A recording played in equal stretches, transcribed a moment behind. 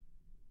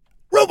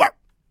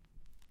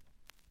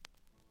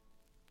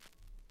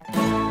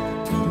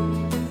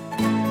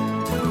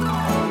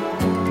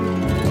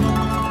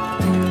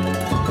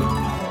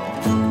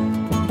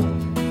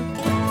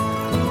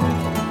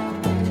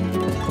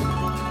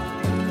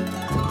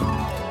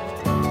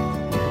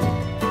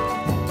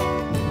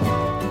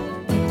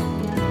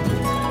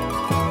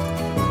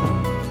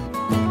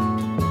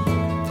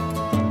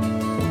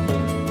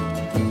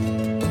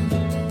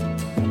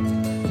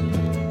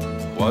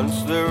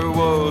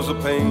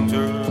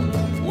painter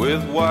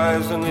with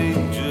wise and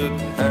aged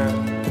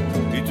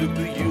hand. He took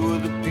the hue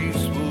of the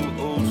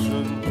peaceful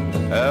ocean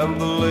and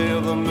the lay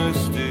of the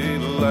misty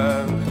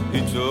land.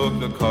 He took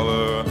the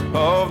color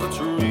of the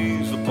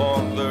trees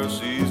upon their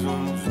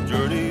seasons'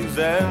 journey's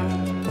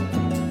end.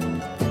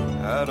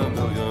 Had a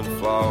million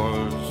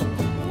flowers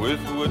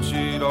with which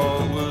he'd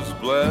always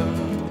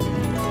blend.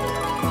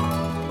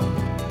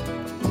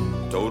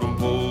 Totem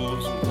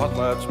poles and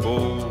potlatch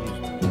bowls,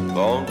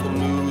 long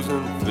canoes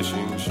and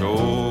fishing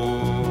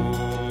shows.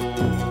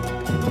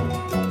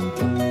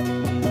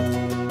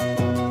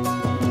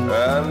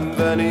 And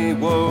then he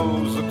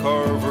was a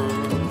carver,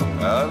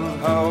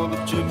 and how the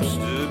chips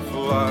did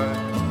fly.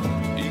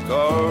 He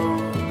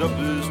carved up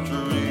his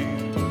tree,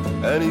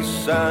 and he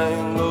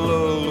sang a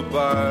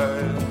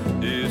lullaby.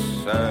 He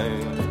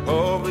sang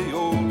of the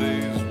old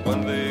days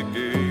when they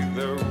gave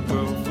their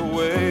wealth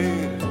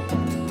away.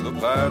 The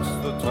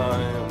past, the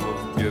time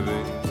of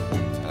giving,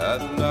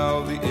 and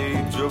now the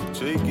age of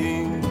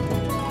taking.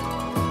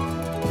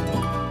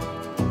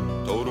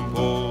 Totem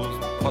poles,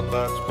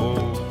 potlatch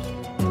poles,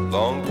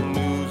 long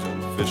canoes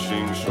and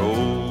fishing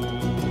shoals.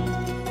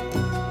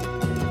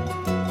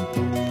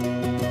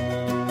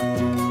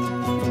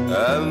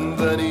 And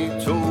then he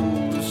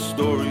told a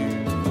story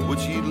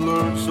which he'd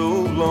learned so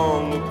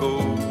long ago,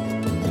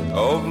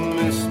 of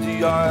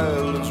misty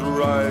islands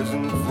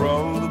rising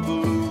from the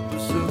blue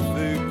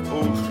Pacific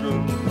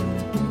Ocean.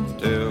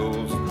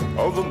 Tales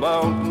of the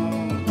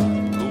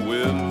mountain, the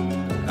wind,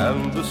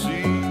 and the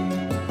sea.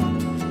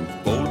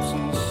 Boats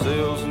and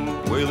sails and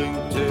whaling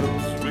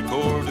tales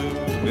recorded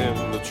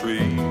in the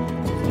tree.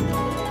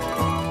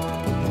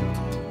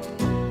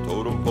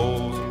 Totem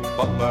poles and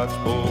potlatch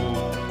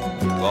poles,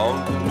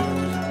 long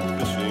canoes and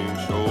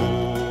fishing shoals.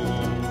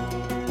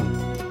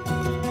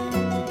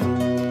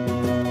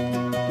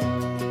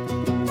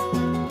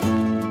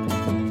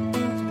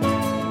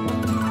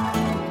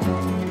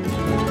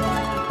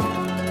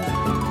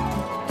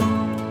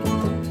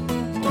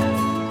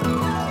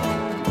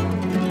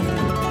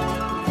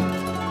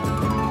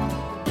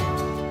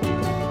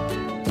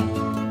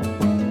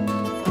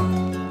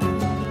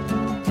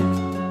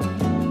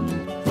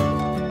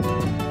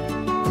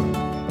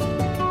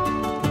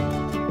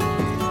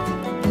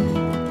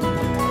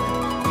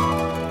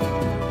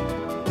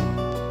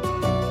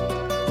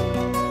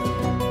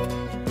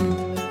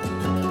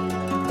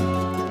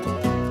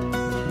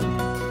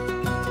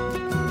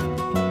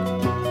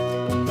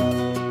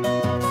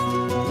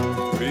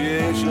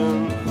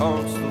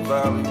 Haunts the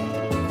valley,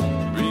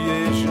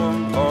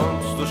 creation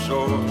haunts the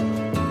shore.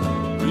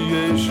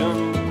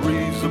 Creation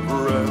breathes a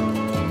breath,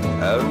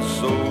 and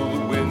so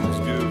the winds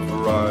give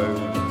rise.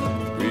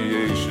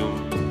 Creation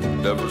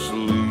never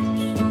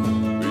sleeps,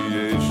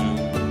 creation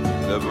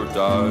never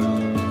dies.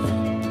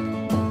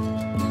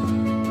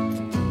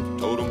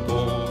 Totem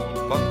poles,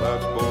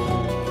 potlatch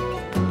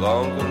poles,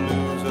 long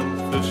canoes and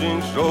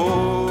fishing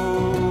shoals.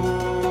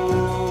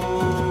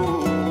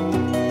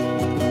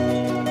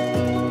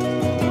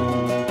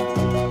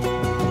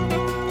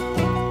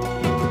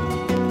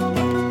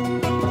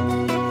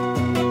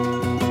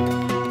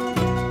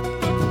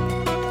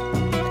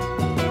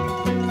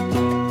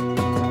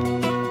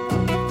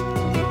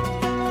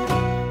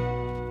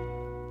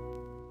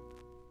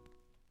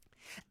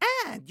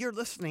 You're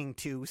listening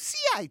to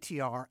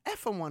CITR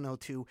FM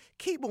 102,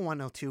 Cable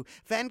 102,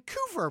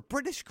 Vancouver,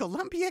 British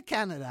Columbia,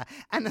 Canada.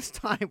 And it's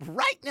time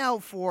right now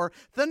for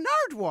the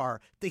Nardwuar,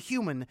 the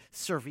Human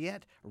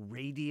Serviette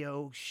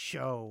Radio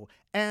Show.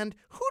 And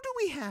who do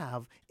we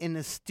have in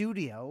the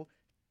studio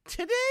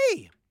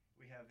today?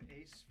 We have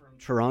Ace from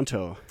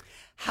Toronto.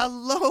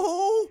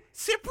 Hello,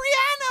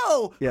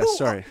 Sipreano. Yeah,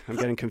 sorry, I'm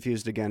getting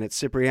confused again. It's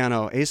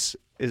Sipreano. Ace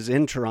is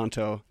in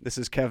Toronto. This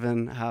is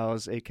Kevin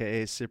Howes,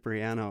 a.k.a.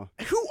 Sipreano.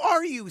 Who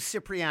are you,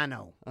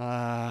 Sipreano?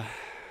 I'm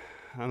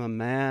a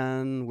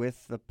man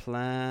with the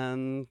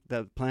plan.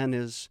 The plan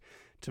is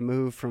to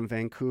move from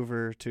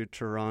Vancouver to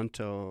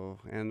Toronto,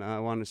 and I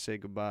want to say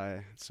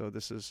goodbye. So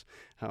this is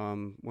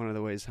one of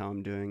the ways how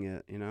I'm doing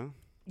it, you know?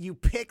 You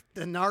picked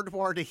the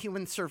Nardwuar, the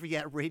Human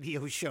Serviette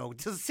Radio Show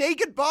to say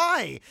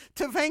goodbye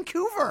to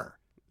Vancouver.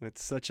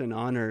 It's such an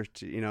honor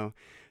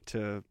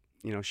to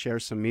share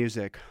some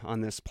music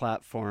on this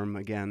platform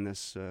again,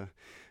 this,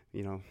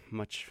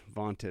 much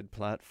vaunted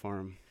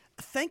platform.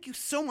 Thank you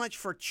so much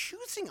for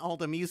choosing all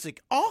the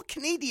music, all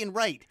Canadian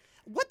right.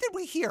 What did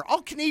we hear?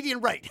 All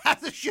Canadian right,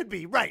 as it should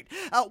be, right.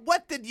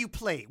 What did you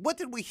play? What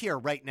did we hear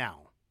right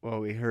now? Well,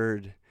 we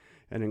heard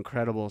an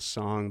incredible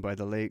song by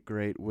the late,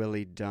 great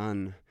Willie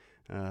Dunn,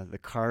 The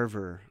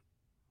Carver,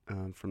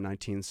 from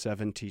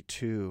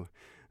 1972.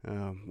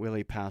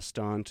 Willie passed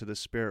on to the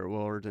spirit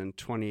world in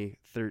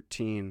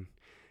 2013,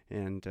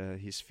 and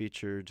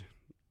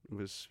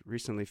was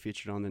recently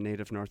featured on the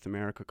Native North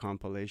America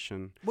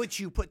compilation. Which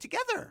you put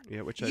together.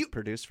 Yeah, which I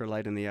produced for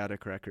Light in the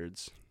Attic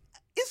Records.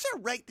 Is it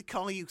right to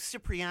call you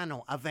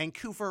Sipreano, a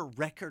Vancouver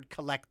record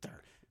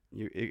collector?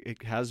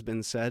 It has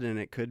been said, and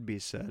it could be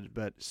said,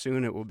 but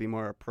soon it will be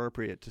more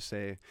appropriate to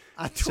say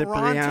a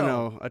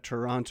Sipreano, a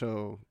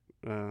Toronto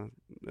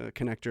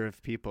connector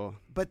of people.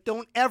 But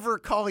don't ever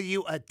call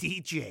you a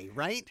DJ,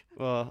 right?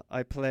 Well,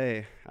 I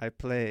play.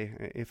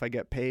 If I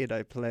get paid,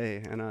 I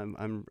play, and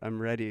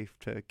I'm ready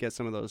to get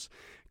some of those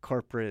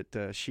corporate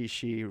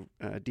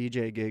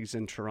DJ gigs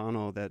in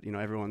Toronto that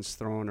everyone's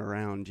throwing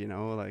around.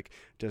 Like,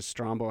 does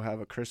Strombo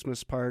have a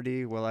Christmas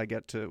party? Will I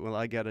get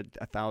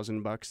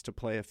 $1,000 to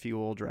play a few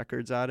old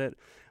records at it?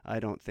 I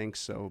don't think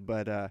so.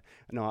 But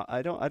no,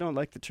 I don't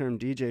like the term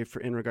DJ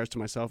in regards to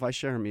myself. I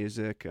share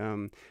music.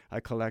 I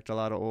collect a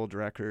lot of old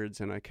records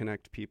and I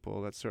connect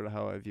people. That's sort of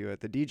how I view it.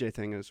 The DJ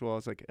thing as well,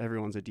 it's like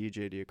everyone's a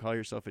DJ. Do you call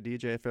yourself a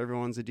DJ if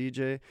everyone's a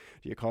DJ?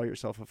 Do you call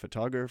yourself a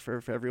photographer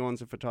if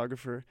everyone's a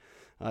photographer?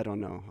 I don't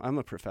know. I'm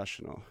a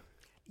professional.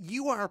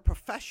 You are a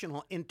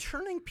professional in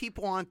turning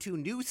people onto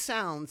new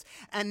sounds,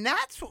 and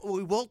that's what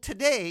we will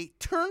today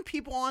turn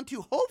people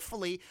onto,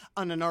 hopefully,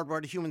 on the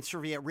Nardwuar the Human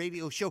Serviette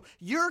radio show.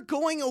 You're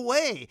going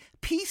away.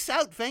 Peace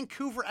out,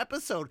 Vancouver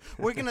episode.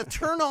 We're going to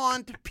turn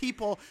on to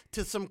people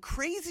to some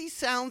crazy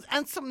sounds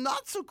and some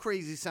not so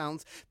crazy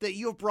sounds that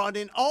you've brought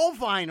in, all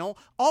vinyl,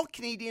 all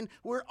Canadian.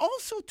 We're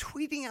also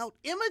tweeting out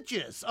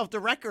images of the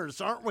records,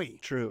 aren't we?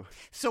 True.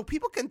 So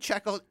people can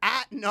check out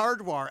at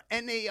Nardwuar,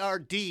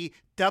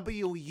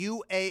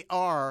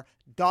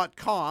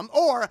 NARDWUAR.com,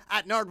 or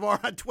at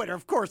Nardwuar on Twitter.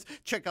 Of course,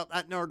 check out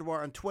at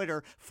Nardwuar on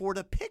Twitter for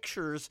the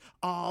pictures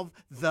of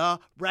the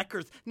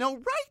records. Now,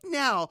 right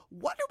now,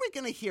 what are we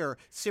going to hear,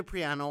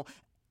 Sipreano?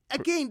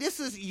 Again, this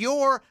is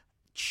your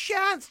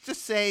chance to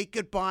say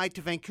goodbye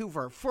to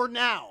Vancouver for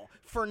now,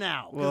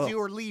 because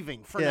you are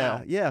leaving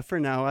now. Yeah, for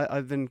now.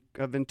 I've been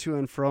to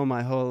and fro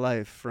my whole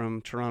life,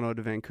 from Toronto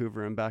to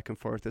Vancouver and back and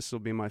forth. This will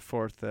be my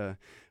fourth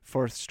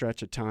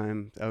stretch of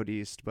time out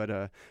east.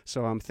 But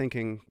so I'm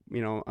thinking,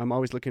 I'm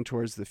always looking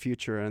towards the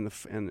future and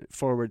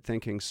forward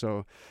thinking.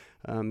 So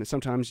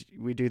sometimes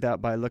we do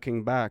that by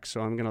looking back. So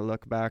I'm going to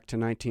look back to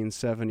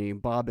 1970,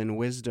 Bob and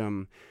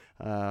Wisdom.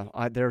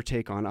 Their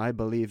take on I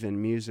Believe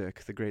in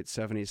Music, the great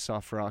 70s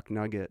soft rock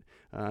nugget.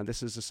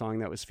 This is a song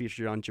that was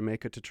featured on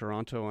Jamaica to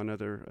Toronto,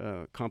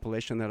 another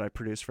compilation that I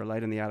produced for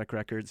Light in the Attic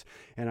Records.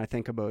 And I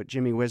think about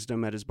Jimmy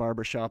Wisdom at his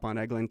barbershop on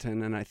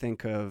Eglinton, and I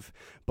think of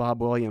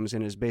Bob Williams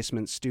in his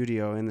basement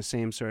studio in the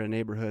same sort of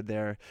neighborhood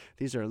there.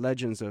 These are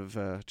legends of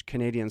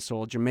Canadian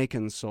soul,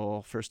 Jamaican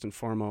soul, first and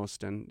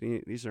foremost,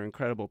 and these are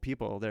incredible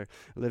people. They're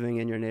living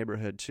in your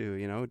neighborhood too,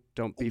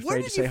 Don't be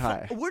afraid to say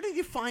hi. Where did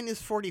you find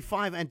this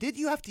 45, and did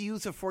you have to use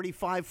a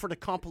 45 for the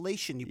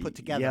compilation you put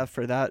together? Yeah,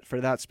 for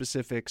that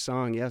specific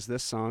song, yes.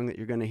 This song that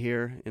you're going to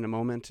hear in a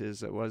moment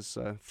was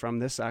from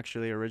this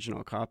actually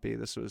original copy.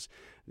 This was,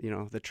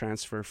 the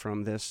transfer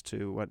from this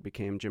to what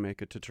became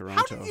Jamaica to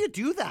Toronto. How did you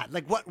do that?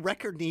 Like, what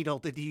record needle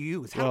did you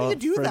use? How do you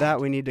do that? For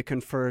that, we need to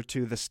confer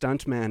to the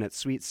stuntman at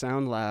Sweet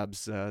Sound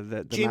Labs.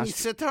 Jamie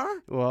Sitar?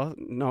 Well,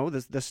 no,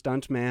 the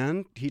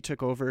stuntman. He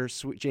took over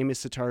Jamie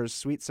Sitar's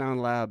Sweet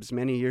Sound Labs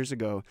many years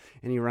ago,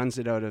 and he runs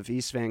it out of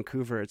East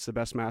Vancouver. It's the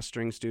best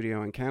mastering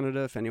studio in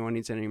Canada. If anyone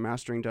needs any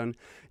mastering done,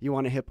 you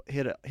want to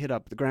hit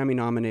up the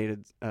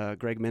Grammy-nominated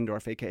Greg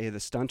Mindorf, a.k.a. the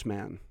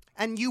stuntman.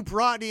 And you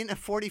brought in a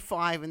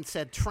 45 and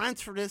said,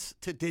 transfer this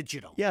to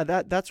digital. Yeah,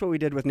 that's what we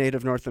did with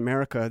Native North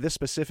America. This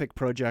specific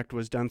project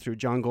was done through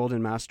John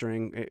Golden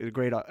Mastering, a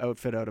great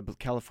outfit out of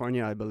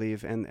California, I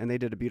believe, and they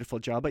did a beautiful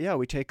job. But yeah,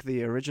 we take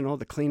the original,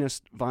 the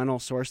cleanest vinyl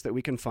source that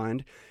we can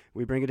find.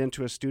 We bring it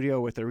into a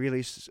studio with a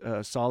really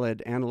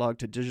solid analog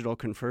to digital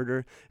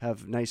converter,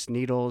 have nice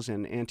needles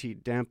and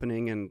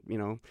anti-dampening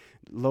and,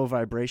 low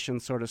vibration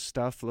sort of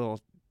stuff, little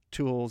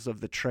tools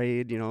of the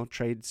trade,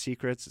 trade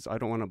secrets. I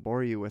don't want to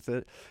bore you with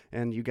it.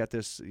 And you get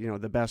this,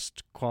 the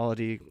best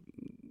quality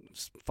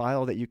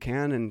file that you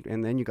can,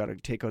 and then you got to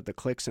take out the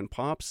clicks and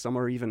pops. Some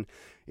are even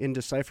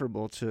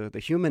indecipherable to the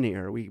human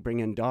ear. We bring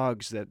in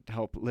dogs that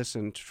help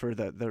listen for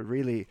the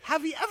really...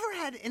 Have you ever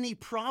had any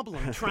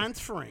problem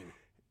transferring?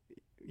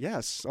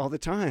 Yes, all the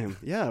time.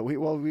 Yeah,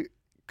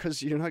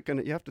 because you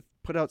have to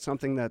put out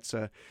something that's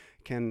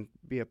can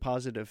be a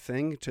positive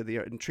thing to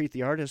and treat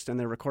the artist and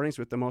their recordings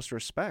with the most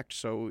respect.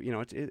 So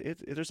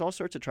there's all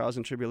sorts of trials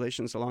and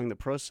tribulations along the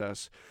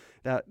process.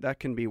 That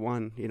can be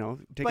one. Taking out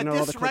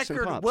all the clicks and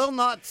pops. But this record will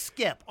not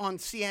skip on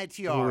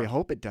CITR. Well, we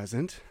hope it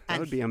doesn't. That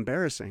would be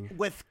embarrassing.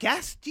 With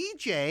guest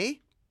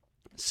DJ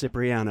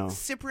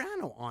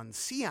Sipreano on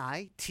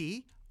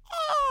CITR.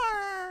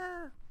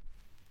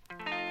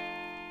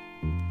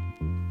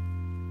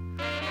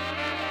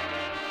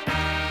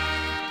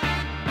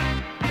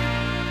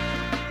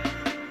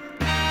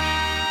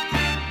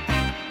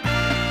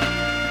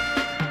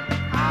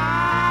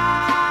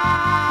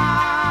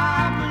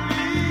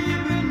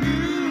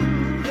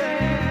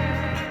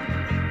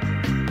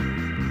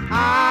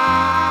 I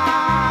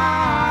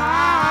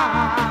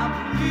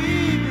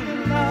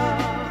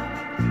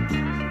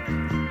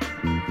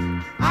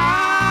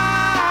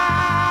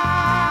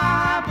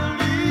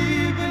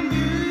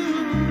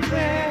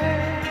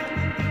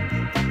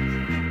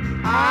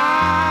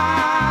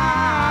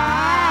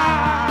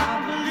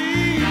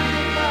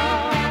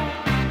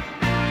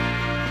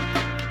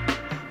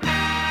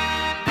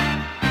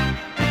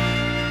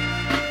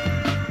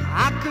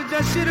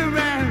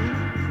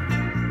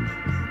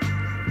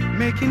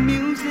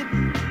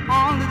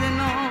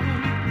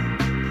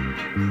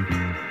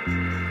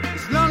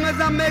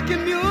I'm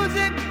making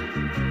music,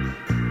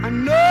 I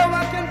know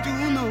I can do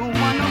no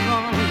one no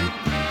wrong.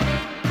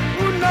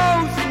 Who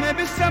knows,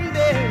 maybe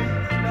someday,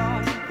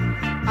 Lord,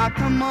 I'll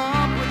come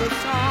up with a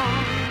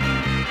song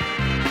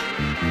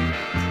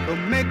to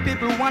make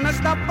people wanna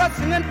stop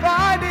fussing and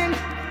fighting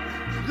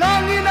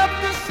long enough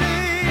to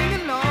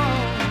sing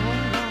along.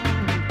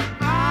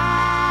 I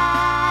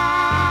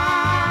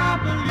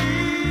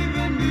believe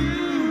in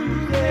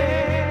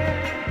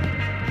music.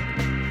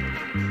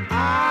 I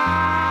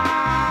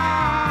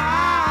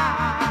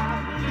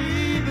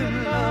believe in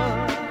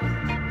love.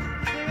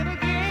 Sing it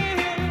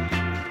again.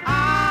 I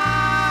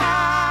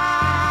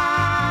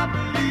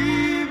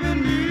believe in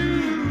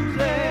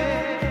music.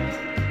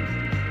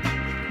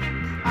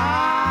 I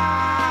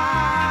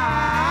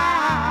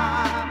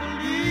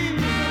believe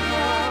in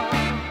love.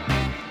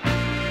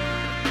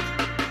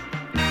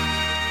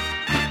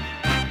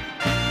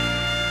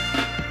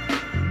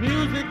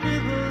 Music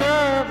is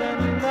love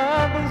and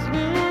love is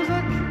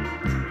music.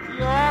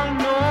 You all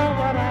know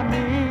what I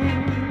mean.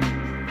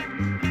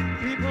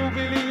 People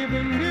believe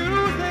in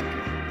music.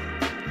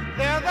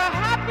 They're the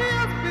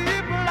happiest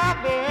people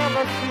I've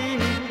ever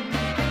seen.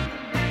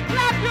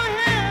 Clap your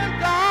hands,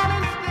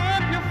 darling,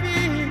 stamp your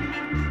feet.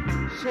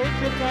 Shake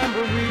your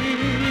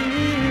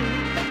tambourine.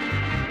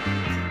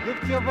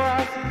 Lift your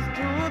voices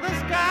to the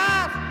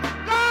skies.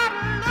 God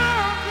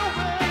loves the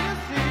way you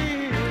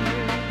sing.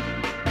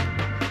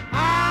 I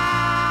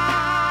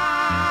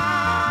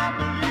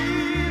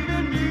believe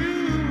in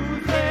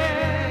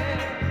music.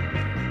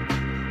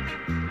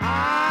 I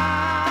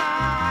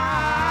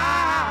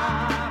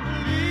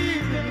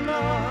believe in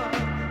love.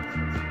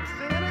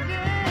 Sing it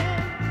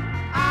again.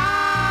 I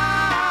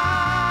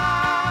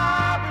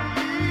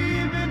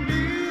believe in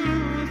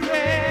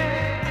music.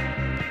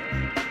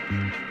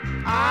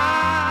 I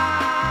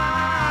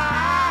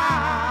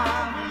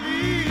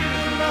believe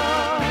in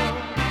love.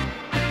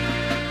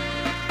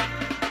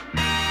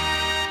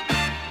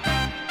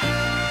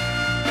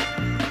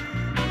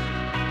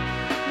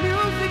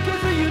 Music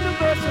is a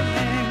universal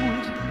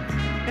language,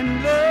 and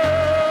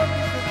love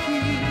is the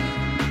key.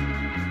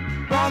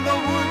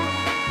 Brotherhood,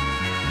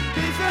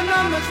 peace and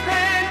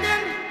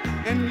understanding,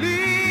 and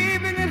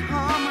living in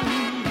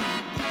harmony.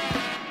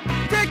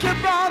 Take your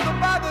brother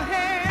by the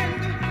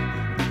hand,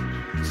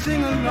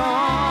 sing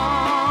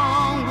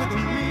along with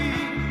me.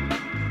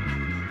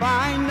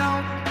 Find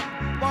out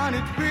what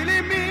it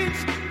really means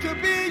to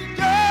be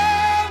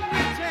young,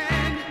 rich,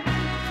 and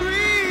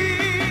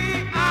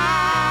free. I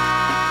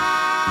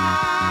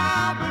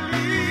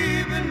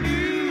believe in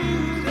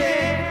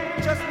music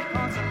just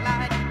because I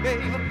like it,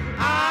 baby.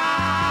 I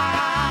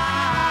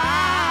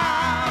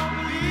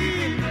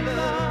believe in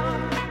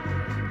love,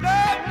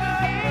 love,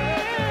 love.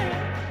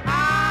 I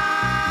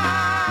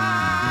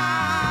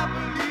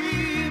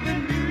believe in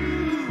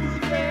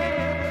music.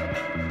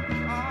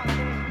 Oh,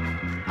 yeah.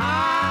 I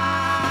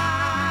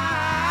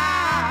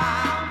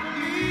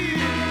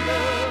believe in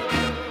love.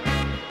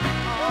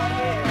 Oh,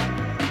 yeah.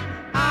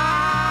 I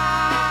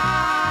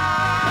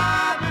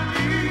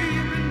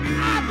believe in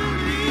music. I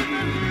believe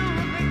in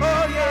music.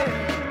 Oh, yeah.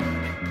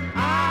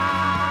 I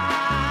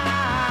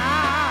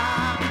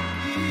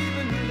believe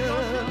in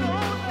love.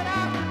 Know that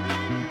I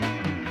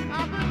believe.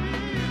 I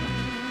believe.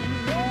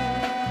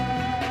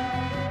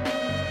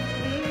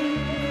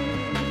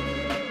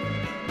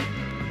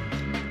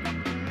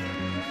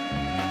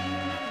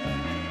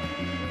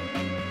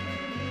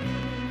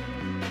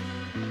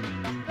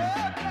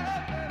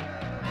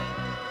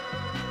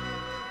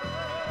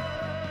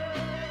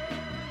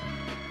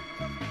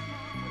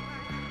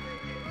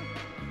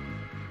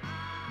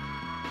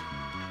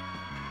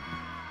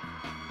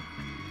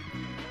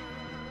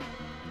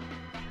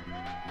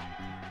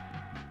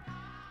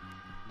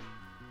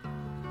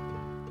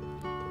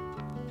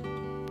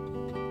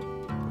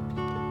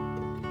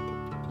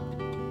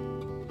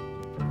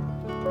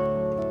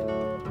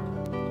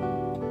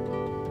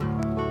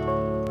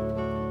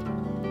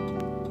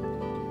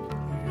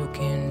 Look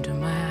into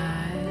my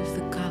eyes,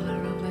 the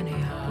color of any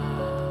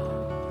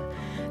heart.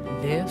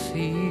 Their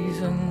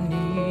season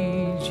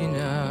needs you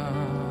now,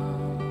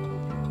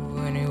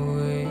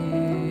 anyway.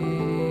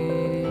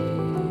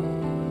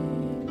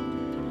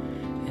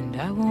 And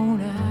I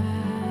won't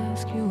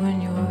ask you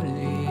when you're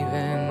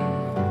leaving,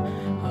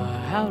 or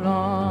how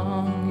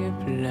long you're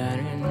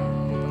planning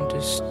to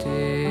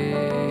stay.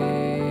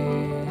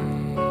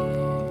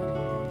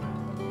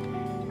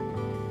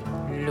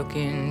 Look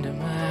into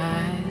my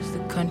eyes,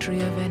 the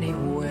country of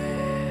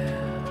anywhere.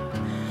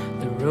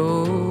 The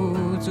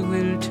roads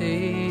will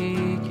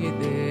take you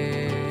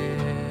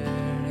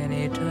there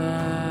anytime.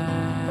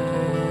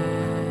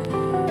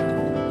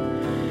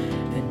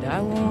 And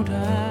I won't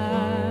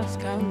ask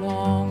how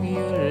long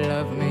you'll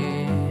love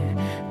me,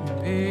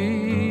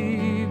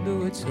 babe,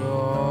 though it's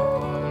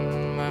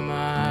on my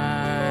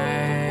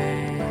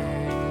mind.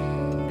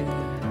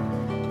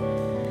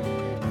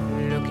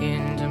 Look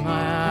into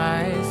my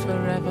eyes,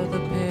 forever the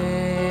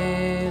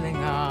paling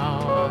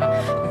hour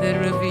that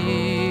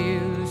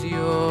reveals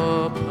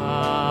your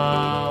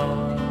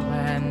power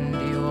and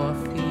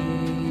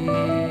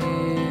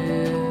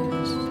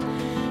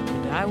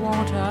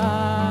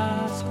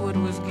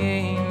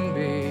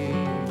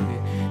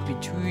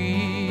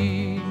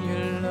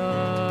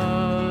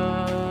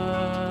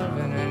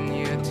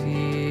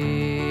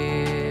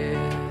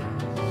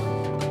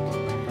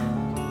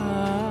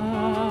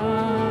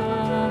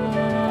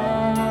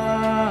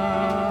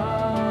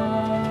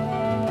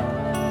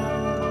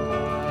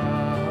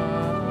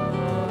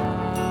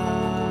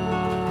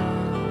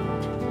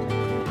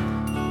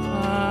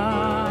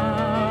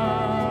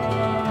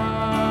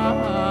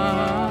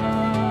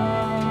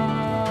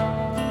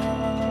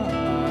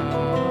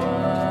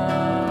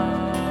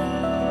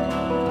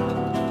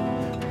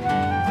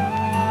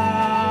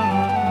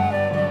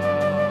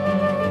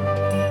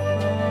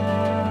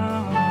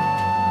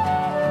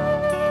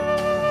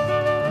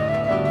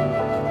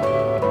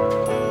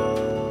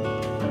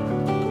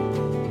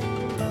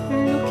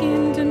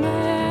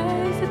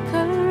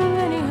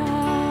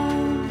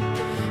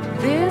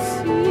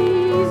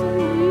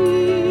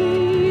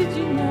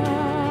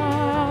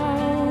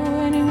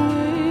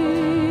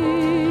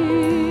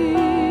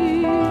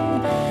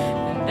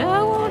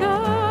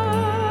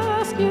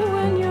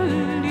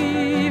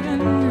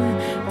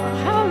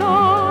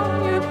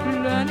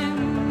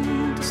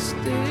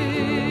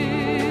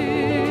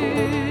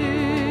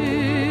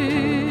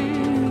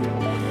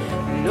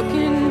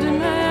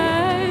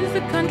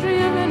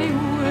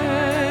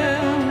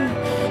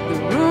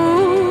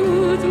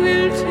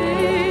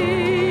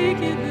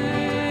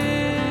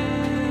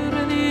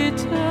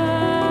time.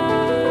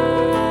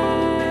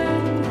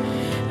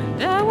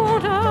 And I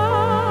won't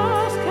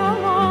ask how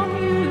long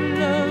you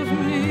love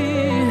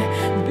me,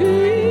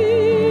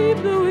 babe,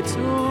 though it's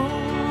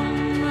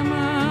on my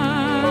mind.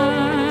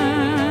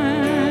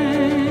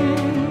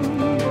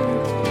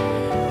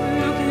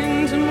 Look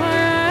into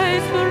my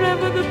eyes,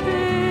 forever the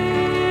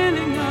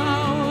paling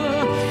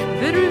hour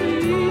that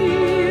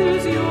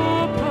reveals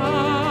your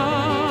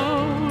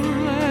power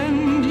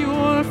and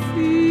your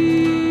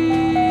fears.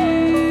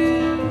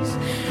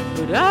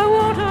 But I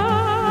won't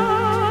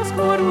ask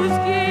what was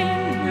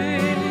gained,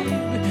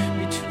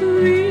 babe,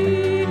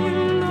 between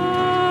your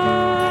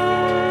love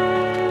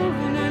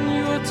and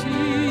your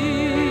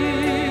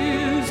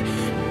tears.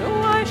 No,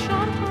 I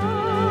shan't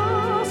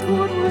ask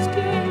what was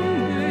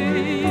gained,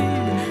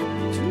 babe,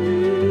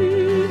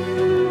 between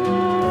your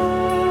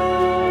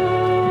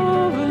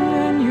love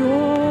and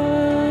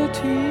your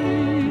tears.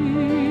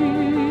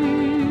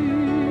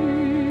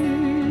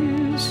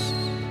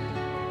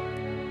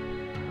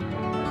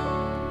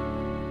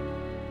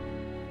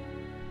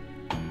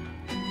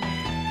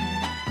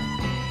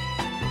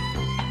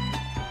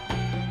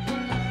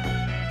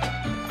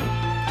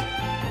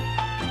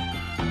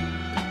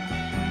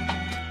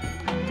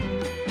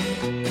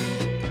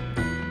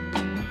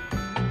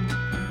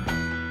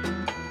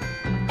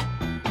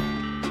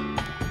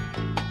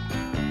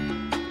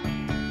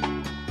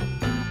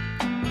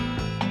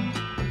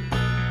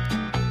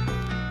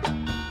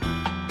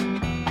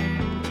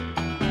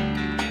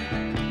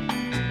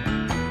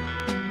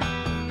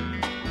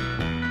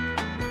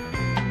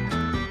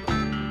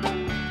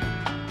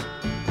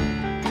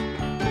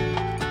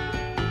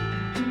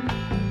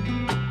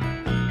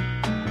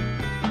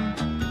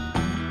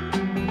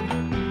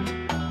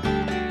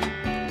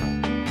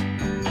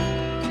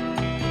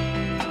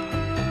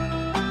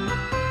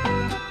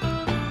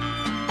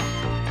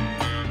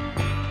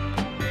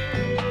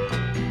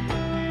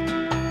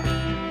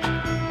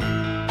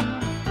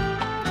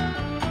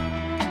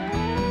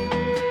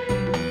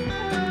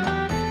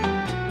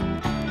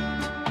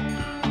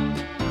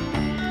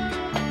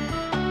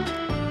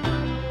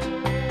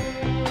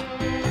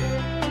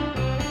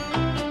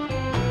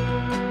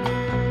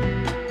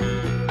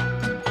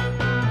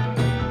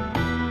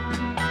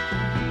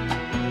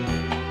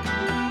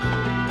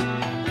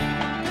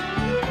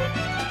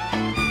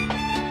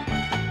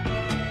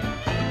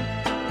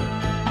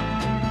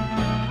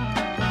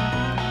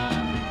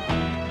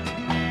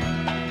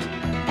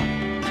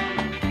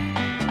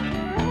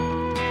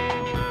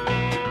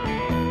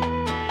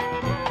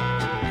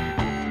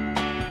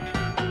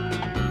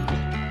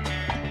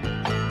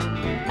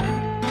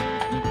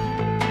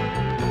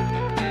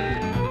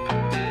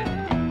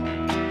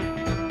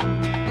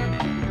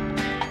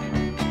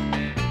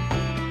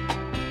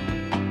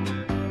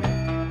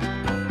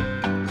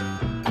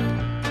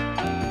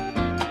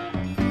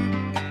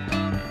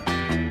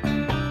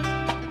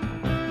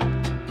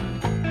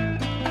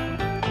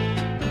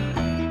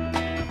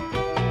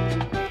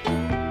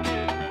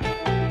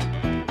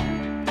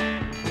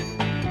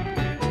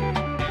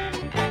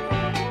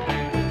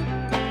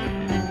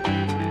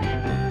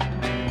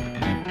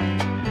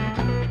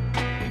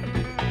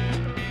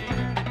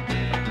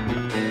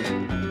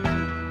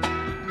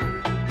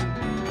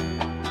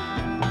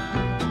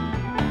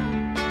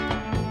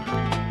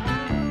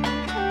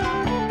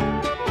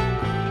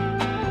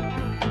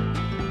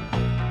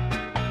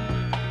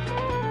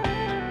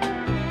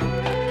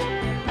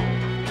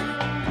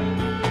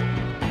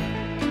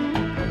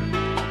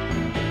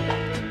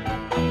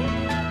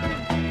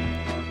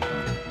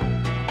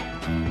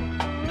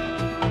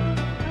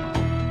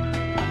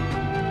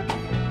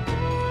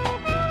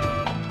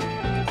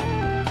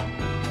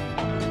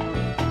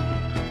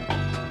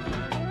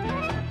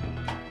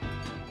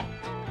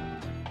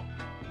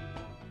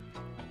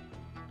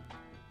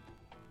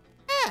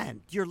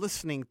 And you're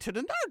listening to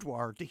the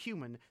Nardwuar, the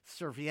Human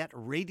Serviette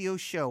radio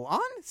show on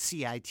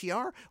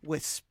CITR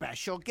with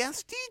special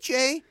guest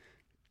DJ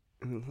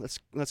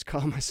Let's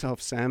call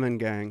myself Salmon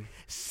Gang.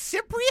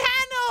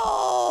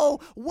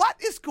 Sipreano. What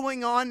is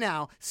going on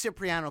now,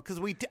 Sipreano? Because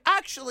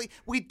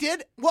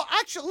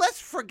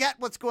let's forget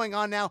what's going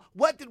on now.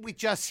 What did we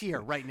just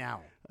hear right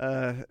now?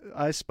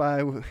 I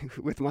spy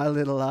with my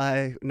little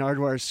eye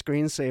Nardwuar's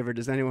screensaver.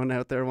 Does anyone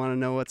out there want to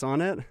know what's on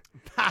it?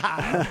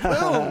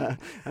 Boom.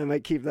 I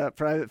might keep that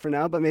private for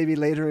now, but maybe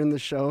later in the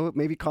show,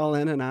 maybe call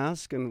in and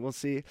ask, and we'll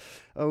see.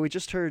 Oh, we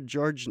just heard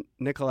George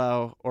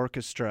Nicolau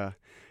Orchestra.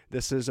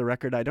 This is a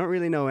record I don't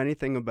really know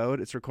anything about.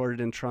 It's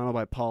recorded in Toronto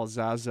by Paul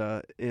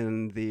Zaza.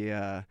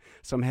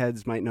 Some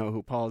heads might know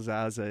who Paul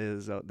Zaza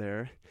is out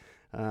there.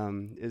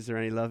 Is there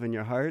any love in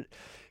your heart?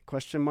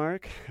 Question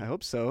mark. I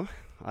hope so.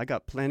 I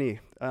got plenty.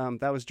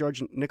 That was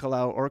George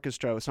Nicolau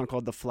Orchestra, a song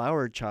called The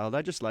Flower Child.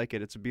 I just like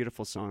it. It's a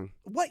beautiful song.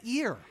 What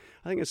year?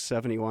 I think it's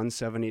 71,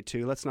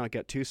 72. Let's not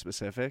get too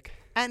specific.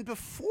 And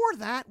before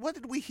that, what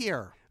did we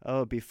hear?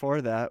 Oh,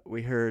 before that,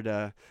 we heard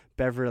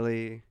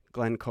Beverly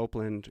Glenn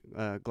Copeland,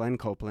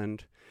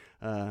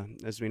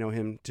 as we know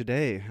him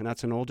today. And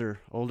that's an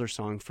older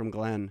song from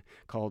Glenn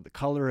called The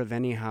Color of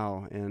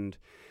Anyhow. And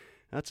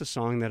That's a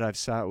song that I've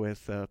sat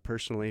with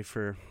personally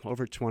for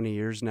over 20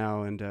 years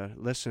now, and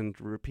listened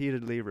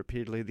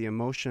repeatedly. The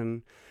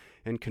emotion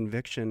and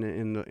conviction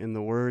in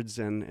the words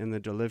and in the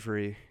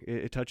delivery,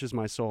 it touches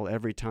my soul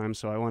every time.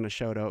 So I want to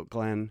shout out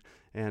Glenn,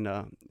 and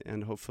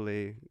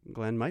hopefully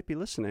Glenn might be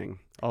listening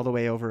all the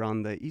way over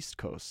on the east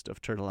coast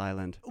of Turtle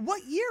Island.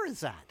 What year is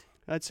that?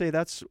 I'd say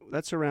that's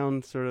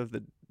around sort of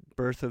the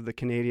birth of the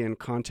Canadian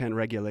content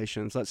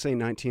regulations. Let's say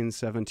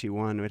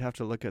 1971. We'd have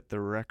to look at the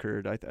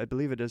record. I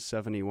believe it is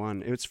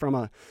 71. It's from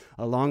a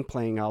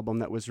long-playing album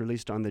that was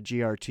released on the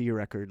GRT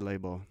record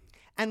label.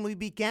 And we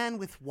began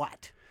with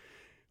what?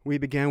 We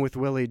began with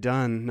Willie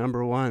Dunn,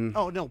 number one.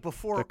 Oh, no,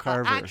 before, the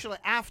Carver. Actually,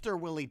 after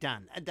Willie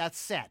Dunn. That's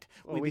set.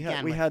 Well, we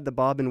had the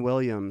Bob and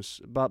Williams,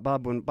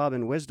 Bob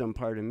and Wisdom,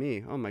 pardon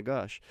me. Oh, my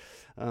gosh.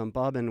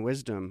 Bob and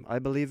Wisdom, I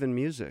Believe in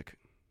Music.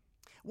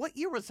 What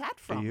year was that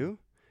from? Do you?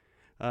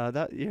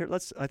 That year,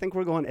 I think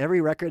we're going, every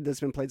record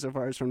that's been played so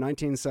far is from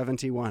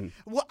 1971.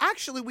 Well,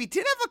 actually, we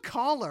did have a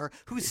caller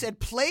who said,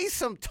 play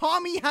some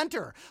Tommy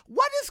Hunter.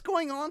 What is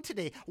going on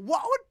today?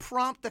 What would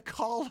prompt the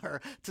caller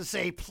to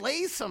say,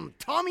 play some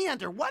Tommy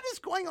Hunter? What is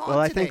going on today? Well,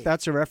 I think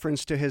that's a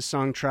reference to his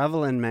song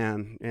Travelin'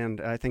 Man, and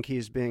I think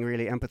he's being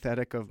really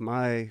empathetic of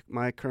my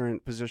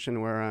current position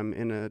where I'm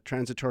in a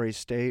transitory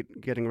state,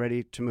 getting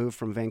ready to move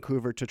from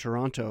Vancouver to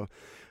Toronto.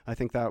 I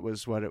think that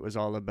was what it was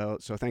all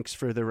about. So thanks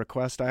for the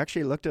request. I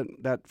actually looked at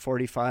that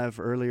 45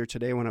 earlier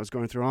today when I was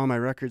going through all my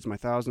records, my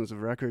thousands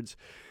of records.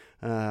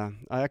 I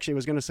actually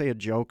was going to say a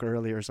joke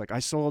earlier. It's like, I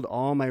sold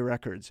all my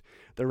records.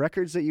 The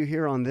records that you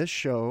hear on this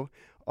show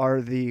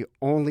are the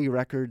only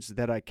records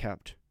that I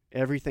kept.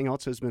 Everything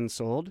else has been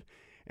sold.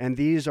 And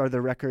these are the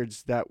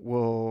records that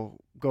will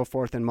go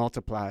forth and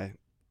multiply.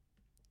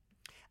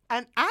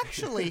 And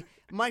actually,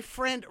 my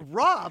friend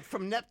Rob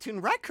from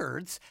Neptune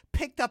Records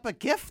picked up a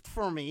gift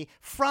for me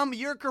from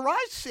your garage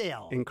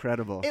sale.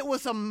 Incredible. It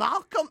was a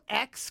Malcolm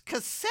X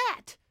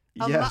cassette.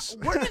 Yes.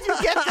 Where did you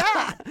get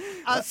that?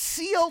 A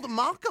sealed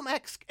Malcolm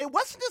X. It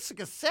wasn't just a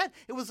cassette.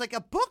 It was like a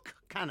book,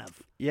 kind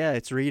of. Yeah,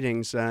 it's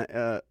readings.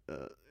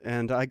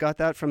 And I got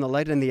that from the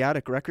Light in the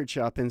Attic record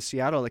shop in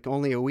Seattle, like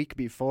only a week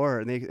before.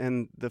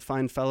 And the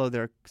fine fellow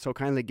there so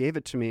kindly gave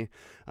it to me.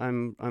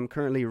 I'm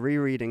currently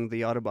rereading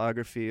the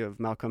autobiography of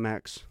Malcolm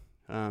X.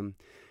 And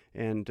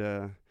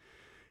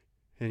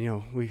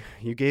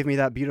you gave me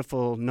that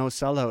beautiful No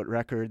Sellout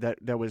record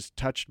that was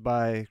touched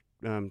by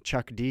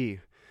Chuck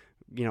D,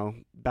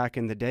 back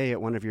in the day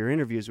at one of your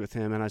interviews with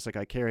him. And I was like,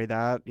 I carry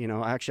that.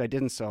 Actually, I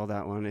didn't sell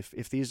that one.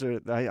 If these are,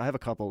 I have a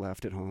couple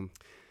left at home.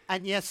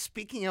 And yes,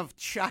 speaking of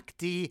Chuck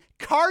D,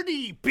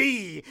 Cardi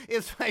B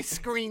is my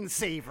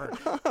screensaver.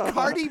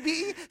 Cardi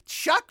B,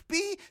 Chuck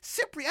B,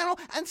 Sipreano.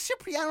 And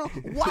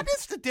Sipreano, what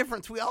is the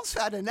difference? We also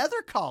had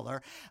another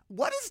caller.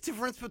 What is the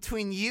difference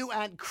between you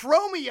and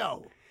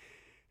Chromeo?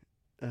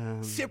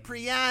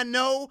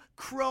 Sipreano,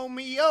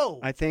 Chromeo.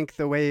 I think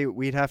the way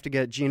we'd have to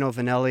get Gino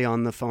Vanelli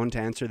on the phone to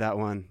answer that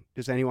one.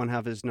 Does anyone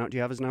have his do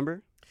you have his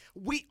number?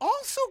 We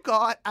also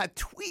got a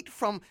tweet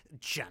from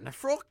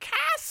Jennifer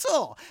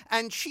Castle,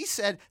 and she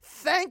said,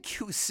 thank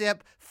you,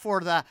 Sip,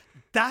 for the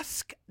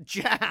Dusk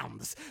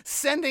Jams,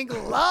 sending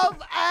love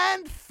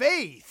and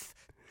faith.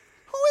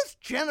 Who is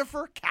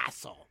Jennifer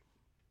Castle?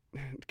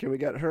 Can we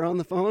get her on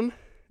the phone?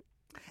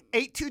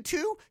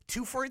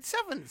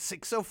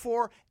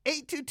 822-2487,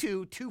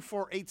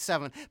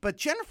 604-822-2487. But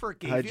Jennifer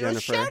gave you a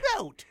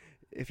shout-out.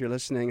 If you're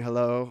listening,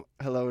 hello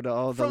to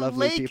all the from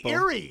lovely Lake people.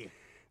 From Lake Erie.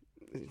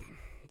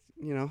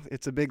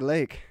 It's a big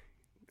lake.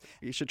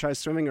 You should try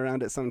swimming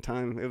around it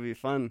sometime. It would be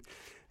fun.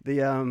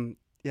 There's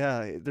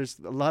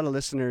a lot of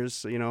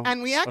listeners,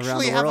 and we actually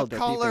around the have world a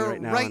caller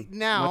right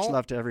now. Much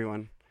love to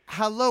everyone.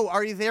 Hello,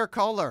 are you there,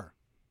 caller?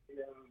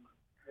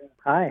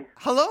 Hi.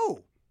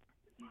 Hello.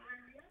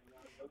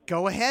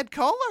 Go ahead,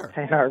 caller.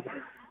 Hey,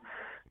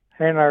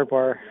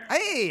 Nardwuar.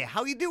 Hey,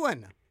 how you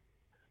doing?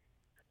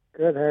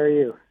 Good. How are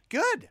you?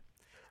 Good.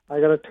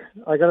 I gotta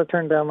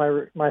turn down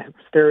my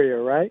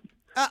stereo, right?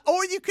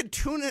 Or you could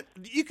tune it.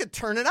 You could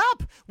turn it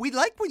up. We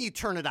like when you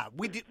turn it up.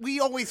 We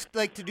always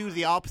like to do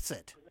the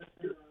opposite.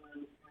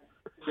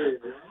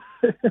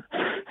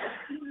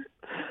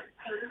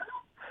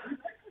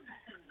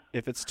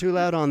 If it's too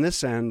loud on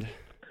this end,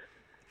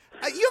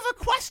 you have a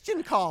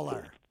question,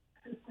 caller.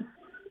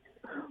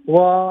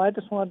 Well, I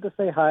just wanted to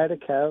say hi to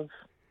Kev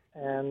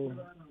and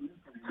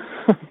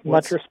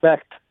much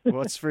respect.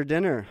 What's for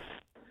dinner?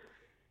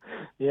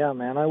 Yeah,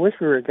 man. I wish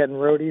we were getting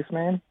roadies,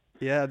 man.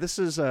 Yeah, this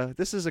is a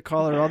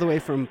caller all the way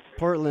from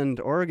Portland,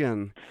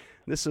 Oregon.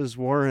 This is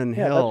Warren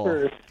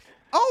Hill.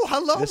 Oh,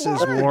 hello, This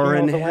Warren. is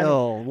Warren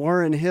Hill.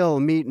 Warren Hill,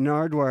 meet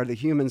Nardwuar, the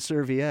human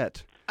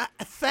serviette.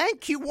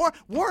 Thank you,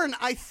 Warren.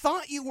 I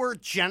thought you were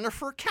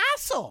Jennifer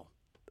Castle.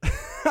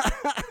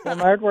 Well,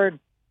 Nardwuar,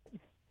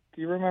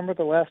 do you remember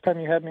the last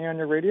time you had me on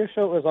your radio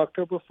show? It was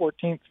October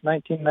 14th,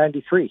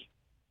 1993.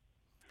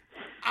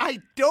 I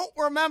don't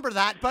remember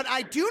that, but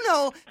I do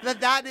know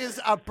that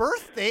is a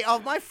birthday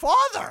of my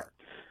father.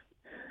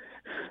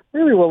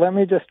 Really? Well, let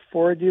me just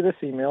forward you this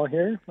email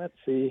here. Let's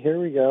see. Here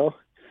we go.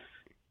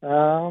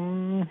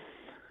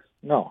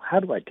 No, how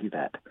do I do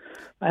that?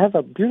 I have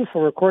a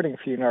beautiful recording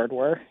for you,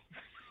 Nardwuar.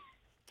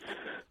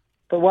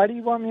 But why do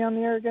you want me on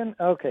the air again?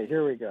 Okay,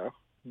 here we go.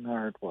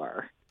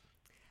 Nardwuar.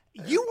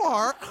 You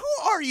are?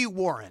 Who are you,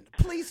 Warren?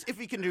 Please, if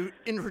you can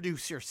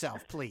introduce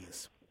yourself,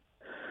 please.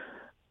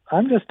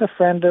 I'm just a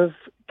friend of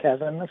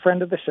Kevin, a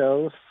friend of the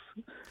show's.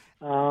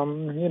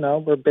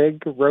 We're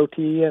big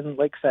Roti and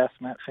Lake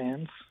Sassmat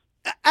fans.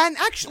 And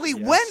actually,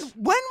 Yes.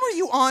 when were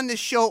you on the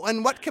show,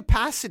 and what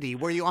capacity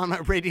were you on my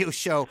radio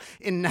show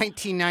in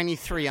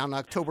 1993 on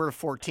October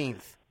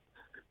 14th?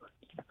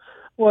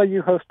 Well,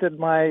 you hosted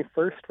my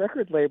first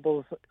record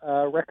label's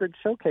record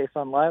showcase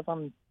live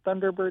on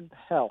Thunderbird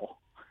Hell.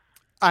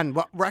 On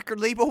what record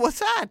label was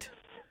that?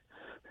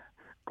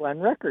 Glen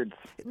Records.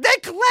 The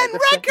Glen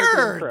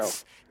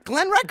Records!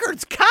 Glen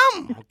Records,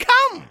 come!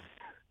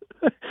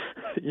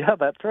 Yeah,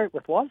 that's right,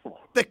 with Wazzle.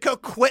 The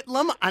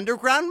Coquitlam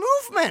Underground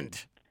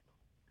Movement.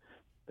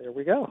 There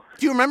we go.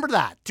 Do you remember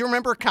that? Do you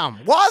remember come?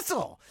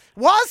 Wazzle!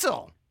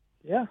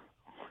 Yeah.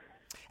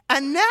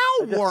 And now,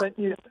 I just Warren... sent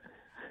you...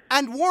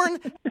 And Warren,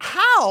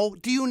 how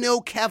do you know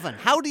Kevin?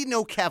 How do you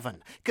know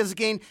Kevin? Because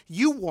again,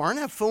 you, Warren,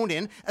 have phoned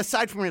in,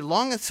 aside from your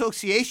long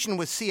association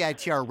with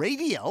CITR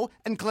Radio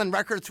and Glen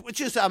Records, which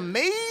is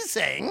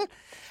amazing.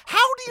 How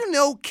do you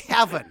know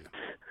Kevin?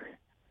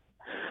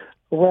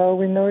 Well,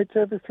 we know each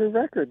other through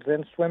records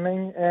and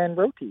swimming and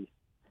Roti.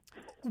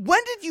 When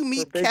did you We're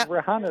meet big Kevin?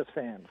 Rihanna's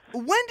fans.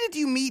 When did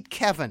you meet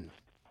Kevin?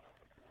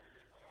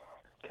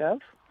 Kev?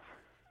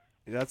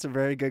 That's a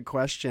very good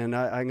question.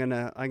 I'm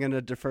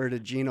gonna defer to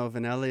Gino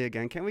Vanelli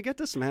again. Can we get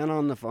this man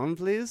on the phone,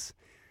 please?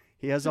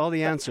 He has all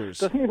the answers.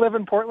 Doesn't he live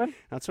in Portland?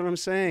 That's what I'm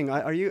saying.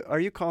 Are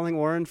you calling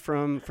Warren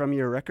from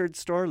your record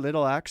store,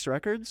 Little Axe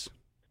Records?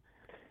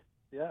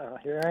 Yeah,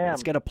 here I am.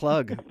 Let's get a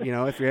plug.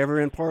 If you're ever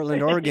in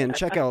Portland, Oregon,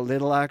 check out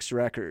Little Axe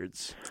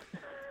Records.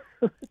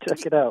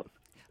 Check it out.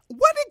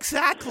 What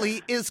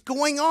exactly is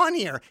going on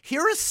here?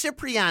 Here is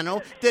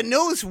Sipreano that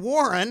knows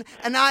Warren,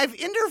 and I've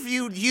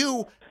interviewed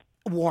you,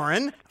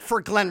 Warren, for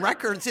Glen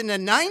Records in the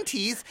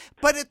 90s,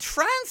 but it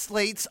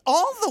translates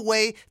all the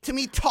way to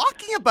me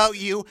talking about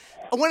you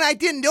when I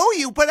didn't know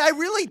you, but I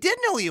really did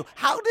know you.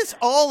 How this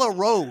all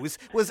arose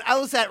was I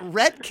was at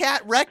Red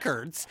Cat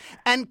Records,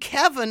 and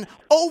Kevin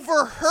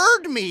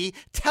overheard me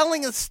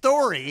telling a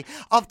story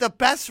of the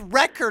best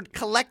record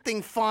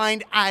collecting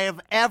find I have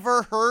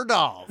ever heard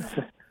of.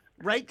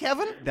 Right,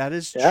 Kevin? That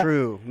is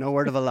true. No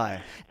word of a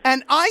lie.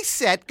 And I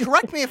said,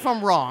 correct me if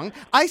I'm wrong,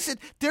 I said,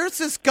 there's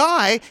this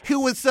guy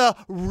who was a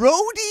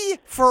roadie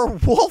for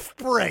Wolf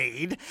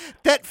Parade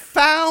that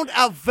found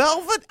a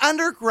Velvet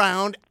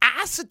Underground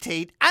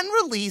acetate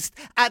unreleased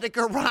at a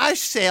garage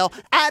sale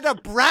at a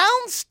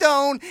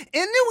brownstone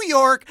in New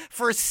York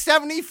for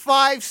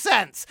 75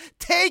 cents.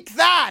 Take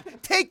that.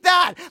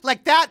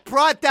 Like that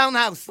brought down the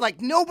house. Like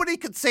nobody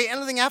could say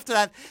anything after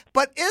that.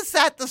 But is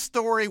that the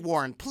story,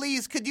 Warren?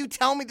 Please, could you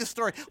tell me the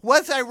story?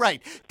 Was I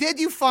right? Did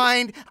you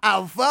find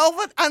a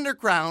Velvet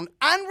Underground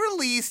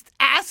unreleased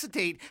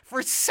acetate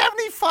for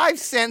 75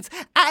 cents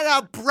at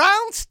a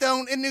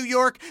brownstone in New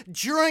York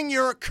during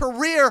your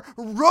career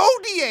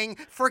roadieing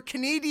for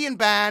Canadian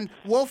band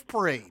Wolf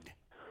Parade?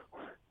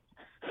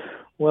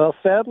 Well,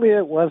 sadly,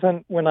 it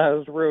wasn't when I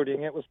was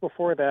roading. It was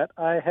before that.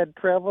 I had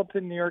traveled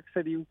to New York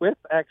City with,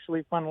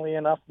 actually, funnily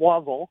enough,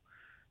 Wazzle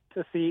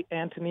to see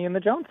Anthony and the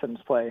Johnsons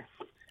play.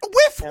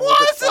 With And we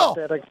just Wazzle! stopped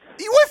at a-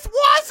 With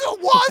Wazzle!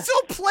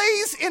 Wazzle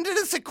plays into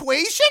this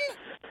equation?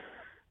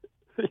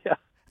 Yeah.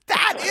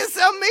 That is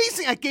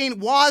amazing. Again,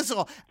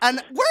 Wazzle.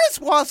 And where is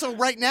Wazzle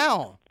right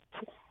now?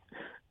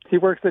 He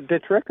works at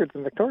Ditch Records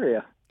in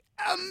Victoria.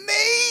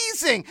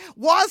 Amazing.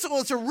 Wazzle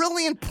is a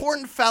really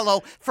important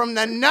fellow from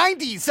the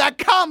 90s that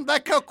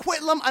the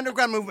Coquitlam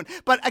Underground Movement.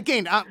 But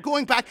again,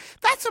 going back,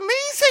 that's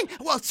amazing.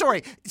 Well,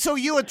 sorry. So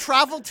you had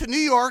traveled to New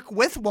York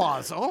with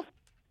Wazzle.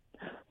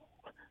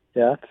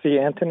 Yeah, to see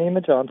Anthony and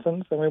the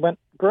Johnsons, and we went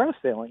garage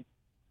sailing.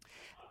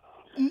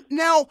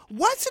 Now,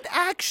 was it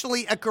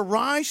actually a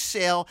garage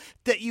sale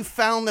that you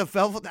found the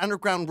Velvet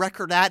Underground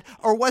record at,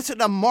 or was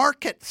it a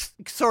market,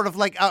 sort of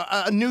like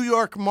a New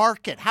York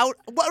market? How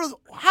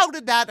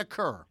did that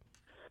occur?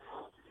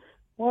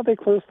 Well, they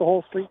closed the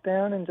whole street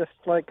down, and just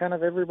like kind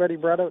of everybody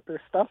brought out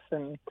their stuff,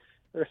 and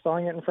they're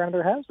selling it in front of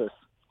their houses.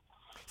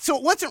 So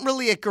it wasn't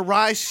really a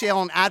garage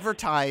sale and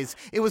advertise.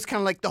 It was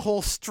kind of like the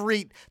whole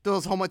street. There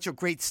was a whole bunch of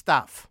great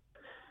stuff.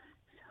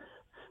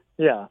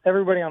 Yeah,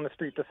 everybody on the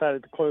street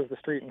decided to close the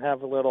street and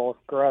have a little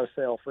garage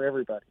sale for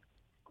everybody.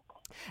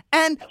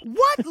 And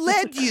what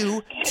led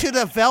you to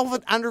the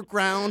Velvet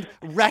Underground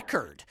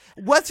record?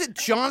 Was it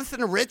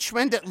Jonathan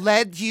Richman that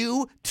led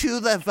you to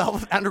the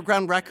Velvet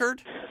Underground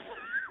record?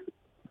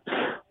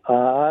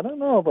 I don't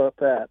know about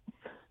that.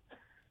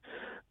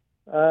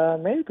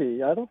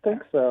 Maybe. I don't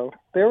think so.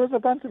 There was a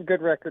bunch of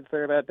good records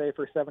there that day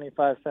for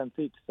 75 cents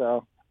each,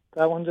 so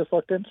that one just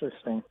looked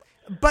interesting.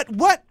 But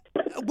what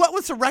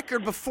was the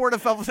record before the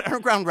Velvet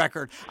Underground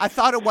record? I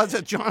thought it was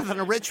a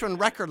Jonathan Richman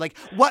record. Like,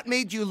 what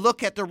made you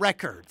look at the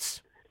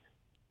records?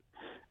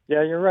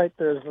 Yeah, you're right.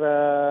 There's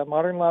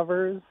Modern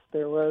Lovers.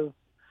 There was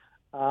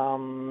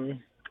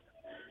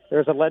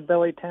There's a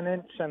Leadbelly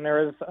 10-inch, and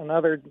there is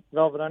another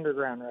Velvet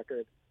Underground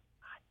record.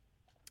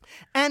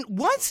 And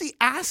was the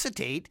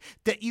acetate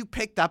that you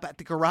picked up at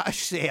the garage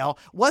sale,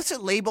 was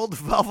it labeled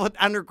Velvet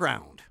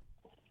Underground?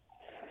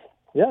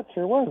 Yeah, it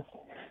sure was.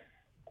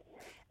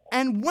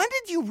 And when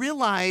did you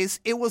realize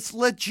it was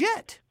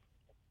legit?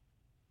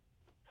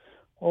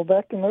 Well,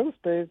 back in those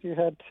days, you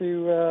had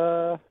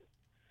to,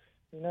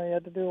 you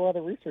had to do a lot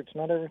of research.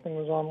 Not everything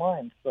was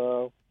online,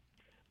 so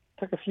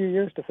it took a few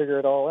years to figure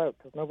it all out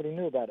because nobody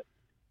knew about it.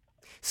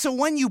 So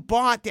when you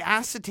bought the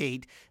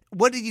acetate,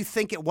 what did you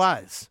think it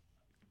was?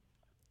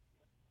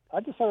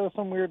 I just thought it was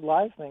some weird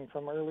live thing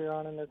from earlier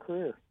on in their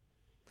career.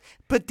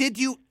 But did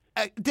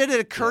it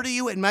occur to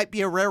you it might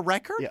be a rare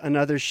record? Yeah,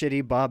 another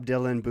shitty Bob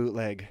Dylan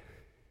bootleg.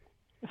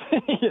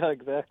 Yeah,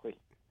 exactly.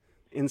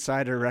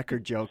 Insider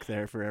record joke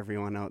there for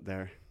everyone out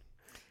there.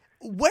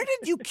 Where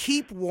did you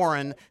keep,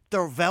 Warren,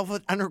 the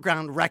Velvet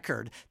Underground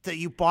record that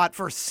you bought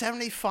for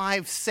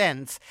 75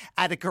 cents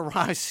at a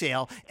garage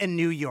sale in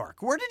New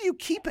York? Where did you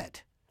keep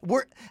it?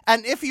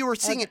 And if you were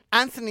seeing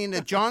Anthony and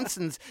the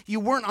Johnsons, you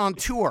weren't on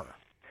tour.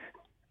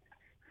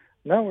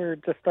 No,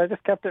 I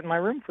just kept it in my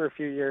room for a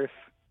few years.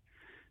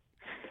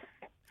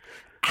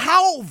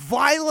 How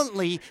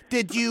violently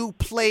did you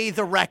play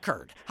the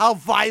record? How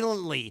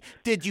violently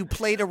did you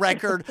play the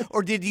record,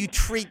 or did you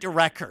treat the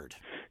record?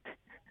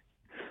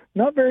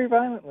 Not very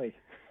violently.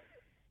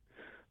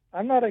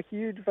 I'm not a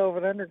huge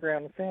Velvet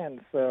Underground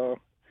fan, so,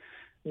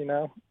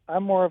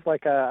 I'm more of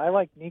I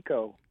like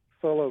Nico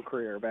solo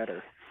career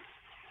better.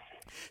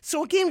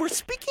 So again, we're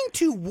speaking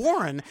to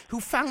Warren, who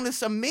found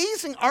this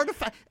amazing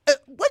artifact.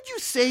 What'd you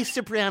say,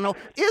 Sipreano?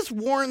 Is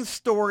Warren's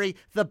story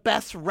the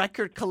best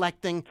record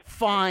collecting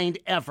find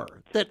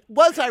ever?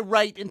 Was I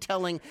right in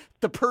telling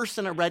the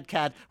person at Red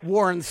Cat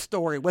Warren's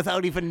story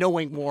without even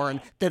knowing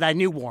Warren that I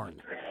knew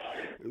Warren?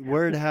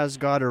 Word has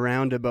got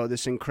around about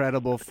this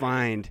incredible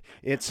find.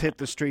 It's hit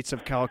the streets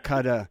of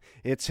Calcutta.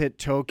 It's hit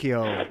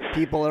Tokyo.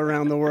 People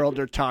around the world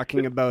are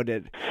talking about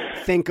it.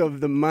 Think of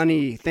the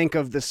money. Think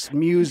of this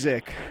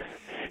music.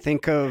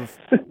 Think of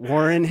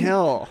Warren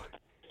Hill.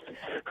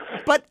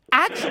 But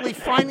actually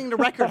finding the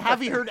record,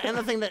 have you heard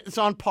anything that is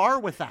on par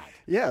with that?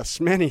 Yes,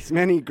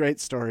 many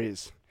great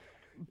stories.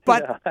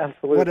 But yeah,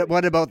 absolutely.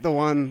 What about the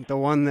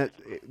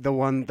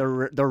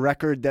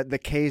record that the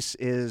case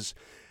is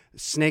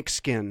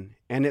snakeskin,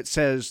 and it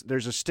says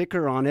there's a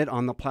sticker on it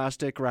on the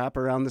plastic wrap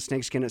around the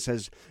snakeskin. It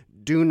says,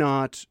 "Do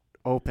not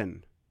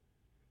open."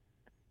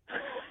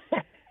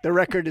 The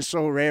record is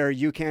so rare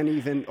you can't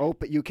even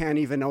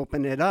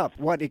open it up.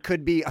 It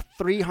could be a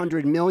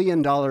 $300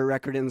 million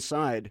record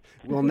inside.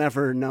 We'll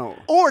never know.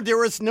 Or there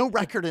was no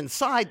record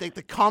inside, like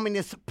the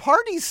Communist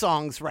Party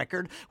Songs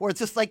record, where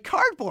it's just like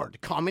cardboard,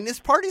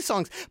 Communist Party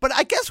Songs. But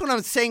I guess what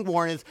I'm saying,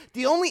 Warren, is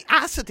the only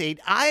acetate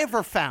I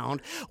ever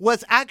found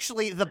was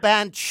actually the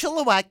band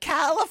Chilliwack,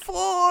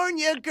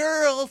 California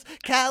Girls.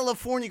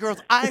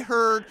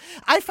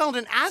 I found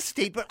an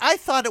acetate, but I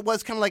thought it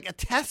was kind of like a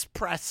test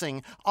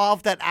pressing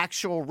of that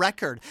actual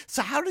record.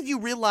 So how did you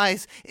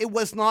realize it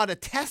was not a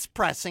test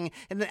pressing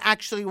and it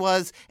actually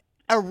was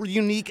a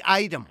unique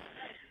item?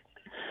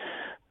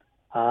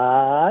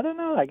 I don't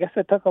know. I guess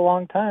it took a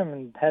long time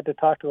and had to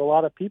talk to a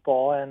lot of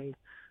people, and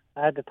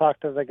I had to talk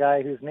to the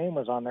guy whose name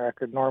was on the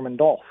record, Norman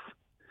Dolph.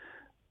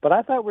 But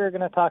I thought we were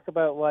going to talk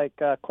about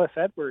Cliff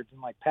Edwards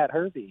and Pat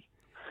Hervey.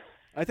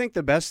 I think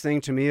the best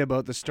thing to me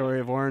about the story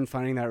of Warren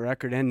finding that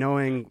record and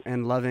knowing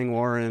and loving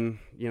Warren,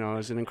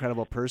 as an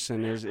incredible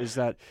person is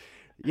that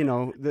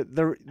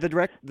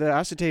the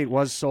acetate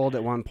was sold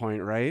at one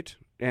point, right?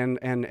 And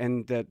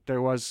that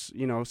there was,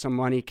 some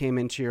money came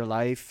into your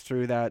life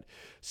through that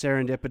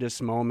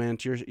serendipitous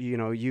moment.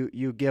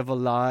 You give a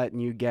lot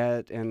and you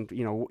get, and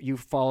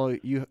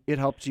it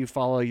helps you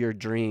follow your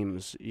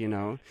dreams,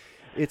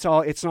 It's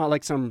not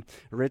like some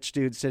rich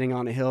dude sitting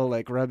on a hill,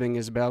 rubbing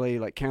his belly,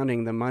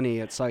 counting the money.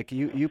 It's like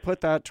you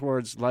put that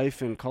towards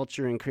life and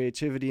culture and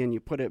creativity, and you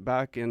put it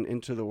back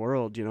into the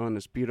world, in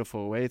this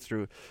beautiful way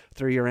through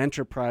your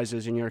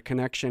enterprises and your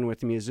connection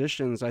with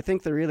musicians. I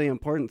think the really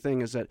important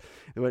thing is that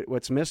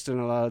what's missed in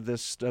a lot of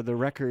this, the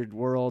record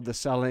world, the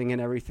selling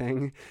and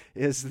everything,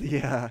 is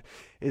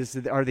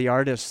are the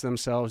artists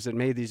themselves that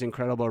made these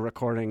incredible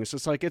recordings.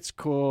 It's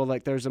cool.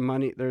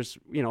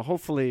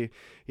 Hopefully,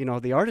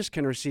 the artist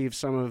can receive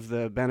some of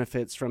the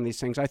benefits from these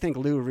things. I think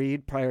Lou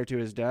Reed, prior to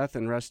his death,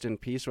 and rest in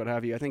peace, what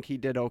have you, I think he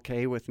did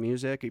okay with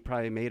music. He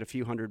probably made a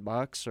few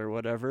 $100 or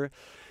whatever.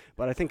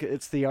 But I think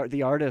it's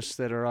the artists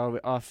that are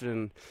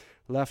often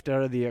left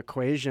out of the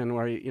equation,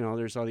 where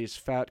there's all these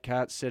fat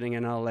cats sitting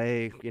in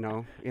LA,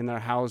 in their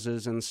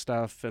houses and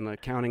stuff, and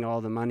counting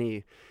all the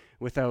money.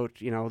 Without,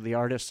 the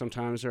artists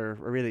sometimes are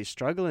really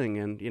struggling,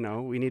 and,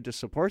 we need to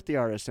support the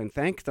artists and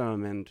thank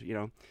them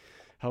and,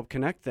 help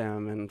connect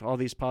them and all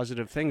these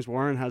positive things.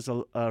 Warren has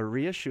a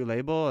reissue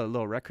label, a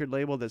little record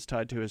label that's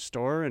tied to his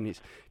store, and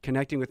he's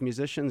connecting with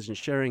musicians and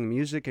sharing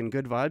music and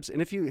good vibes.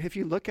 And if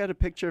you look at a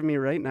picture of me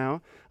right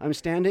now, I'm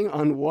standing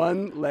on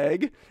one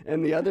leg,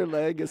 and the other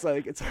leg is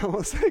like, it's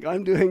almost like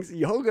I'm doing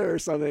yoga or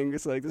something.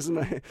 It's like, this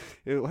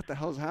is what the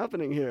hell's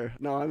happening here?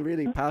 No, I'm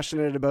really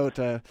passionate about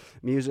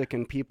music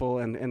and people.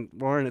 And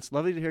Warren, it's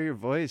lovely to hear your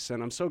voice,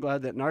 and I'm so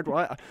glad that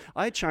Nardwuar,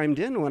 I chimed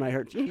in when I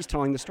heard he's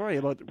telling the story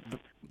about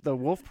the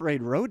Wolf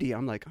Parade roadie.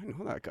 I'm like, I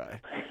know that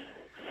guy.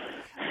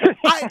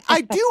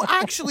 I do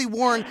actually,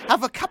 Warren,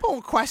 have a couple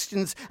of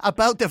questions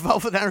about the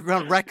Velvet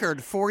Underground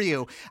record for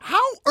you.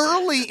 How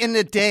early in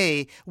the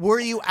day were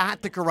you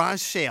at the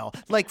garage sale?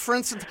 Like, for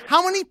instance,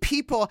 how many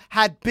people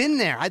had been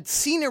there, had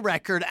seen a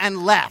record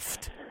and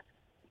left?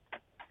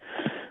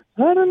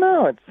 I don't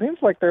know. It seems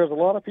like there was a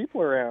lot of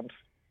people around.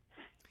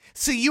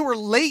 So you were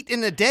late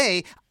in the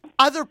day.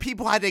 Other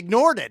people had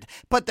ignored it,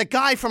 but the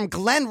guy from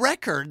Glen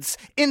Records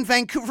in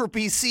Vancouver,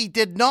 BC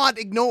did not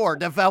ignore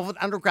the Velvet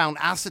Underground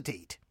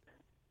acetate.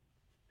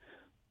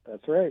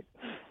 That's right.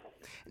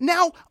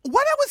 Now,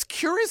 what I was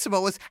curious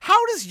about was,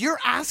 how does your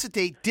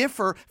acetate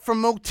differ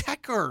from Mo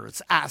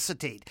Tucker's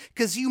acetate?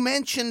 Because you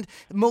mentioned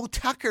Mo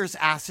Tucker's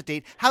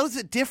acetate. How does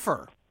it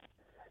differ?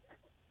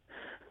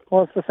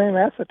 Well, it's the same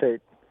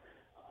acetate.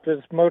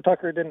 Just Mo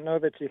Tucker didn't know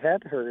that she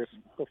had hers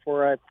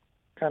before I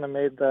kind of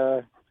made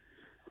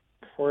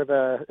before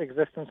the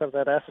existence of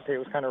that acetate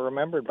was kind of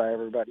remembered by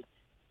everybody.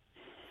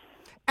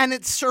 And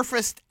it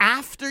surfaced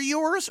after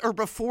yours or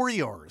before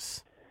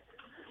yours?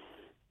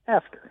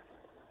 After.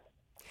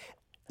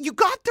 You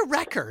got the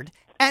record,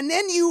 and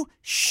then you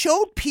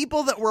showed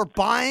people that were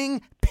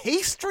buying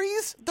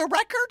pastries the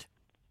record?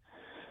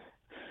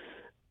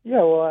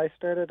 Yeah, well, I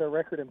started a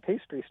record and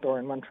pastry store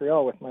in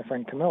Montreal with my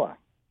friend Camilla.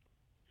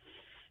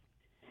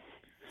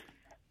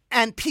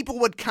 And people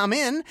would come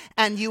in,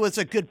 and you as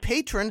a good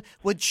patron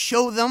would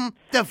show them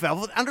the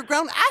Velvet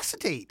Underground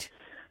acetate.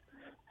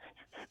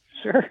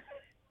 Sure.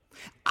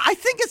 I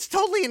think it's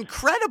totally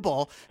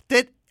incredible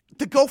that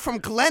to go from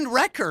Glen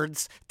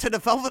Records to the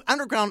Velvet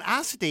Underground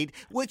acetate,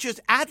 which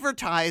is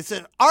advertised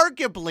as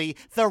arguably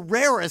the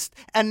rarest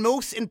and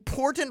most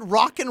important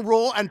rock and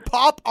roll and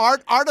pop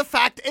art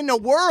artifact in the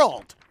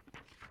world.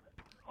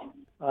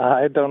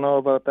 I don't know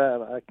about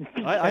that.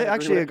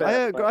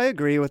 I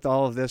agree with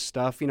all of this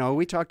stuff. You know,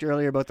 we talked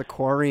earlier about the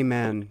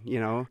Quarrymen, you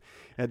know,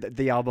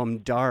 the album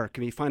Dark.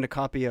 If you find a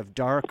copy of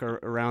Dark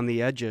around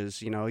the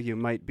edges, you know, you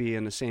might be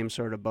in the same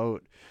sort of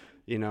boat,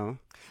 you know.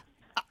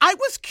 I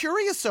was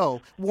curious,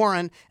 though,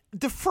 Warren,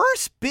 the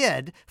first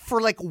bid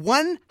for like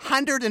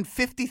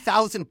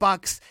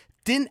 $150,000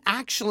 didn't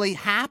actually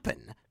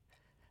happen.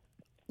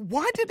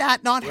 Why did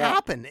that not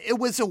happen? It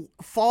was a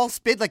false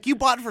bid. Like, you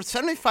bought it for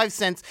 75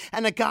 cents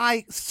and a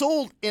guy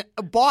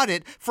bought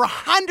it for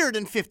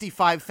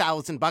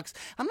 $155,000.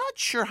 I'm not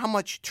sure how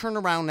much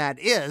turnaround that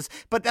is,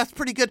 but that's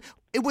pretty good.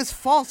 It was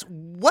false.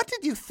 What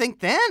did you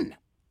think then?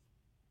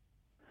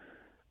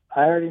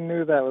 I already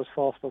knew that was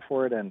false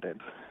before it ended.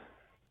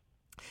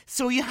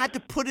 So you had to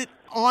put it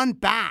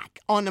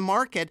back on the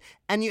market,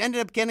 and you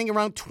ended up getting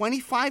around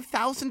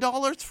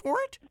 $25,000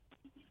 for it?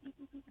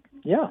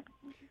 Yeah.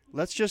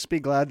 Let's just be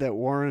glad that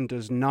Warren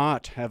does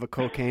not have a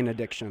cocaine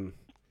addiction.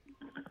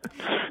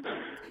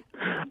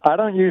 I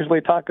don't usually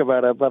talk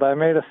about it, but I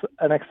made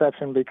an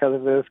exception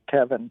because it is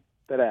Kevin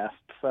that asked.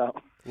 So.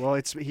 Well,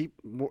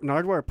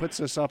 Nardwuar puts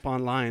this up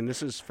online.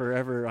 This is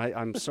forever.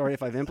 I'm sorry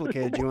if I've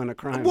implicated you in a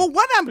crime. Well,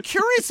 what I'm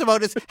curious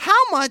about is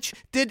how much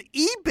did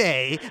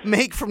eBay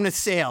make from the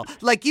sale?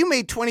 Like, you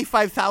made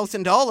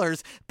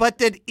 $25,000, but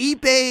did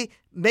eBay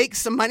make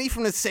some money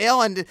from the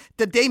sale, and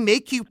did they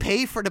make you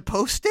pay for the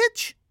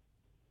postage?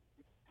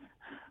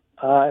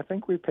 I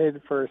think we paid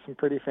for some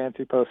pretty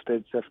fancy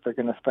postage if they're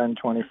going to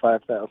spend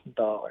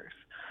 $25,000.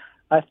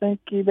 I think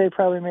eBay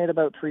probably made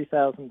about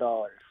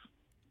 $3,000.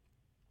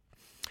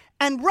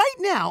 And right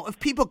now, if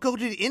people go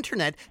to the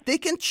internet, they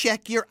can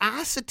check your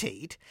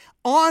acetate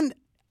on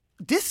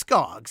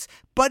Discogs,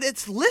 but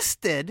it's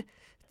listed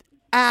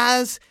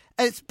as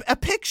a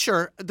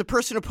picture, the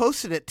person who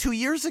posted it 2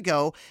 years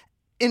ago,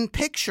 in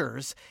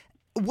pictures.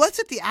 Was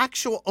it the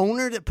actual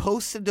owner that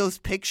posted those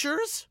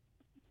pictures?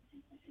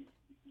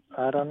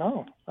 I don't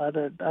know.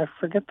 I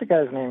forget the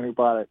guy's name who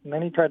bought it. And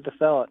then he tried to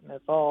sell it, and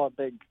it's all a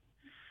big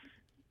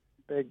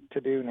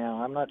to-do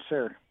now. I'm not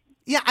sure.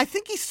 Yeah, I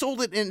think he sold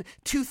it in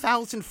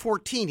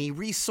 2014. He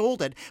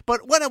resold it.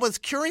 But what I was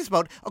curious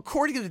about,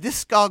 according to the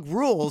Discog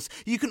rules,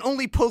 you can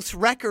only post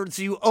records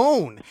you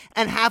own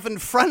and have in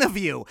front of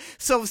you.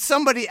 So if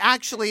somebody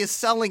actually is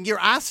selling your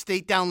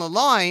acetate down the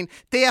line,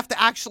 they have to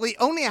actually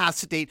own the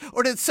acetate.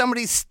 Or did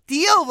somebody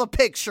steal the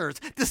pictures?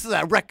 This is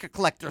a record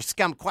collector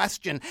scum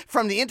question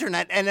from the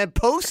internet and then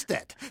post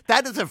it.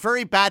 That is a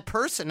very bad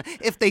person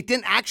if they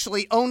didn't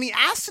actually own the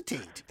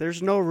acetate.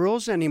 There's no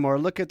rules anymore.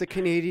 Look at the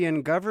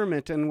Canadian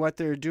government and what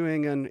they're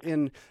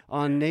doing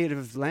on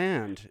native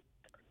land,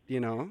 you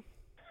know.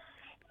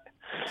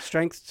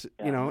 Strength,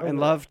 you know, and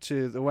love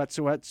to the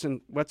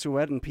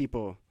Wet'suwet'en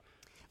people.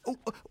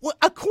 Well,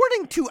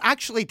 according to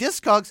actually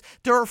Discogs,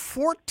 there are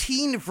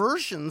 14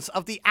 versions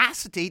of the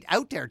acetate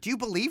out there. Do you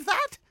believe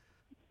that?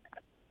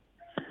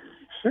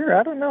 Sure,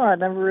 I don't know. I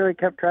never really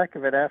kept track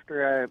of it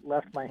after I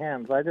left my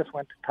hands. I just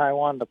went to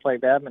Taiwan to play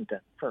badminton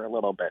for a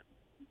little bit.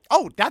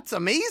 Oh, that's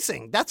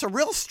amazing. That's a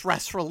real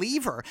stress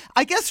reliever.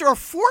 I guess there are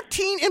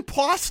 14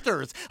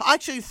 imposters.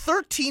 Actually,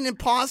 13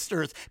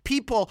 imposters.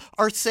 People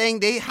are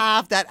saying they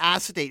have that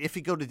acetate if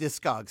you go to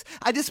Discogs.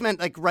 I just meant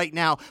like right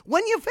now.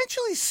 When you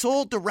eventually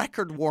sold the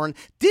record, Warren,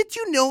 did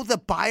you know the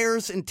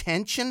buyer's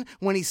intention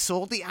when he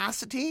sold the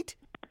acetate?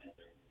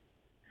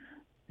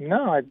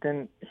 No, I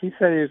didn't. He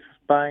said he was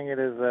buying it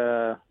as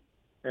a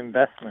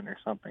investment or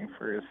something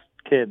for his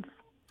kids.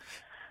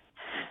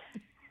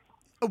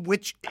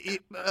 Which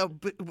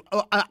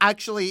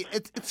actually,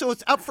 so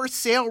it's up for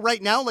sale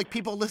right now. Like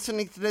people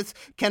listening to this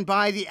can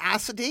buy the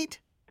acetate.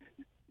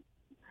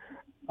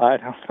 I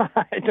don't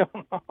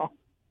know.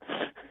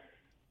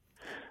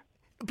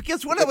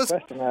 Because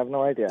I have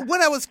no idea.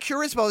 What I was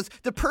curious about is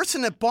the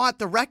person that bought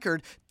the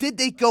record. Did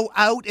they go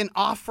out and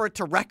offer it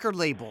to record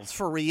labels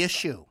for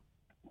reissue?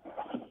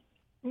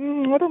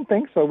 I don't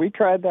think so. We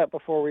tried that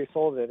before we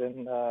sold it,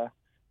 and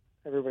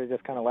everybody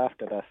just kind of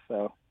laughed at us.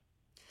 So,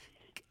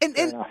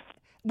 and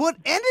what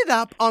ended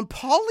up on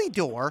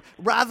Polydor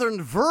rather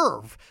than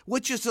Verve,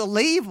 which is a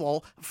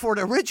label for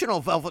the original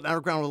Velvet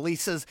Underground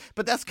releases,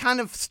 but that's kind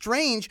of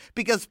strange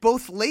because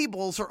both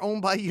labels are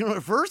owned by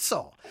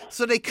Universal.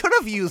 So they could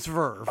have used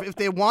Verve if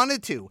they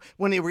wanted to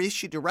when they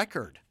reissued the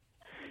record.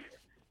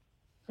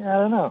 Yeah, I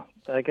don't know.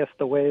 I guess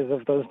the ways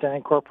of those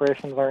giant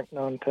corporations aren't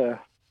known to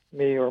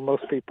me or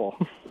most people.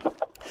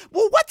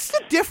 Well, what's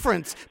the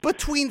difference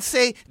between,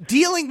 say,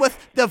 dealing with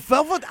the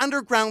Velvet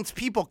Underground's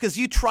people, because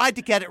you tried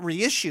to get it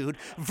reissued,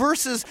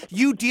 versus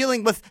you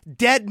dealing with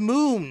Dead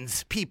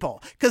Moon's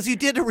people, because you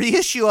did a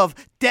reissue of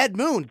Dead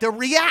Moon, the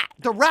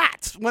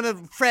Rats, one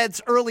of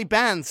Fred's early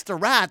bands, the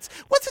Rats.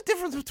 What's the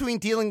difference between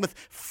dealing with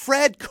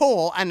Fred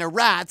Cole and the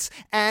Rats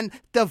and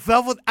the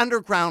Velvet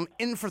Underground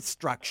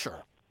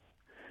infrastructure?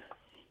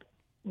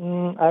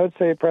 I would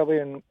say probably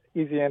an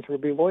easy answer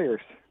would be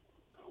lawyers.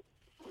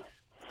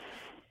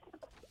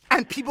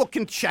 And people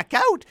can check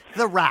out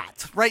the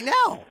Rats right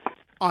now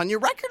on your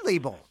record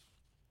label.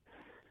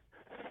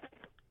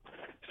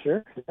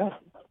 Sure, yeah.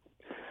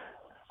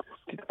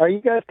 Are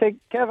you guys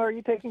Kev, are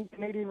you taking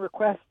Canadian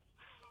requests?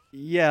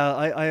 Yeah,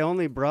 I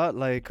only brought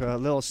like a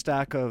little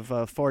stack of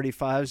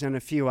 45s and a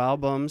few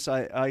albums.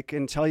 I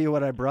can tell you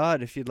what I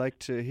brought if you'd like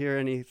to hear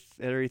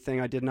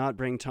everything. I did not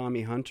bring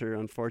Tommy Hunter,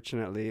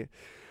 unfortunately.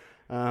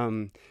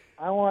 I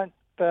want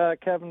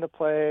Kevin to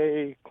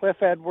play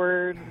Cliff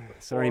Edwards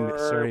sorry,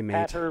 mate.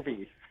 Pat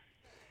Hervey.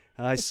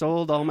 I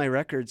sold all my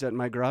records at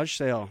my garage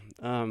sale.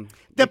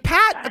 The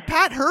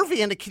Pat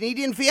Hervey and the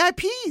Canadian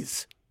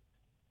VIPs.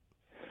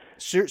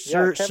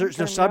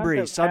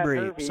 Sudbury.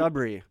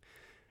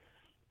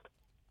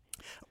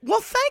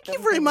 Well, thank you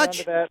very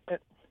much.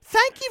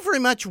 Thank you very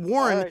much,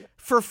 Warren,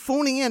 for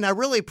phoning in. I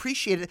really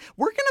appreciate it.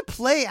 We're going to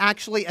play,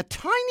 actually, a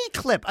tiny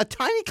clip,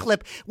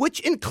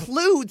 which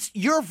includes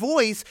your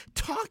voice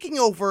talking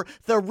over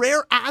the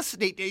rare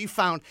acetate that you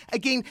found.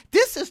 Again,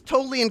 this is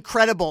totally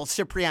incredible,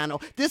 Sipreano.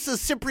 This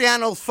is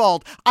Sipreano's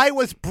fault. I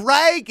was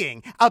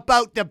bragging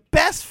about the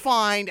best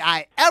find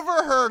I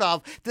ever heard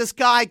of. This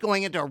guy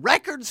going into a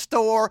record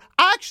store,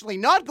 actually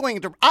not going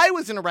into, I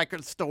was in a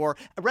record store,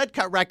 Red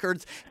Cut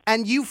Records,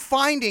 and you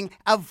finding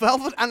a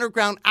Velvet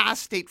Underground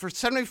acetate for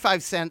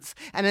 75 cents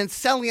and then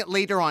selling it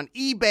later on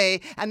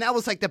eBay. And that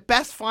was like the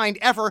best find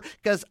ever,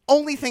 because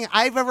only thing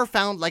I've ever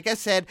found, like I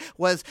said,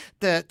 was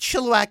the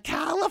Chilliwack,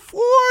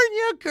 California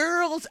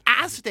girls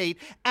acetate.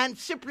 And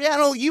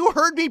Sipreano, you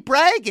heard me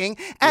bragging,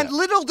 and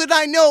little did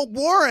I know,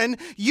 Warren,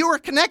 you were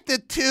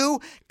connected to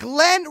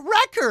Glen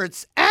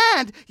Records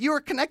and you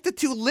were connected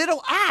to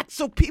Little Axe.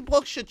 So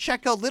people should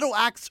check out Little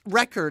Axe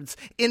Records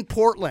in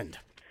Portland.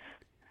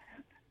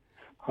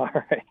 All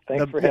right.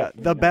 Thanks for having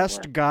me. The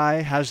best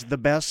guy has the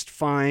best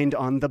find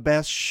on the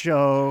best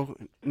show.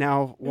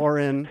 Now,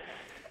 Warren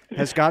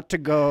has got to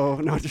go.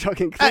 No, I'm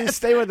joking. Please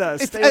stay with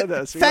us. Stay with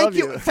us. We love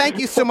you. Thank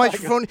you so much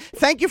for phoning.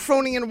 Thank you for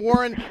phoning in,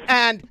 Warren.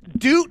 And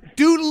doot,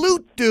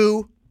 loot,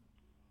 do.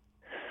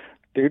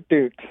 Doot,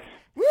 doot.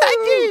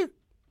 Thank you.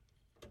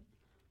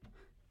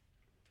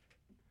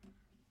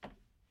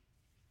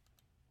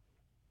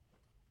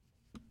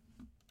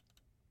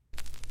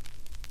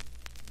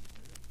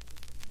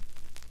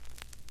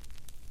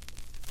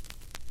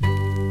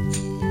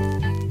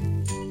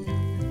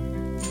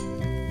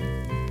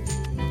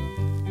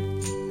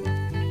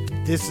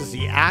 This is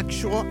the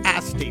actual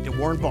acetate that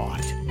Warren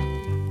bought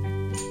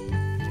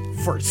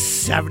for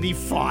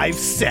 75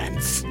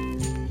 cents. I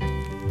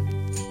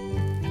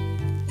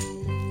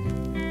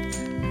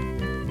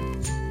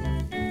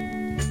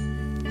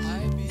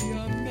be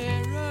a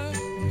mirror,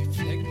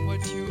 reflect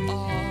what you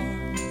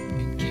are,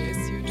 in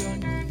case you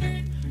don't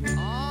know.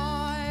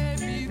 I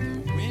be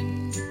the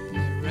wind,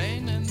 the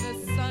rain and the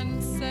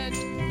sunset,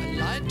 the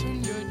light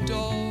on your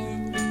door,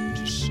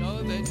 to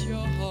show that you're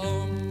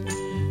home.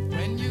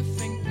 When you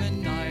think the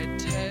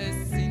night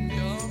has seen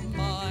your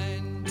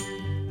mind,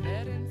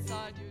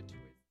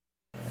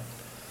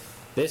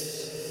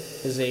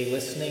 This is a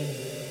listening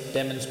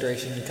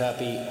demonstration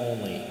copy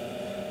only.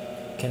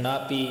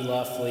 Cannot be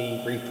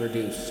lawfully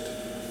reproduced.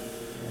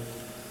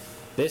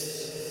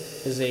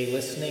 This is a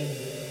listening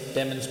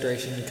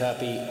demonstration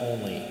copy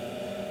only.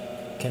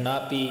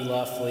 Cannot be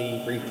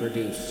lawfully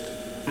reproduced.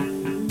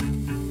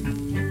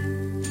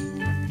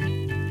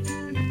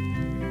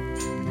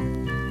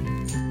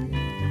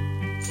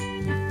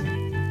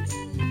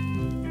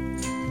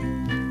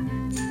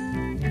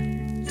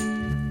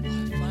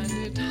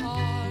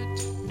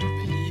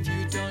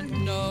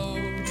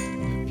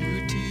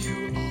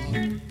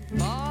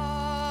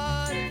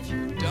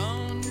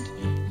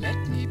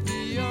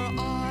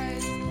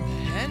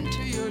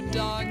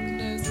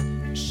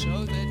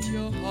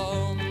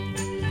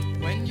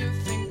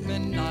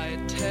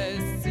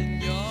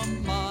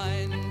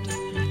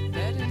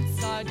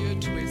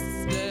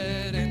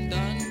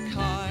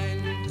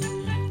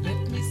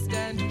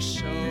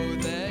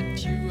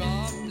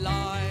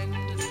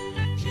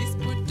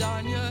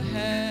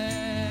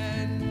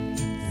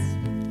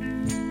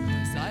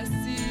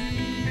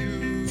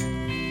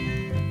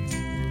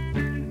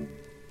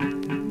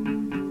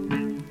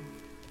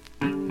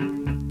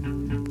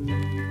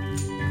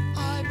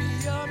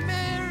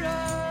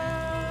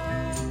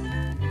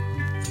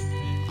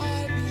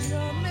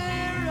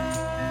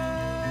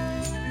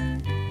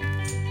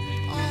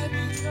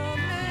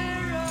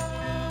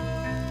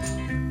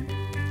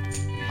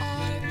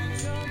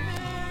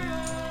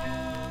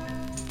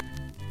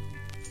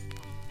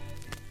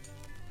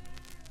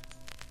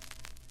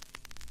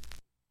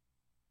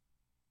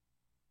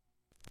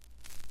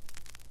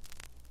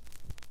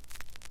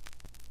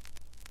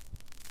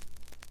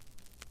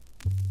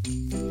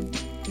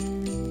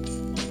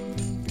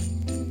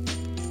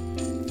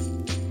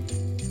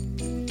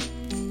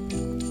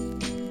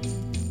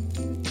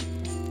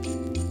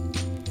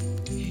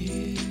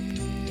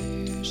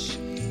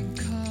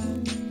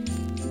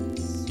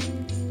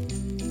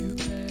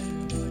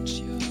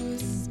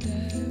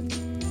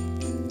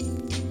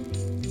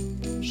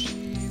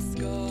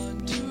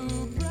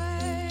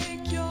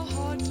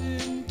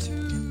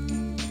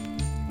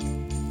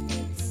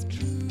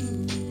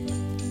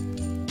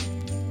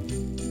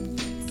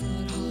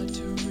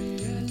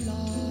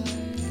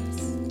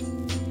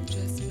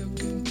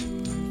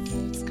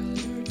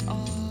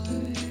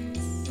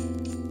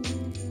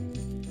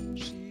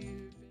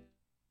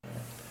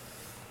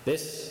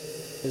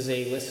 This is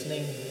a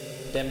listening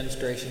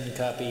demonstration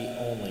copy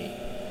only.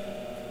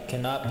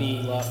 Cannot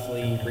be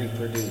lawfully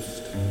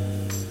reproduced.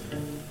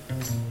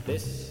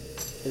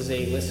 This is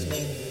a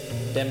listening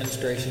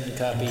demonstration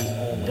copy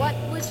only. What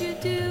would you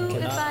do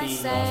if I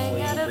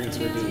sang out of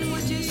tune?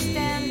 Would you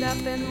stand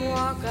up and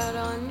walk out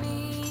on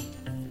me?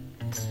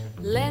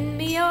 Lend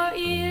me your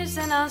ears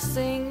and I'll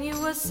sing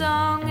you a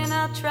song, and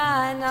I'll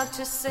try not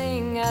to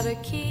sing out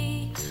of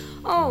key.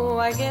 Oh,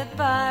 I get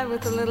by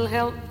with a little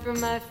help from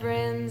my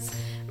friends.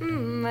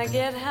 I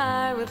get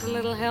high with a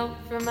little help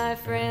from my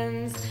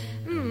friends.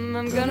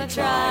 I'm gonna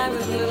try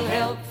with a little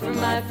help from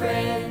my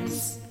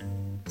friends.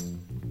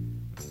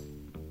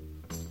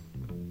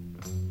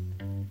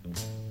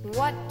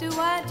 What do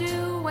I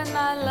do when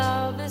my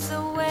love is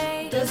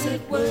away? Does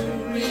it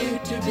worry you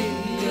to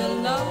be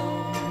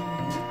alone?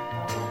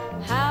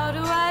 How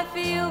do I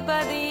feel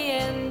by the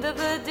end of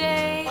the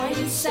day? Are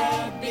you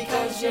sad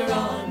because you're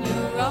on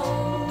your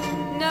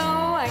own?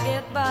 No, I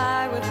get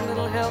by with a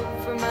little help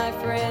from my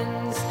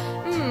friends.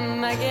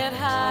 I get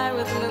high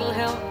with a little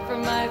help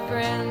from my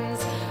friends.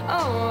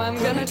 Oh, I'm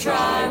gonna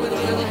try with a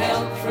little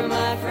help from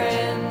my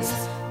friends.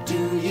 Do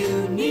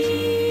you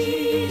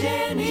need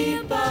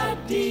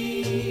anybody?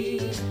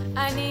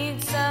 I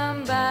need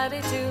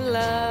somebody to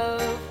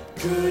love.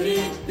 Could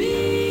it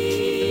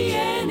be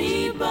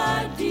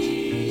anybody?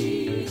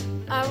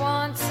 I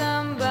want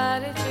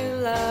somebody to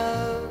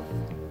love.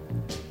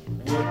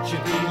 Would you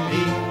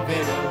believe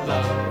in a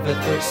love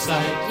at first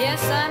sight?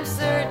 Yes, I'm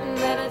certain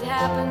that it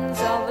happens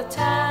all the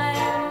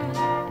time.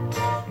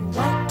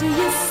 What do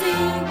you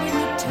see when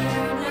you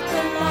turn at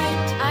the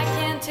light? I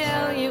can't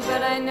tell you,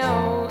 but I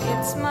know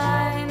it's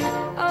mine.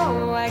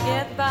 Oh, I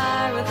get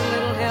by with a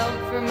little help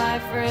from my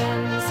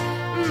friends.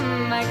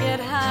 I get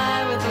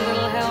high with a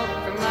little help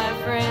from my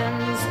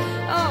friends.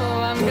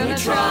 Oh, I'm gonna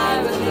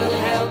try with a little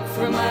help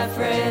from my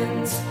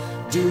friends.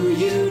 Do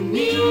you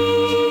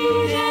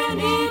need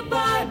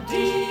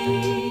anybody?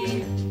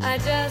 I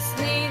just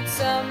need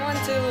someone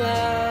to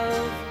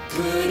love.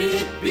 Could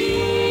it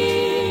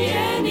be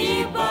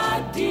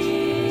anybody?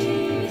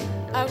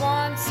 I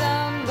want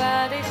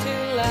somebody to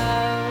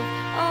love.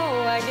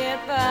 Oh, I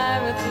get by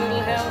with a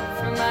little help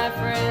from my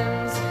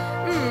friends.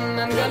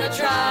 I'm gonna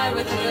try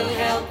with a little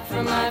help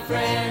from my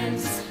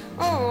friends.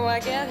 Oh, I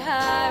get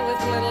high with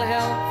a little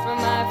help from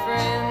my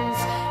friends.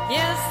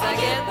 Yes, I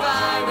get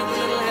by with a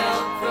little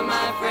help from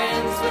my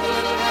friends. With a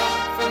little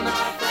help from my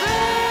friends.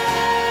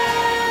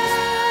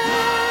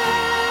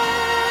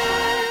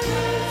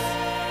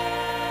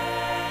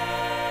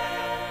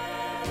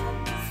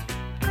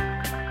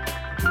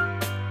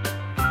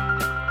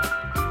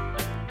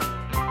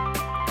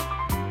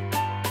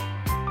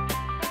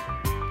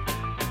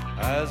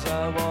 As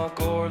I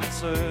walk o'er the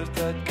surf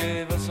that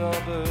gave us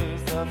our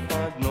birth, I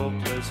find no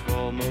place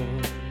for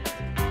mirth.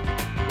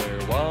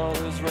 Where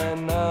waters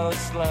ran now is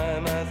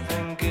slime, I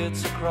think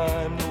it's a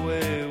crime the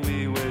way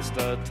we waste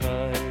our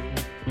time.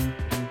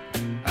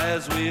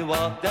 As we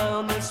walk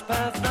down this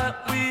path that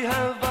we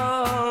have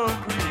all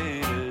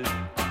created,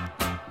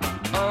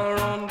 our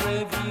own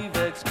grave we've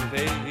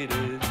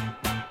excavated.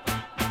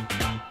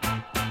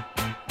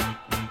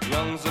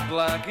 Lungs are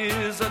black,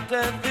 ears are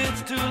deaf,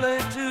 it's too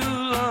late, too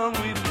long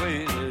we've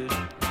waited.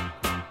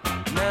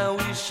 Now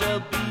we shall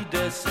be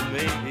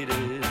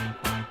decimated.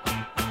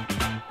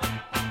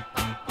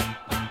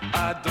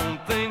 I don't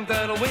think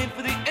that I'll wait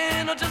for the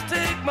end, I'll just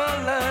take my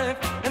life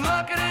and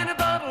lock it in a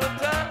bottle of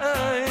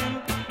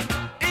time.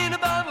 In a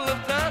bottle of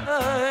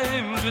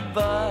time,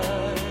 goodbye.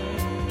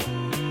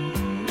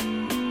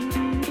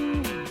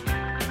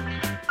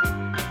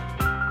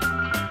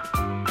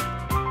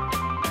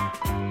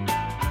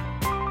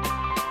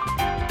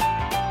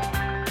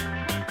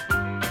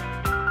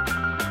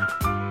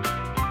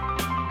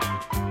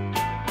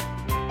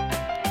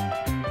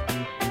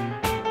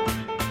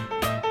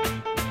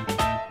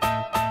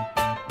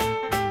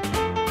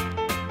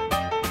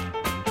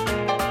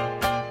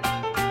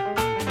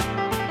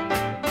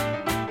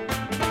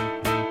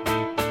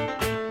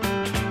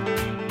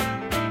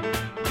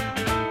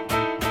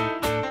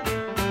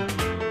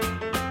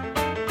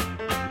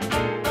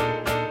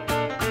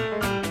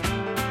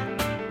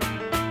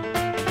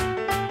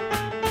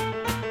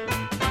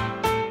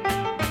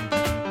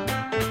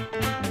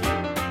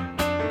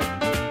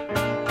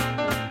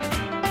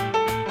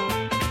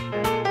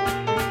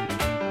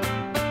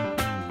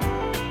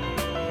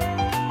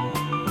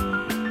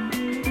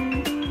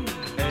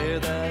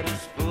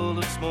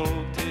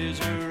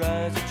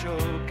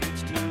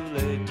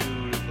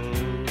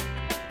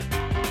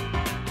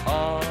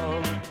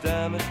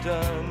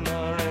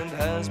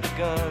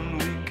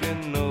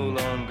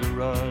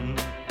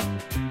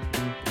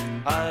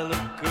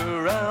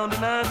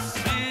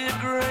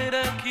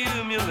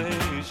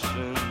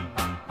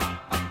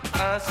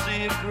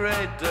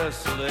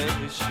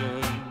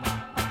 Desolation.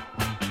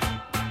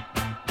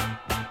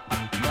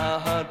 My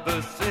heart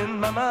bursts in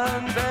my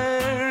mind,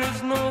 there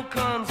is no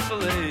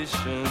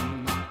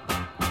consolation.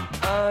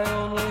 I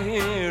only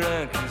hear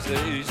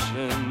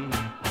accusation.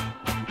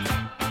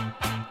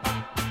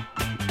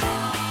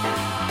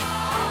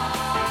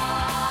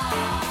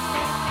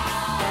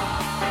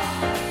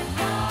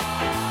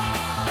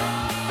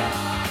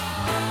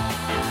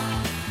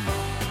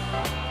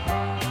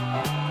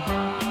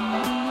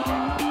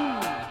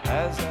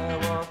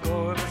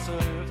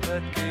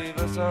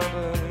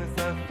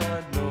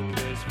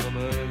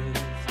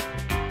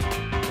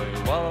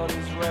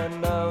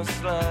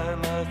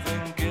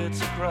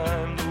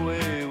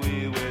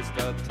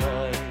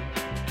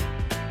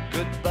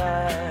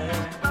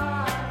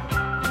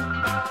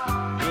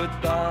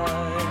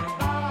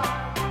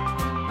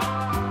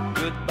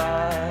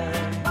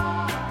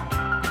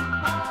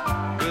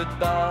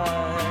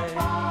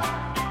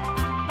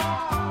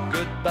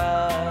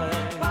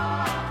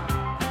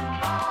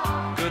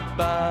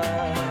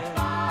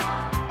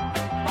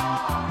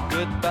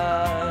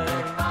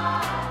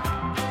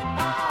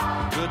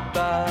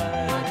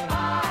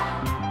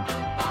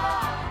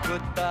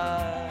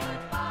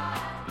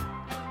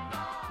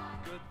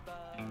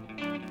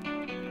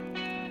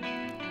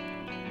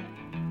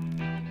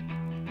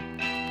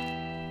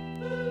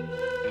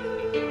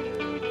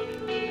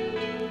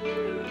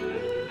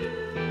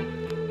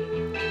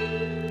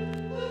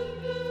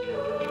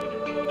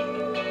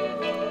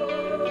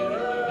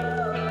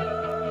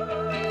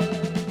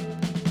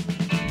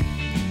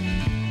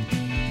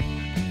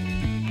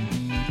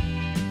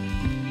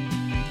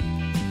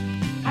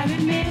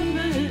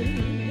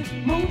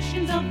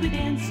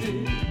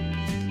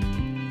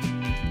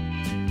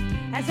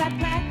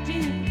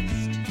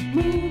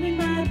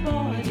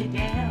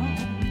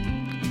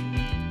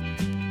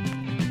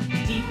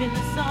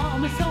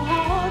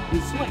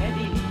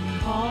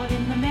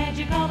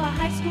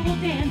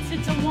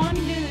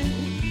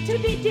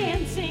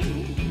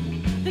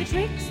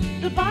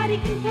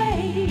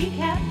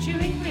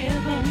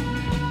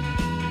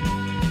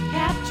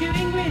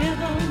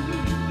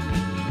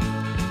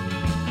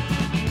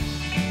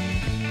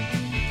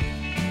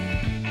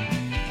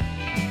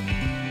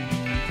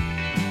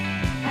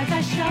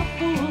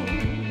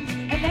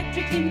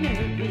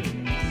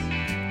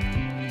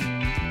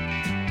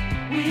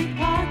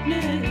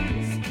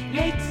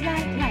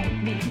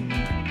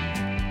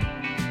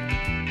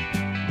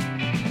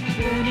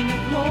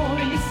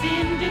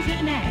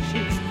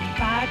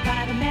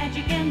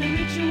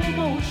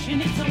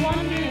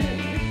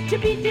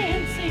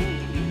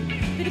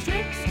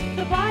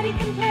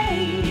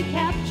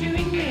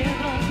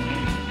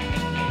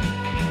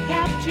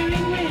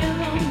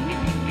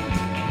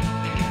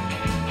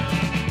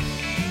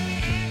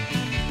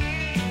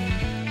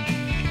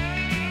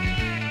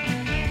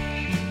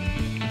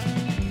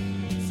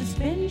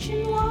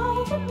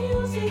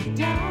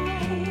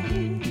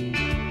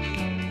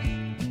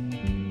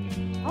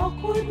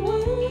 awkward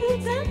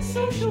words and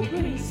social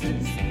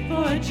graces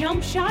for a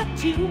jump shot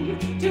tune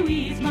to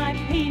ease my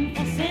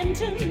painful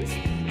sentence.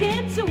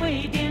 Dance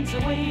away, dance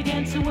away,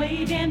 dance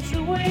away, dance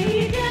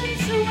away,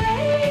 dance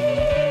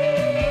away.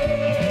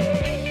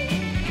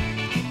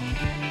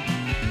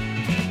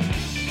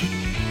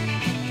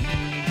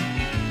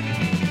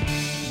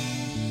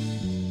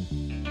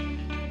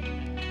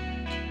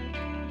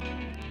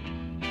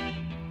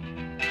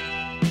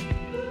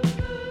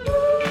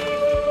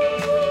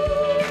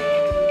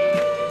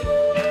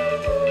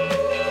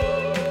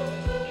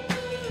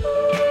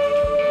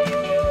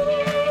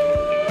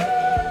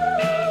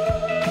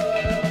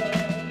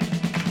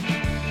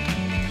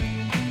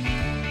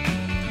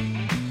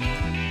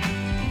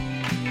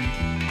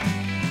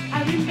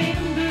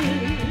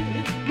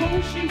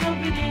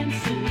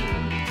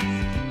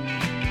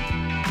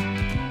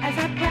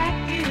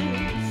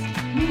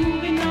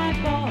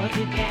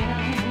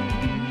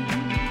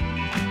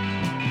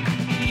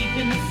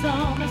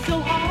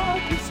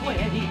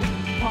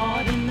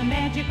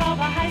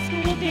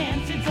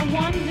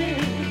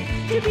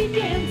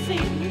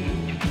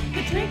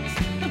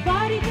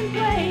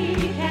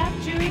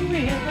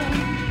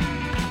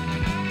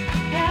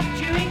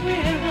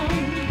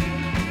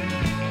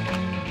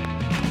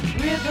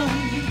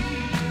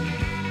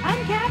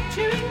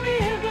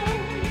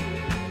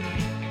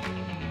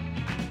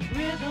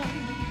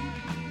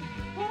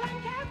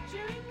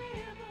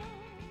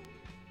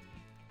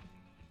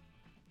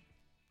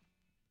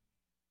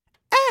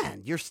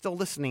 You're still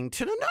listening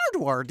to the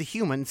Nardwuar, the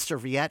Human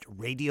Serviette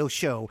radio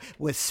show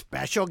with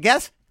special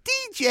guest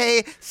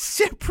DJ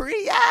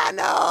Sipreano.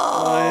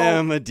 I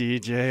am a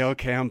DJ.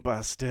 Okay, I'm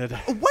busted.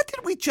 What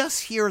did we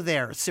just hear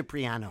there,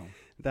 Sipreano?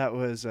 That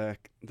was the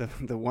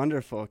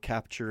wonderful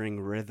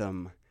Capturing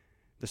Rhythm.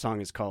 The song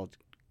is called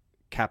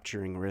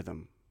Capturing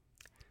Rhythm.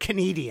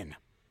 Canadian.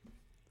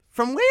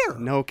 From where?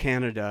 No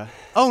Canada.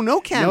 Oh,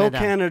 no Canada. No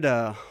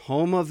Canada.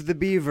 Home of the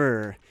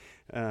Beaver.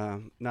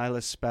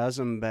 Nihilist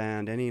Spasm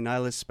Band. Any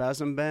Nihilist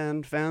Spasm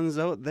Band fans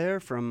out there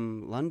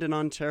from London,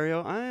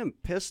 Ontario? I am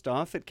pissed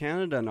off at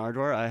Canada,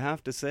 Nardwuar, I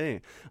have to say.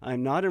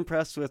 I'm not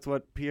impressed with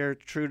what Pierre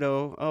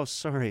Trudeau... Oh,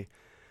 sorry.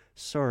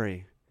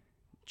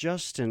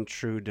 Justin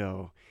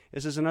Trudeau.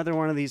 This is another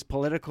one of these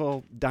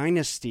political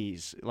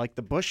dynasties, like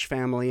the Bush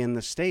family in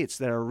the States,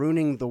 that are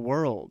ruining the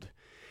world.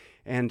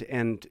 And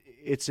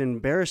it's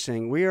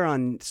embarrassing. We are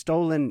on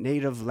stolen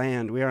native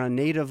land. We are on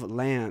native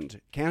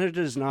land. Canada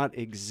does not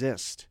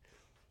exist.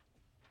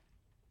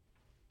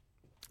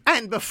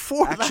 And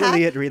before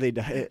Actually, it really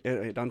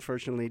it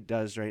unfortunately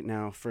does right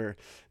now for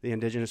the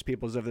indigenous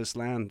peoples of this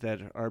land that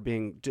are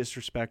being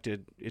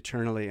disrespected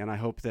eternally. And I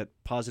hope that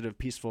positive,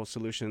 peaceful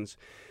solutions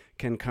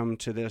can come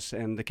to this.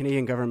 And the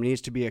Canadian government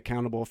needs to be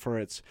accountable for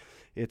its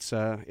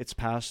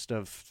past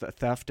of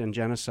theft and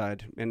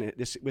genocide. And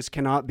this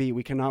cannot be.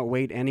 We cannot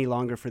wait any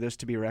longer for this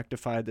to be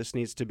rectified. This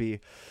needs to be,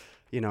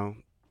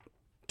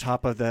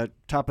 top of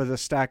the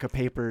stack of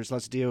papers.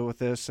 Let's deal with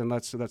this, and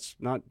let's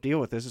not deal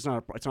with this.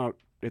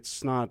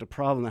 It's not a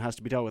problem that has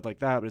to be dealt with like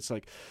that, but it's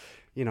like,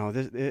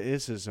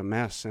 this is a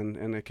mess,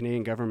 and the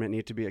Canadian government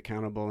need to be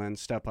accountable and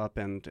step up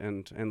and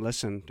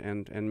listen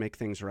and make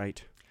things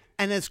right.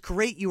 And it's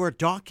great you are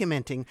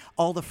documenting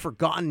all the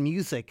forgotten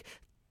music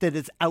that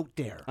is out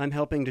there. I'm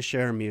helping to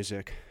share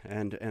music,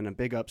 and a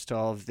big ups to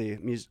all of the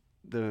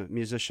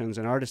musicians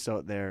and artists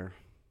out there.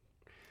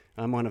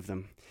 I'm one of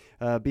them.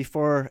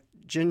 Before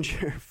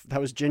that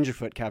was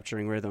Gingerfoot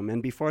Capturing Rhythm.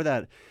 And before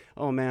that,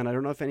 oh man, I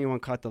don't know if anyone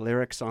caught the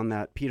lyrics on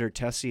that Peter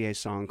Tessier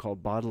song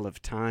called Bottle of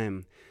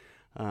Time.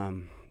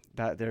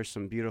 That there's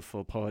some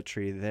beautiful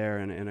poetry there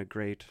and a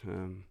great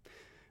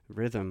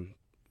rhythm.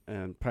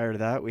 And prior to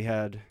that, we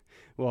had,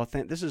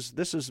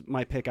 this is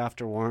my pick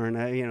after Warren.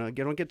 I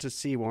don't get to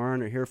see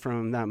Warren or hear from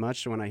him that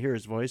much. So when I hear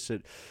his voice,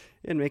 it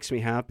makes me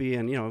happy.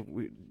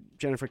 And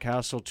Jennifer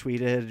Castle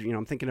tweeted,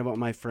 I'm thinking about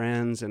my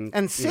friends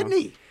and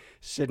Sydney.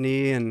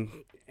 Sydney and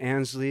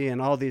Ansley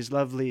and all these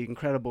lovely,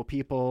 incredible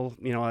people.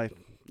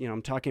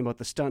 I'm talking about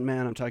the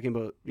Stuntman. I'm talking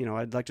about,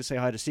 I'd like to say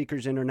hi to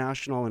Seekers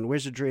International and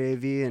Wizardry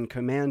AV and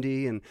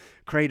Commandy and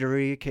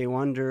Cratery, K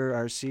Wonder,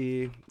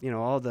 RC,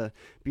 all the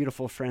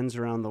beautiful friends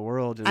around the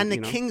world. And the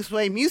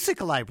Kingsway Music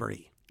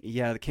Library.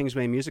 Yeah, the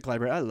Kingsway Music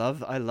Library. I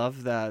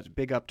love that.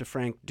 Big up to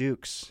Frank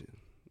Dukes.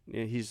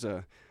 He's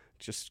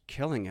just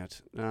killing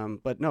it.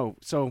 But no,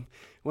 so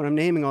when I'm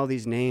naming all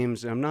these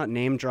names, I'm not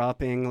name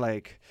dropping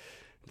like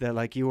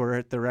you were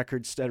at the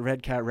records at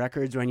Red Cat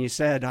Records when you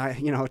said,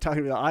 talking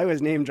about, I was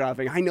name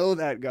dropping. I know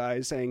that guy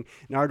saying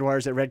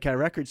Nardwuar's at Red Cat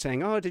Records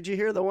saying, oh, did you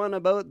hear the one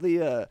about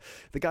the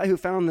guy who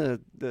found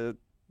the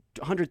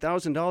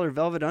 $100,000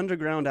 Velvet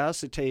Underground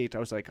acetate. I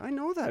was like, I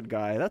know that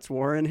guy. That's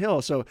Warren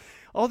Hill. So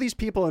all these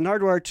people in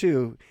Nardwuar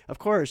too. Of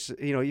course,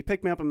 you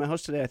picked me up at my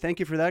house today. I thank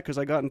you for that because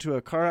I got into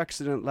a car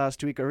accident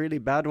last week, a really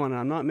bad one. And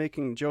I'm not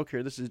making a joke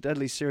here. This is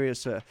deadly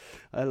serious. I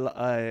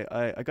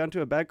got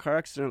into a bad car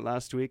accident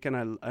last week,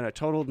 and I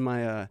totaled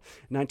my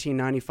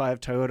 1995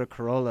 Toyota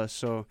Corolla.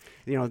 So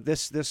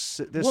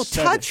this. Well,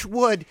 touch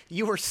wood,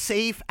 you were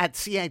safe at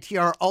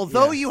CITR,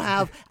 although you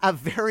have a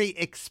very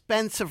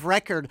expensive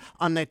record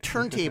on the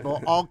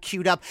turntable all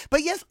queued up.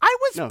 But yes, I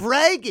was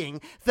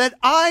bragging that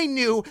I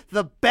knew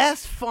the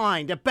best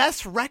find, the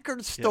best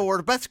record store,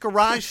 the best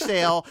garage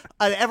sale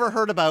I'd ever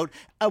heard about.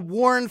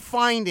 Warren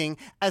finding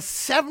a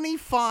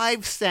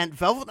 75-cent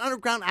Velvet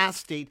Underground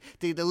acetate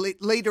that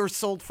later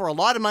sold for a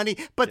lot of money,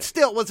 but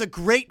still was a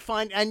great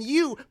find. And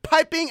you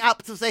piping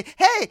up to say,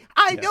 hey,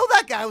 I know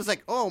that guy. I was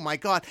like, oh my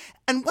God.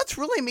 And what's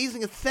really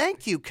amazing is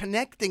thank you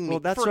connecting me. Well,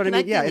 that's what I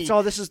mean. Yeah,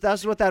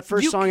 that's what that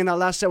first song in that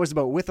last set was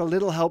about. With a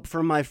little help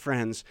from my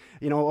friends,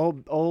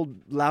 old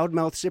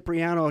loudmouth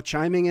Sipreano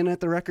chiming in at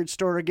the record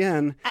store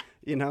again.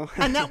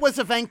 And that was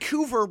a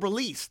Vancouver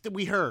release that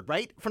we heard,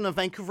 right? From the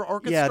Vancouver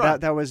Orchestra. Yeah,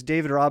 that was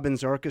David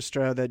Robbins'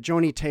 orchestra, the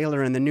Joni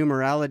Taylor and the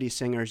Numerality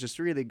Singers, just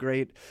really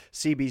great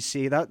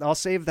CBC. I'll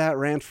save that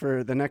rant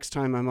for the next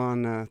time I'm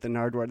on the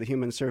Nardwuar, the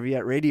Human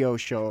Serviette radio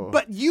show.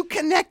 But you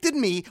connected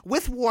me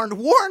with Warren.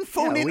 Warren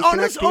phoned in on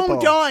his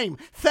own dime.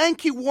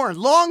 Thank you,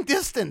 Warren. Long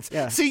distance.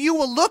 Yeah. So you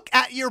will look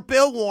at your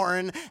bill,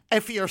 Warren,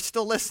 if you're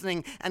still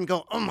listening, and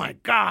go, oh my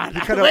God,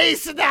 I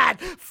wasted that.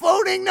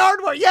 Phoning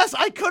Nardwuar. Yes,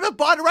 I could have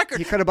bought a record.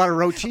 You could have bought a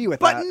roti with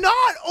but that. But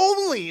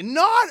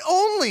not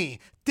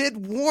only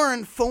did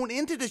Warren phone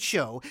into the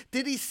show,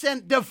 did he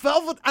send the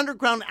Velvet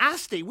Underground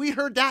acetate? We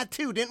heard that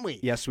too, didn't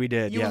we? Yes, we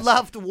did. You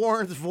loved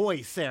Warren's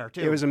voice there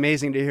too. It was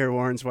amazing to hear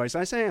Warren's voice.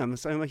 I'm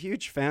a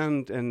huge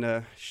fan,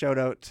 and shout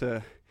out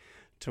to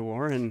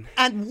Warren.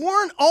 And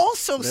Warren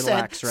also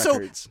sent,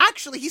 so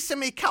actually he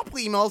sent me a couple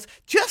emails.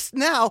 Just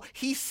now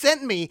he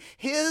sent me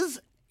his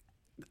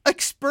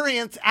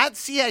experience at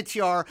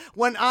CITR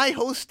when I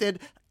hosted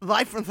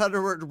Live from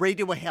Thunderbird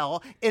Radio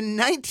Hell in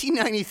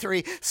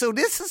 1993. So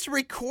this is a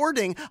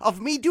recording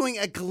of me doing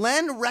a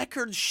Glen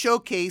Records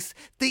showcase,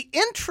 the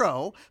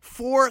intro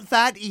for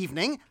that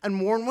evening,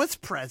 and Warren was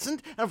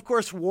present. And of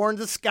course, Warren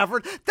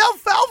discovered the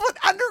Velvet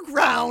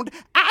Underground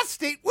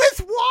acetate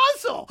with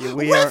Wazzle.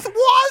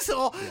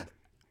 Wazzle.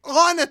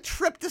 On a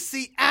trip to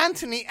see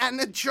Anthony and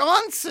the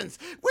Johnsons,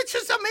 which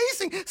is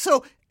amazing.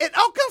 So it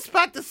all comes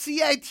back to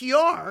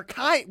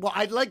CITR. Well,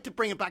 I'd like to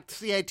bring it back to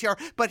CITR,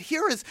 but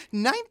here is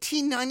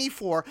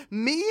 1994,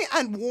 me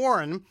and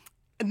Warren,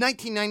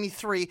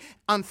 1993,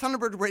 on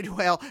Thunderbird Radio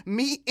Hell,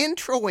 me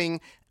introing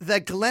the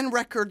Glen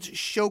Records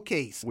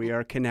showcase. We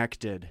are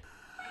connected.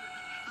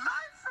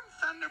 Live from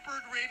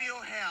Thunderbird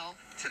Radio Hell,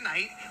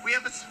 tonight we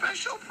have a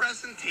special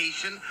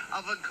presentation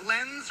of a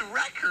Glen's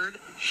Record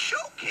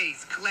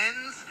Showcase.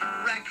 Glen's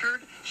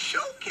Record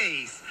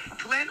Showcase.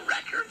 Glen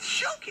Records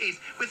Showcase.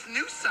 With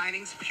new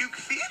signings, Puke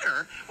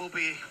Theater will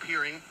be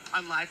appearing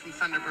on Live from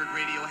Thunderbird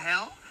Radio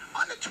Hell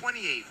on the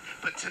 28th.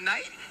 But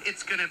tonight,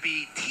 it's going to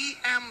be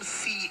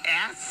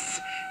TMCS,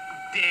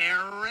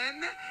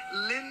 Darren,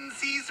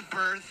 Lindsay's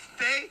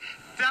birthday,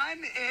 done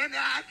in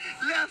at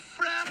Le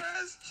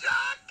Freres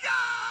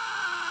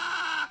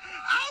Chaka.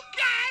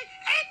 Okay,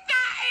 ita.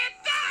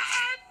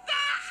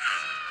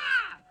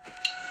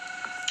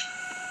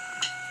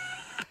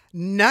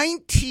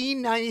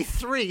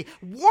 1993.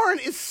 Warren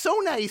is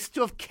so nice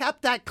to have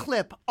kept that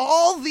clip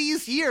all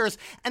these years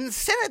and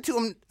send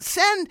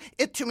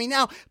it to me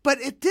now.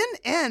 But it didn't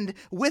end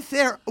with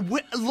there.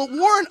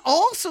 Warren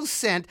also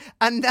sent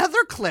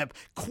another clip.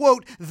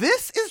 Quote,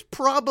 this is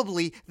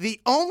probably the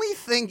only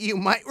thing you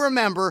might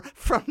remember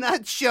from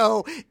that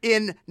show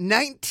in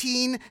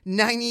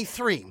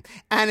 1993.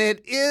 And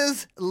it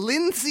is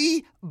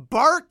Lindsay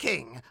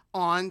barking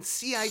on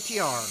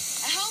CITR.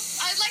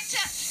 I'd like to,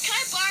 can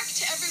I bark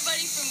to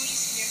everybody from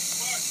East here?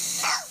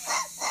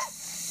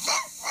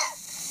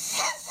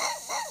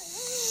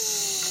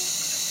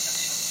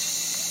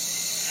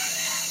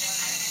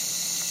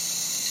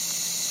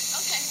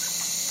 Okay.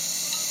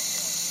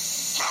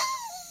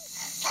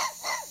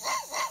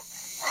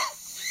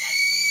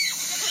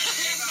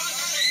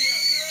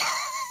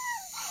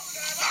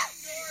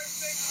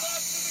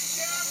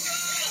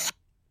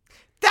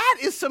 That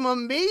is some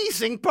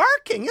amazing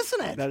barking,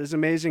 isn't it? That is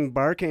amazing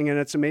barking, and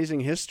it's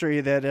amazing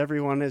history that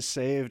everyone has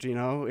saved.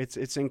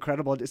 It's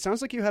incredible. It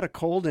sounds like you had a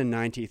cold in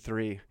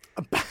 '93.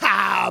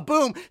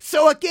 Boom.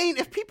 So again,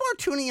 if people are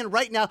tuning in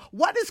right now,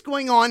 what is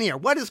going on here?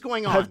 What is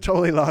going on? I've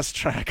totally lost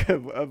track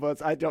of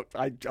what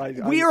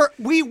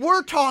we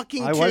were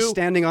talking I was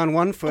standing on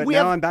one foot.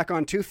 Now I'm back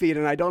on 2 feet,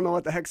 and I don't know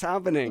what the heck's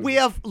happening. We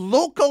have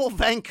local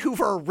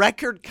Vancouver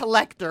record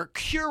collector,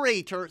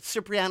 curator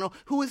Sipreano,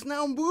 who is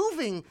now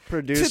moving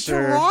to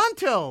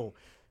Toronto.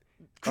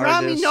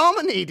 Grammy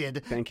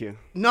nominated. Thank you.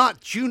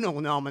 Not Juno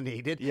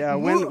nominated. Yeah,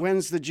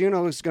 when's the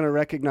Juno's going to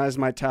recognize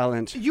my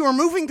talent? You are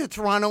moving to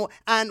Toronto,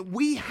 and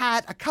we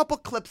had a couple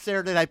clips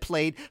there that I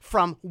played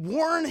from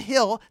Warren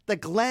Hill, the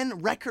Glen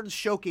Records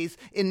Showcase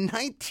in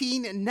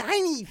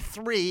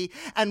 1993,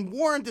 and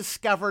Warren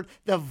discovered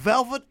the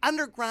Velvet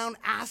Underground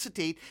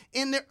acetate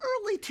in the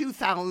early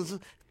 2000s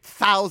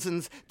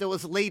that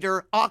was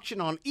later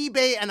auctioned on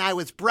eBay, and I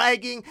was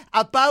bragging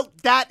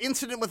about that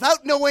incident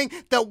without knowing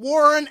that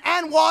Warren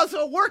and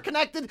Wazo were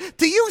connected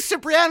to you,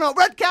 Sipreano,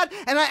 Red Cat,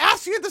 and I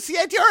asked you at the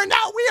CITR, and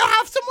now we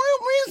have some real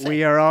music.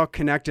 We are all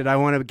connected. I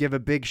want to give a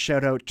big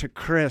shout out to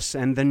Chris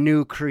and the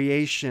new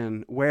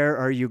creation, Where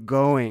Are You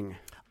Going?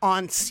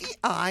 On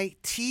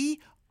CITR,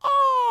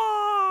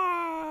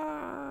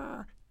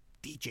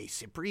 DJ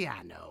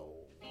Sipreano.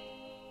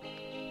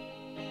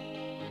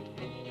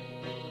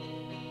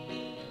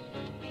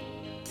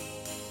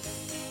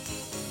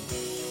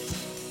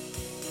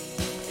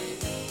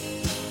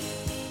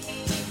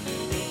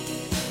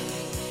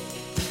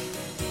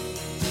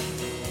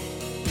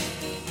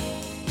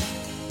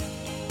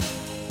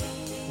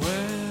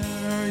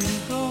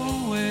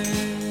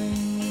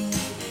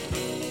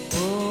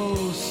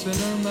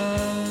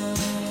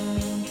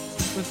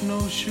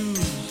 No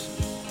shoes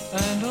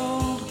and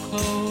old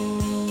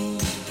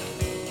clothes.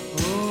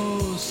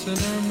 Oh,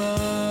 sinner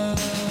man.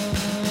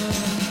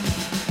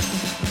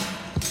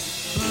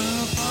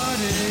 The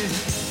party,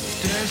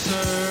 dear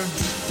sir,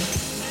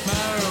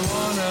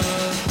 marijuana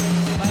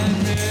and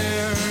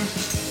beer.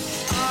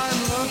 I'm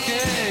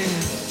looking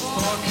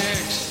for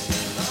kicks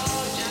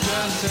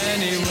just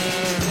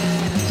anywhere,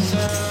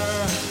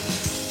 sir.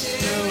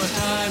 To a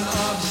time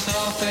of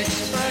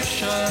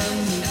self-expression,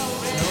 no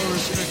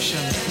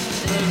restriction.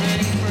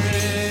 Living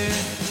free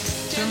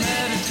to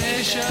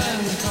meditation,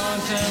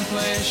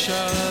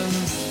 contemplation,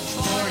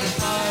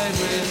 fortified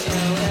with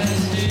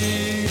LSD,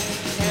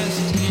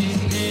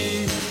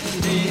 STD,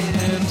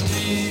 DMT.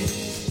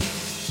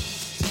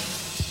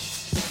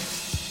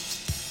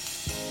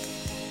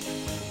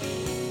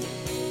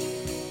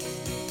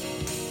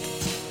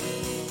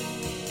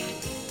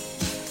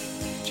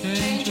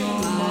 Change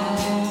your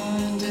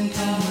mind and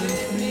come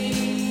with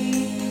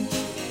me.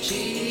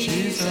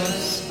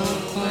 Jesus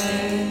spoke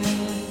plain.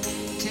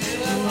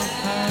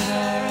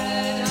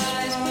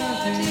 Paradise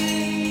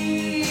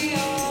party,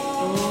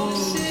 oh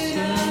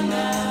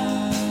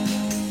sinner,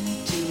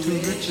 to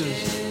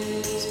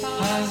riches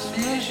past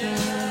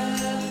measure,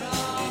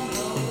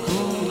 from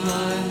gold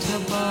lines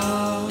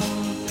above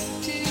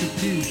to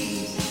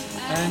peace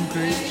and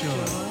great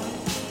joy,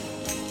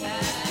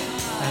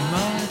 and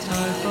my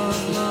type of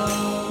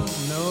love,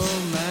 no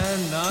man,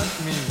 not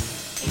me,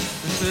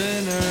 the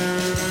sinner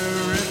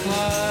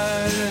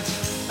replied,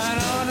 and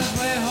on his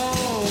way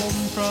home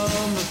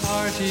from the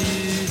party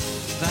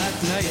that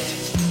night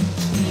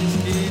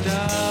he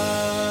died.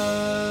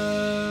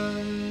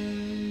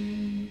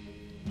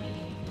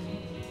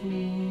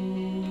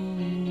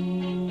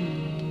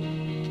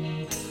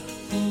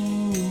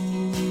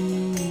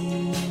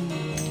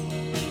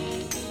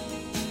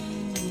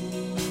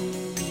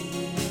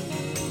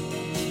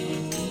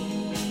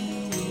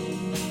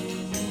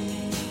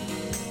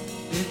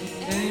 If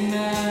any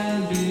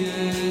man be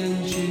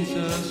in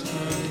Jesus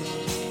Christ,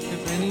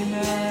 if any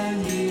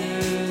man be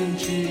in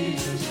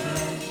Jesus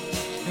Christ,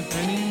 if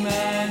any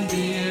man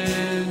be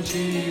in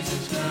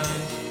Jesus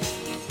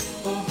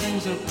Christ, all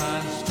things are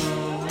passed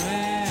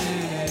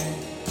away.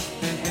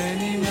 If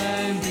any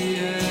man be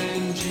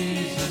in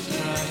Jesus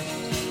Christ,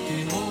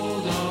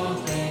 behold, all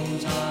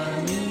things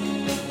are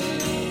new.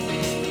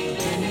 If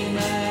any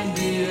man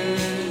be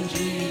in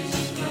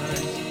Jesus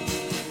Christ,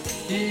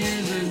 he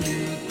is a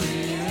new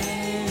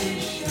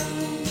creation.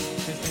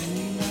 If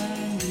any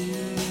man be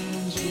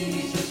in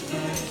Jesus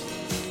Christ,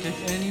 if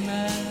any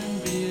man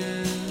be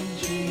in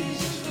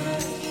Jesus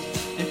Christ,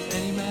 if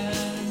any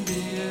man be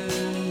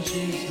in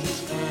Jesus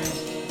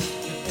Christ,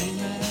 if any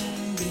man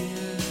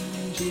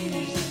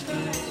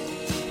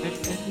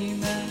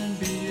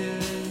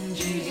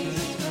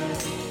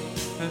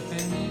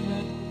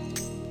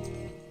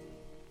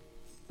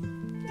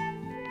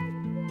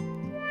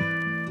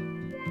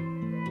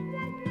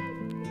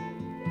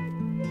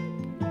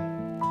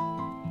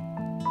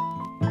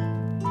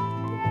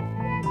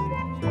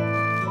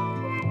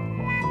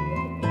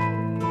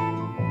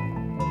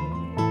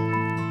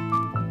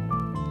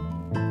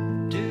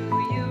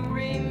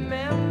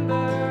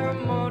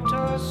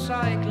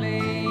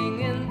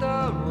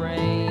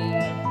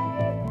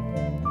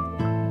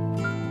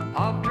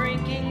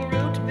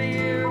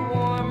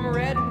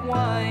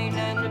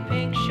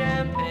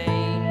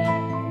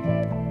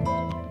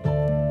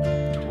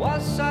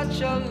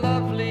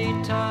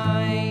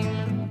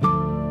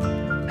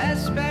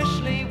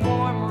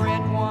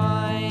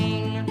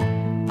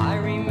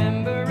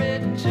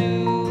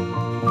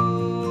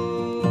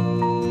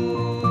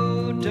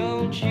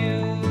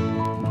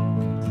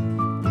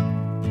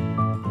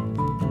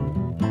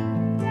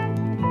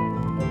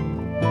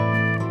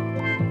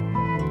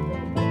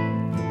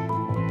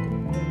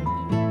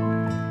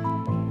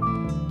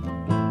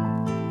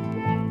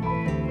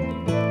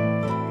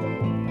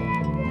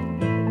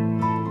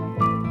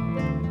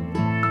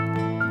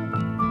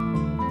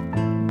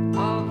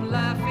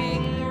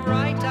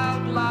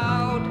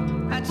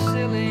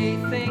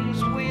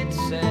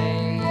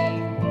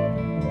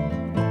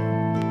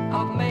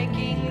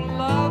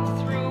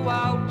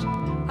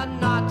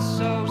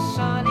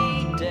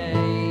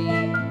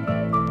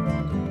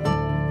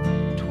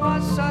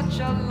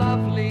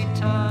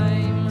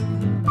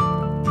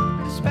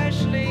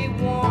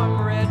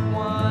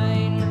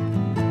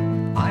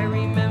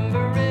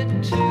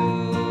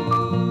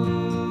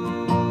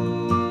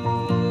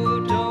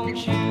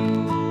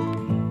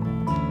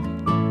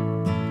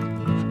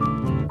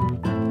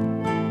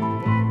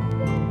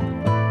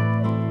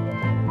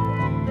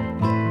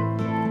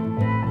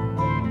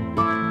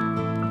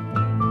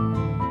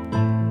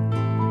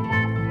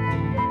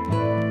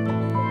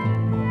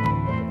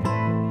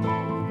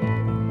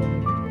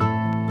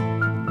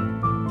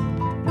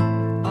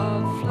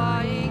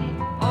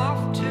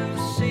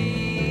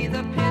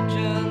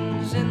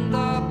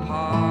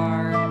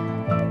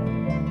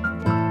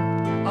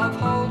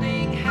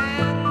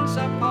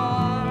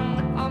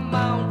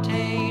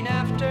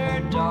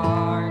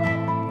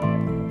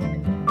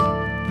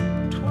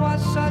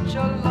was such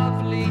a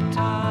lovely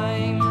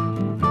time,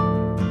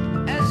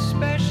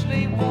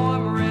 especially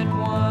warm red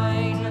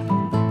wine.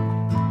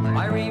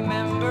 I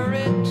remember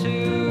it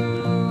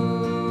too.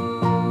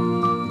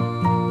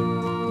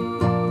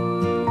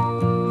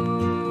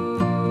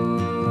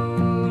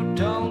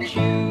 Don't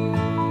you?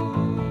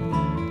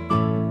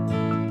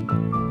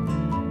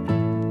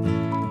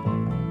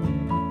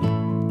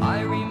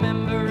 I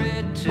remember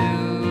it too.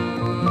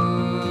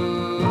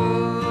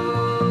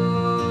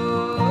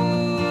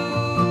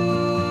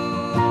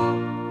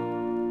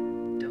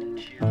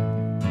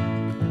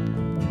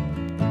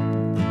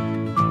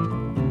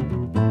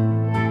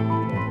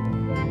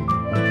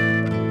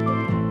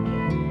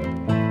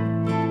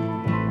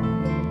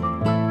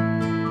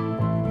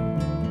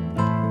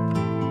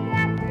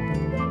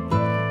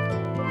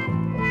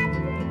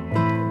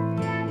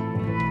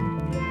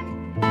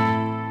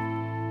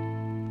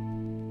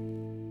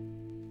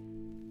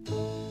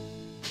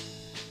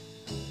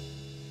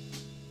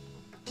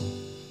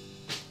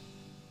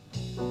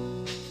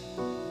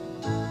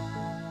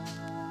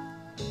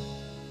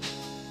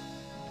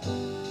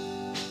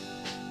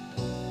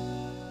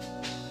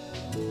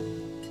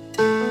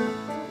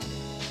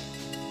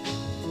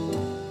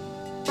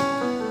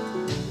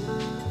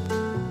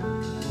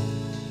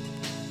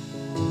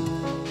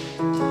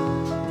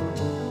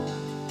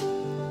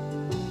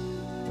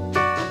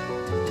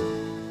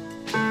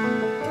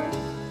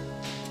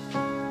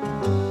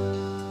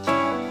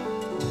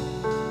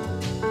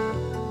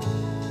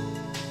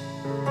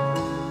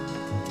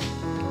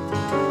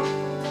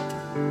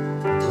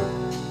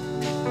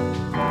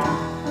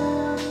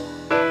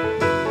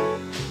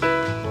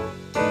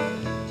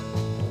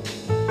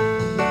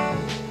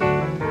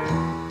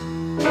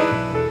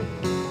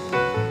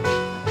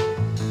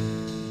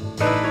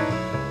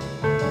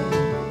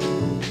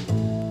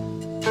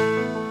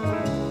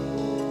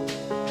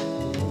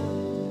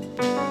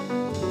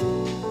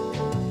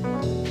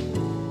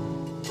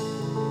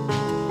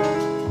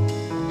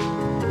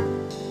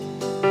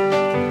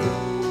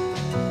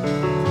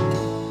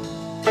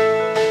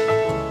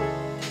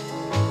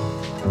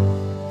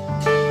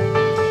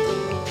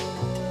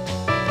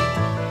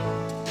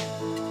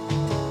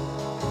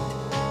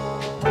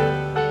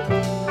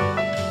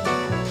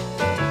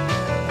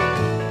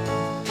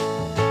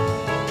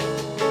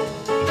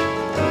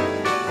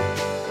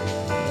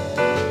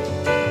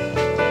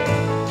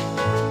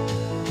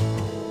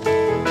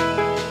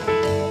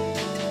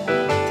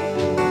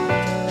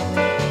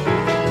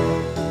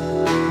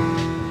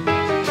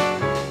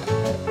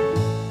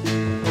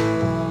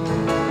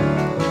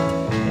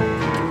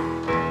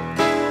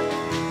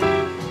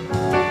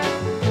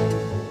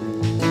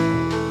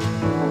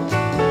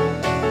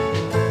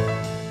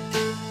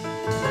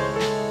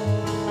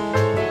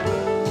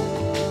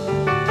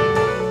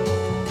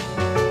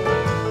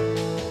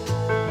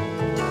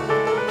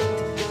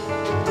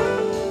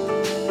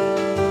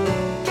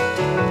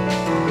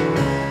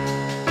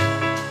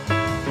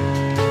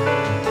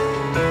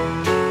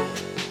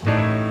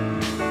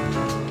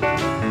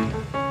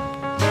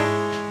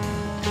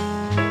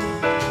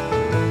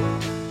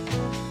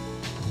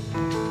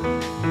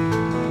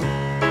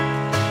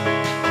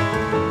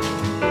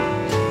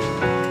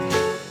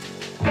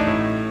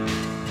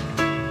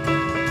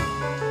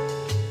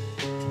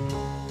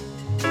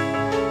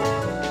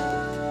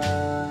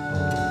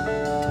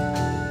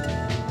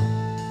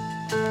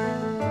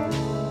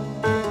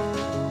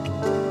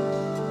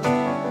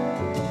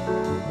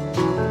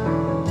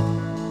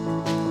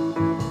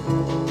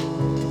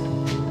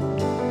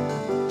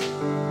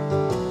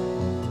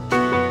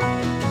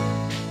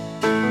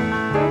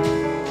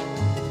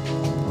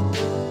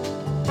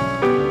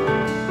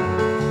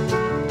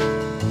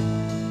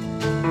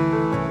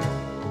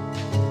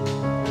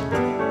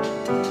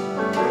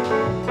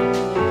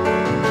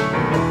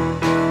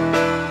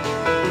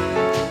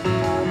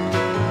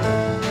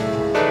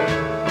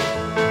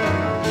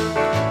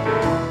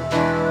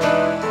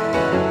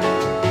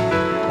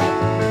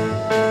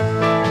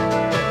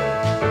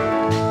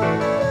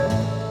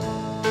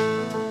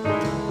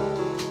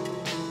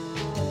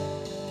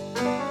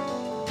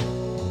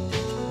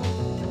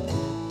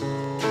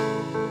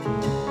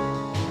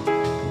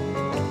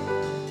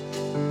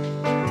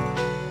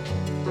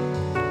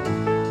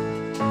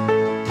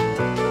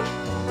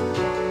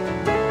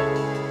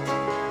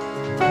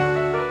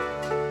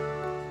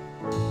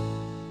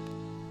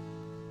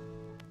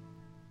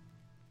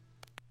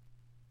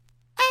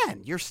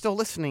 You're still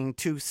listening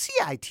to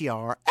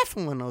CITR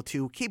FM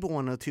 102, Cable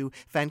 102,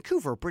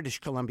 Vancouver, British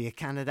Columbia,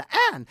 Canada,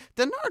 and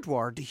the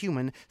Nardwuar, the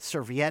Human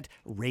Serviette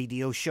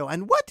radio show.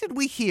 And what did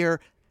we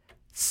hear?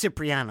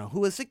 Sipreano,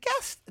 who is a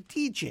guest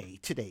DJ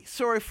today.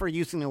 Sorry for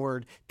using the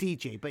word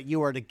DJ, but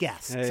you are the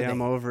guest today.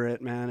 I'm over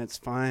it, man. It's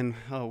fine.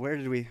 Oh, where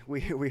did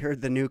we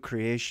heard the new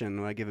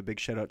creation. I give a big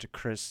shout out to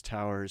Chris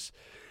Towers,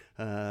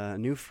 a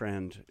new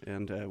friend,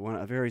 and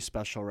a very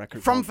special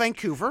record. From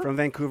Vancouver. From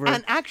Vancouver.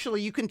 And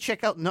actually, you can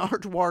check out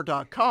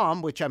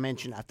Nardwuar.com, which I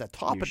mentioned at the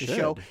top of the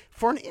show,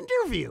 for an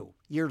interview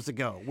years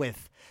ago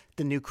with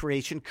the new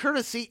creation,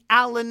 courtesy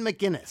Alan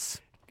McGuinness.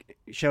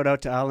 shout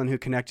out to Alan who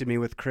connected me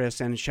with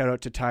Chris, and shout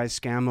out to Ty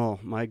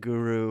Scammell, my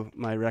guru,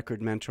 my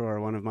record mentor,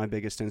 one of my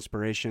biggest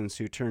inspirations,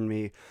 who turned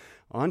me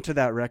onto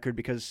that record,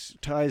 because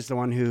Ty is the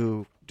one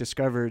who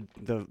discovered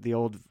the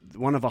old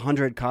one of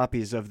 100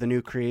 copies of The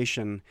New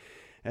Creation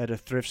at a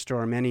thrift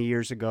store many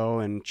years ago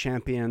and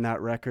championed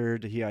that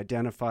record. He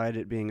identified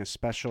it being a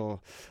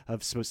special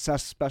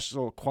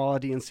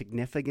quality and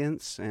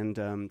significance,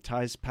 and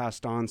Ty's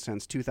passed on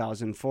since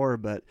 2004,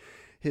 but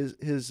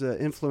his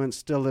influence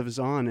still lives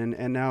on,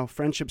 and now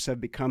friendships have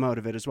become out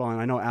of it as well.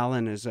 And I know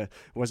Alan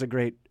was a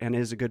great and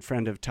is a good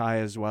friend of Ty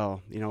as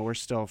well. You know, we're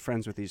still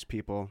friends with these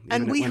people.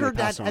 And we heard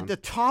that at the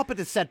top of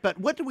the set, but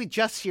what do we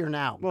just hear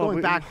now? Well,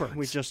 going backwards.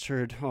 We just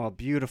heard,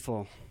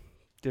 beautiful.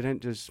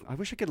 I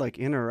wish I could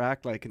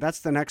interact, that's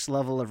the next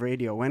level of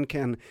radio. When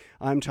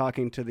I'm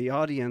talking to the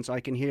audience, I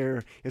can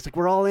hear, it's like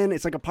we're all in,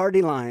 it's like a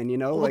party line, you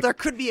know? Well, there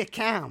could be a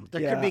cam.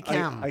 Could be a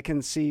cam. I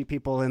can see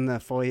people in the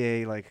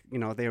foyer,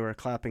 they were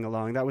clapping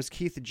along. That was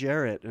Keith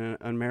Jarrett, an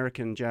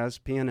American jazz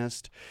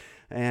pianist,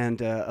 and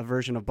a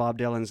version of Bob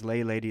Dylan's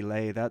Lay Lady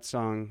Lay. That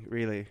song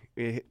really,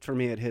 for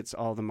me, it hits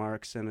all the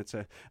marks, and it's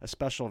a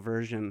special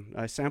version.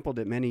 I sampled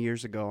it many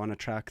years ago on a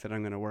track that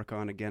I'm going to work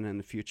on again in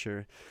the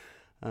future.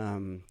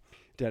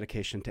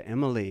 Dedication to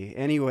Emily.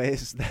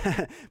 Anyways,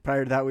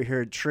 prior to that, we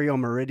heard Trio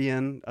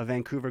Meridian, a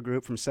Vancouver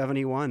group from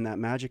 71, that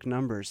magic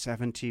number,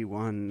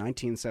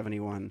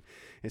 1971.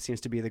 It seems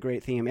to be the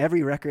great theme.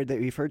 Every record that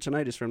we've heard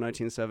tonight is from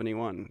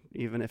 1971,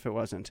 even if it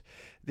wasn't.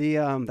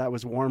 That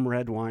was Warm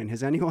Red Wine.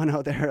 Has anyone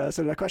out there,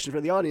 so a question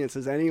for the audience,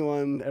 has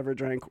anyone ever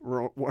drank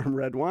warm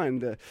red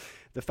wine?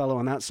 The fellow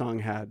on that song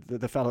had,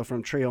 the fellow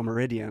from Trio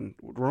Meridian.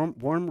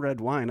 Warm red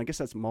wine, I guess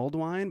that's mulled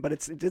wine, but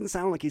it didn't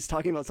sound like he's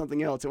talking about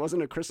something else. It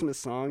wasn't a Christmas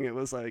song. It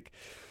was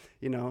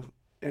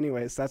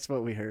anyways, that's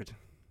what we heard.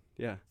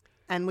 Yeah.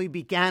 And we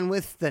began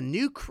with The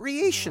New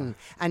Creation.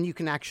 And you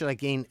can actually,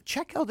 again,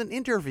 check out an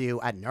interview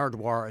at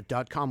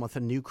nardwuar.com with The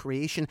New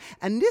Creation.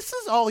 And this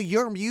is all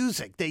your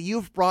music that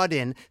you've brought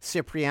in,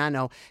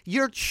 Sipreano.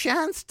 Your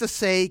chance to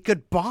say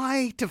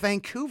goodbye to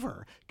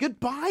Vancouver.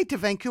 Goodbye to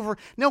Vancouver.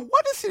 Now,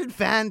 what is the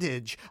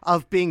advantage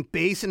of being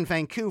based in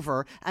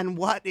Vancouver, and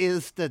what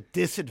is the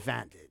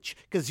disadvantage?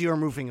 Because you're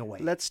moving away.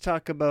 Let's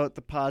talk about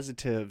the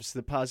positives.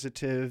 The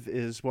positive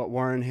is what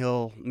Warren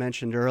Hill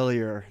mentioned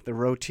earlier. The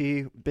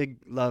roti, big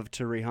love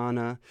to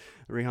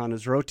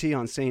Rihanna's roti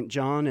on St.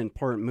 John and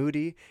Port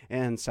Moody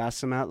and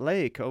Sassamat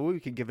Lake. Oh,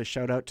 we could give a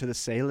shout out to the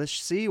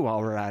Salish Sea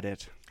while we're at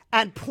it.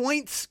 And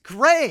Points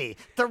Grey,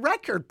 the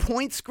record,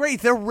 Points Grey,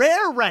 the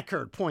rare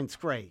record, Points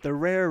Grey. The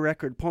rare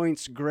record,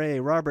 Points Grey.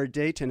 Robert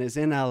Dayton is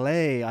in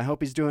LA. I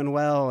hope he's doing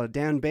well.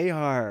 Dan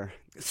Behar.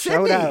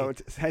 Sydney. Shout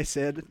out. Hi,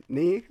 Sid.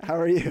 Nee, how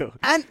are you?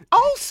 And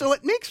also,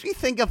 it makes me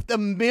think of the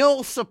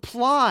Mill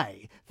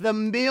Supply. The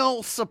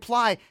Mill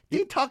Supply.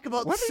 You talk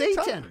about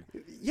Satan.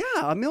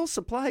 Yeah, a Mill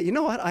Supply. You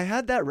know what? I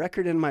had that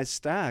record in my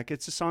stack.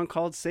 It's a song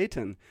called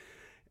Satan.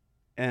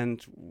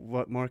 And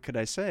what more could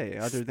I say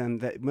other than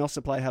that Mill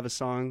Supply have a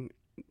song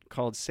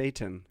called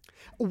Satan?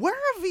 Where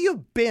have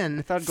you been?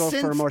 I thought I'd go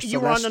since for a more you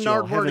were on the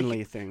celestial, Nardwuar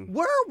heavenly thing.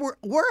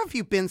 Where have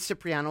you been,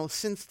 Sipreano,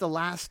 since the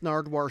last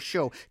Nardwuar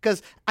show?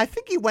 Because I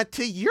think you went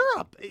to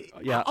Europe.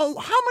 Yeah. Oh,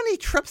 how many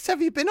trips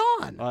have you been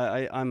on?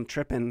 I'm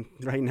tripping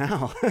right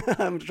now.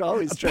 I'm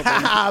always tripping.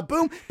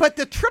 Boom! But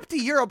the trip to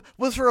Europe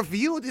was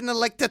reviewed in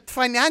the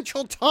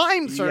Financial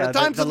Times or the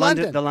Times of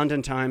London. The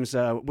London Times.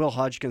 Will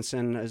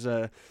Hodgkinson is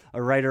a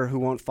writer who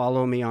won't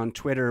follow me on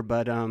Twitter,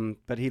 but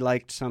he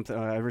liked something.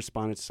 I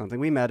responded to something.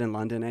 We met in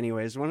London,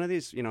 anyways. One of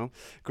these,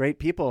 great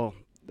people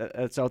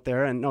that's out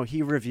there, and no,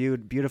 he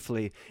reviewed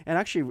beautifully. And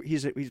actually,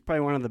 he's probably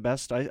one of the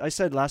best. I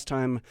said last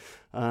time,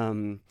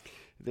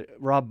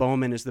 Rob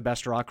Bowman is the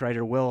best rock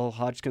writer. Will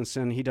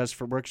Hodgkinson, he writes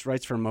for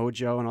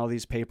Mojo and all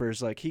these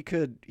papers. Like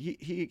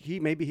he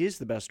maybe he's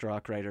the best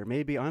rock writer.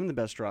 Maybe I'm the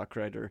best rock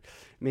writer.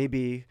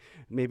 Maybe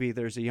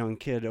there's a young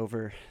kid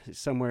over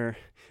somewhere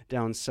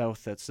down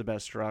south that's the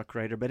best rock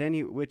writer. But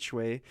any which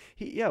way,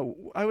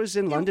 I was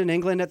in London,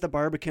 England at the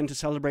Barbican to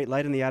celebrate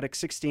Light in the Attic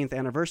 16th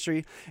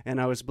anniversary, and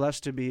I was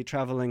blessed to be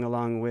traveling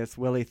along with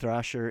Willie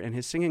Thrasher and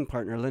his singing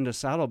partner Linda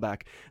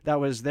Saddleback.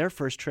 That was their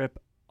first trip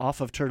off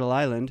of Turtle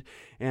Island,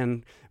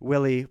 and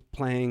Willie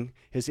playing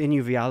his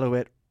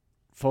Inuvialuit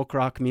folk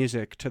rock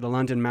music to the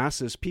London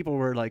masses. People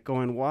were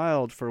going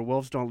wild for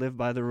Wolves Don't Live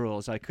by the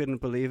Rules. I couldn't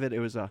believe it. It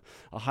was a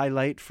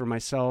highlight for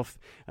myself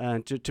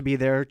to be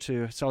there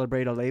to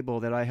celebrate a label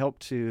that I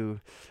helped to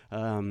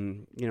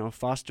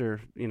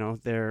foster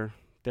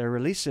their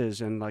releases,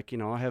 and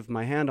I have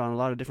my hand on a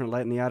lot of different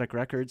Light in the Attic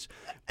records,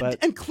 but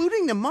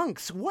including the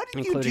Monks. What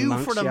did you do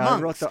Monks, for the yeah,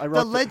 Monks? I wrote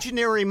the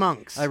legendary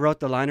Monks. I wrote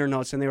the liner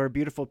notes, and they were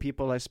beautiful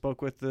people. I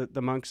spoke with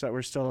the Monks that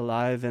were still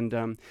alive,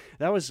 and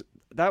I was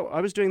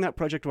doing that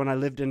project when I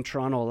lived in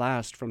Toronto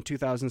last, from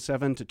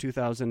 2007 to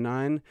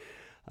 2009.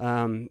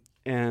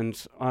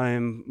 And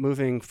I'm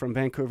moving from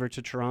Vancouver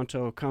to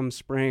Toronto come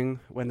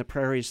spring when the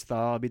prairies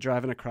thaw. I'll be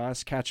driving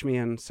across. Catch me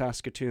in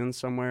Saskatoon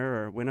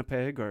somewhere, or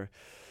Winnipeg, or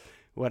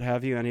what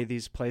have you, any of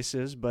these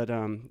places. But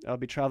I'll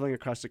be traveling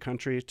across the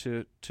country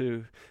to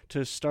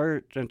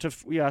start. And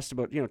you asked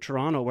about,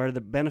 Toronto. What are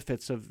the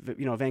benefits of,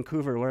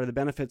 Vancouver? What are the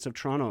benefits of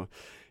Toronto?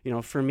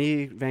 For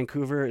me,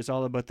 Vancouver is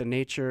all about the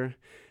nature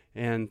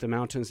and the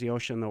mountains, the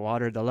ocean, the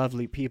water, the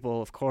lovely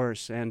people, of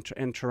course. And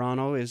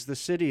Toronto is the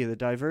city, the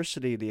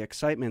diversity, the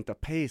excitement, the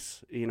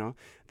pace, the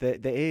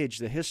age,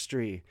 the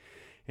history.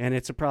 And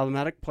it's a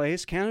problematic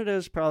place. Canada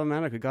is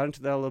problematic. We got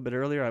into that a little bit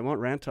earlier. I won't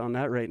rant on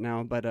that right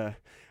now, but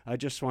I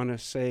just want to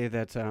say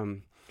that,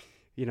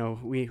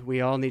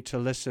 we all need to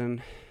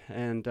listen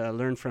and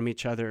learn from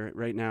each other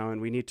right now, and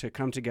we need to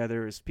come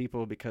together as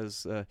people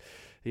because,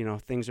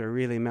 things are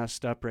really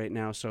messed up right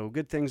now. So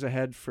good things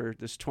ahead for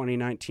this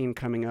 2019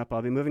 coming up.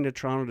 I'll be moving to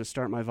Toronto to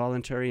start my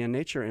voluntary and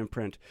nature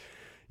imprint.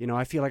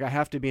 I feel like I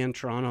have to be in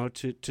Toronto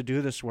to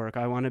do this work.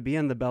 I want to be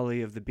in the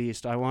belly of the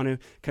beast. I want to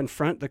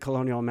confront the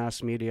colonial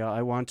mass media.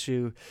 I want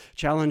to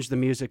challenge the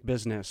music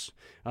business.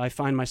 I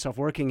find myself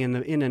working in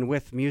and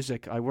with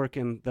music. I work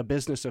in the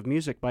business of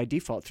music by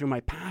default, through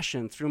my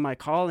passion, through my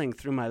calling,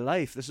 through my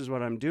life. This is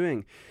what I'm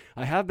doing.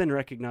 I have been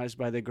recognized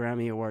by the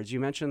Grammy Awards. You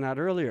mentioned that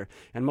earlier.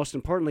 And most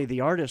importantly, the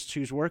artists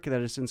whose work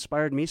that has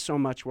inspired me so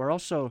much were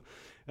also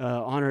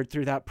honored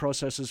through that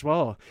process as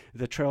well.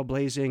 The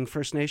trailblazing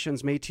First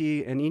Nations,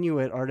 Métis, and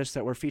Inuit artists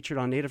that were featured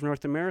on Native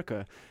North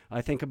America.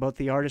 I think about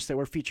the artists that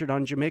were featured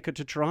on Jamaica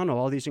to Toronto,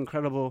 all these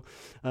incredible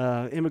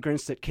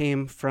immigrants that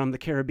came from the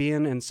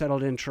Caribbean and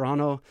settled in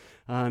Toronto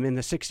in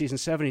the 60s and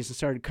 70s and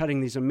started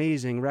cutting these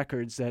amazing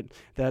records that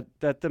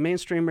the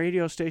mainstream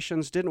radio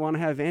stations didn't want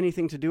to have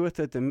anything to do with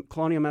it. The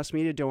colonial mass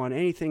media don't want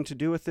anything to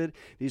do with it.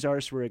 These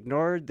artists were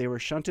ignored, they were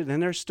shunted,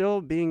 and they're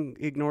still being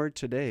ignored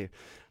today.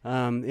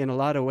 In a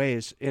lot of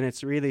ways, and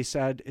it's really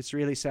sad. It's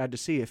really sad to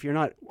see. If you're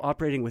not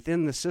operating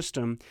within the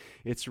system,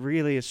 it's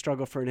really a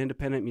struggle for an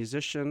independent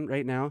musician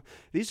right now.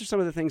 These are some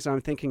of the things I'm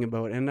thinking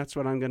about, and that's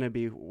what I'm going to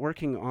be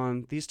working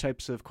on, these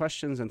types of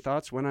questions and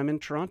thoughts when I'm in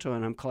Toronto,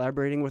 and I'm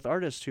collaborating with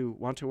artists who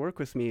want to work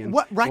with me. And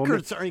what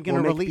records are you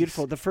going to release?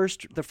 Beautiful. The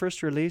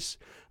first release,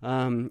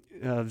 Vin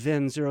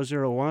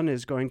 001,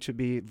 is going to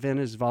be, Vin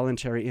is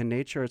voluntary in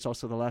nature. It's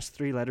also the last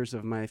three letters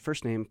of my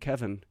first name,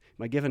 Kevin,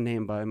 my given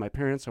name by my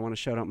parents. I want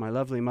to shout out my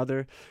lovely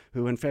mother,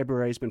 who in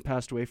February has been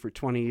passed away for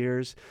 20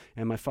 years,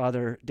 and my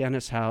father,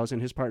 Dennis Howes,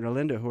 and his partner,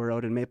 Linda, who are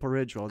out in Maple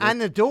Ridge.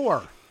 And the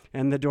door.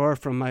 And the door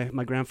from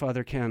my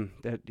grandfather, Ken,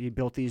 that he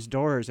built these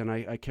doors, and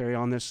I carry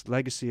on this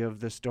legacy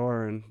of this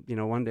door, and,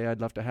 one day I'd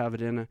love to have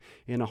it in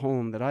a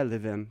home that I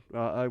live in.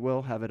 I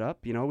will have it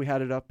up. We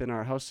had it up in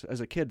our house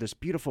as a kid, this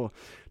beautiful,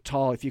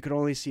 tall, if you could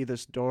only see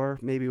this door,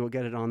 maybe we'll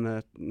get it on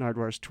the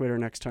Nardwuar's Twitter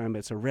next time.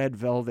 It's a red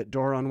velvet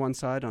door on one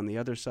side. On the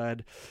other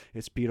side,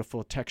 it's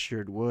beautiful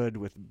textured wood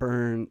with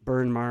burn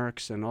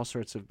marks and all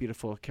sorts of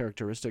beautiful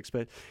characteristics.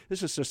 But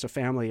this is just a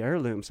family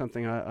heirloom,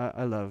 something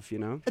I love,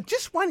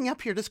 Just winding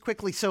up here just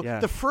quickly. So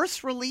the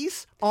first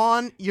release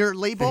on your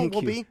label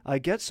will be? I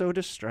get so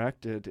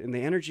distracted, and the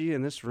energy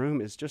in this room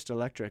is just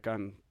electric.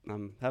 I'm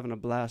having a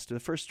blast. The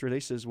first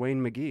release is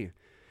Wayne McGee,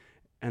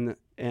 and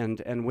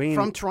Wayne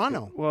from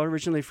Toronto. Well,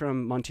 originally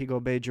from Montego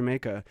Bay,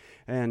 Jamaica,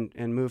 and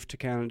moved to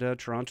Canada,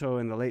 Toronto,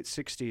 in the late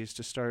 '60s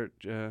to start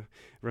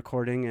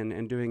recording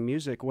and doing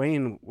music.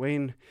 Wayne.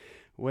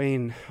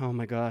 Oh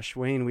my gosh,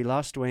 Wayne. We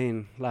lost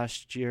Wayne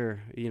last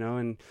year,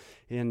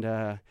 and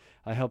I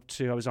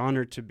was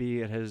honored to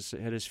be at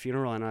his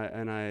funeral,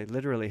 and I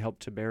literally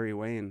helped to bury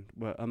Wayne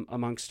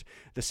amongst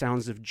the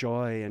sounds of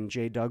Joy and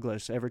Jay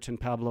Douglas, Everton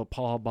Pablo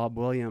Paul, Bob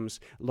Williams,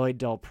 Lloyd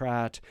Del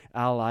Pratt,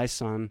 Al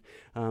Ison,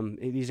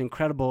 these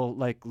incredible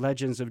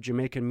legends of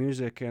Jamaican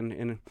music,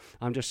 and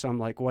I'm just some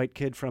white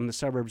kid from the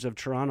suburbs of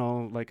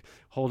Toronto,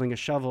 holding a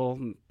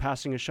shovel,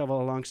 passing a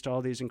shovel amongst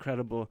all these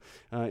incredible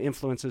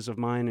influences of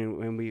mine,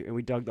 and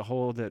we dug the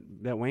hole that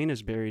Wayne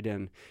is buried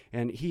in.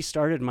 And he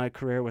started my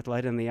career with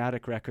Light in the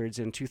Attic Records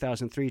in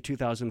 2003,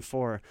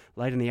 2004.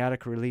 Light in the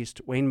Attic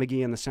released Wayne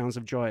McGee and the Sounds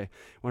of Joy,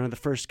 one of the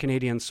first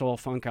Canadian soul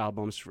funk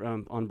albums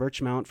on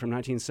Birchmount from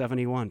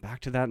 1971. Back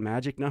to that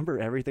magic number,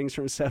 everything's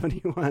from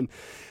 71.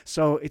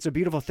 So it's a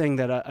beautiful thing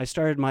that I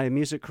started my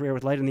music career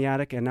with Light in the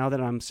Attic, and now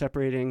that I'm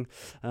separating,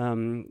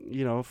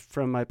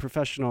 from my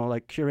professional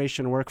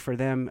curation work for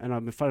them, and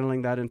I've been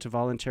funneling that into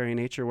voluntary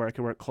nature, where I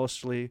can work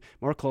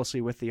more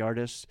closely with the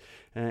artists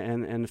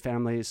and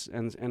families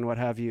and what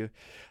have you.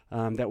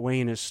 That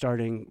Wayne is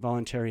starting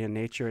voluntary in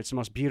nature. It's the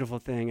most beautiful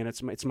thing, and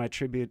it's my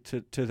tribute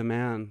to the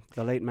man,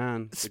 the late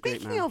man.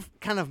 Speaking of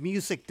kind of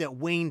music that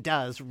Wayne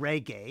does,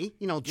 reggae,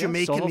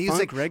 Jamaican soul,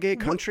 music, funk, reggae,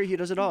 country, he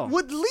does it all.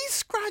 Would Lee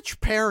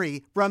Scratch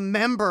Perry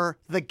remember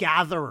the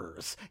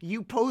Gatherers?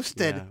 You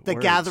posted the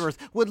words. Gatherers.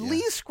 Would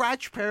Lee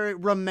Scratch Perry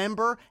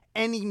remember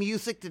any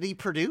music that he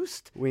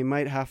produced? We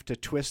might have to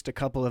twist a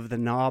couple of the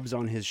knobs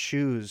on his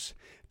shoes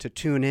to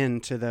tune in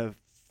to the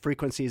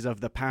frequencies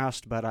of the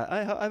past, but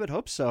I would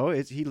hope so.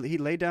 He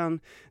laid down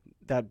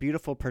that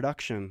beautiful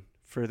production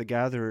for the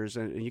Gatherers,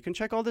 and you can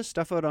check all this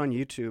stuff out on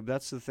YouTube.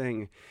 That's the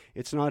thing.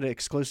 It's not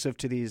exclusive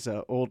to these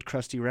old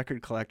crusty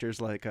record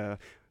collectors like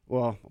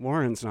Well,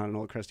 Warren's not an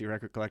old crusty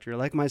record collector.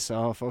 Like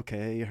myself,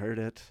 okay, you heard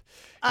it.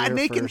 And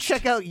they can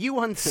check out you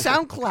on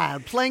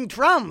SoundCloud playing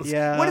drums.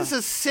 Yeah. What is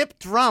a Sip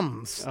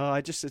Drums? Oh,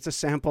 it's a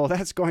sample.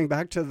 That's going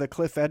back to the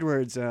Cliff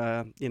Edwards,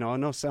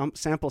 no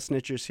sample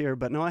snitchers here.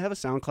 But no, I have a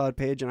SoundCloud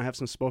page and I have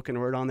some spoken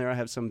word on there. I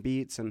have some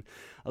beats and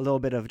a little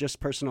bit of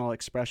just personal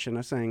expression.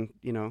 I'm saying,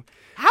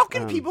 How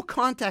can people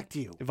contact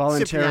you?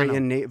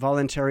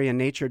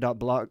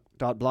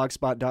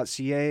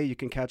 voluntaryinnature.blogspot.ca. You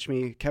can catch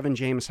me. Kevin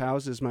James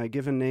House is my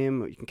given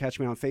name. You can catch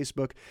me on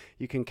Facebook.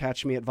 You can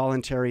catch me at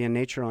Voluntary in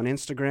Nature on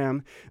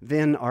Instagram.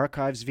 Vin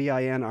Archives,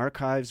 VIN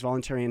Archives,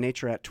 Voluntary in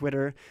Nature at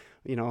Twitter.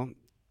 And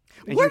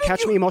you can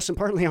catch me most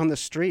importantly on the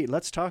street.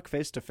 Let's talk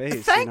face to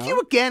face. Thank you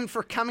again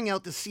for coming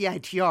out to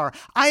CITR.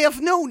 I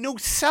have no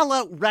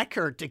sellout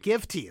record to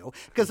give to you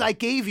because I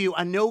gave you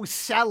a no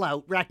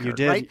sellout record. You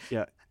did, right?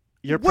 Yeah.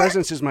 Your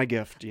presence is my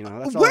gift.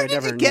 That's all Where I'd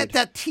ever did you get need.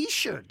 that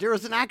T-shirt? There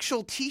was an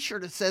actual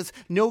T-shirt that says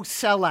 "No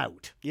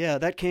Sellout." Yeah,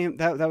 that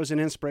was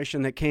an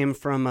inspiration that came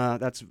from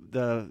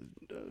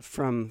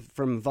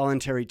from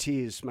Voluntary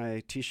Tees,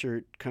 my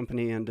T-shirt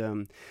company,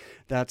 and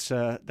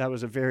that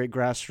was a very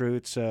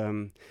grassroots,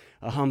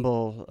 a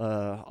humble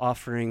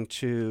offering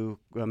to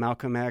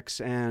Malcolm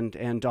X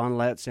and Don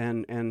Letts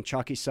and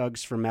Chalky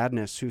Suggs for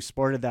Madness, who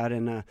sported that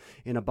in a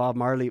Bob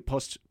Marley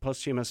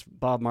posthumous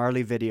Bob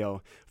Marley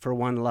video for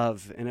One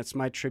Love, and it's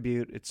my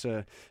tribute. It's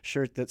a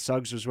shirt that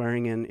Suggs was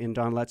wearing in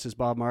Don Letts'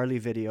 Bob Marley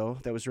video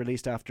that was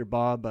released after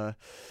Bob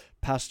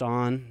passed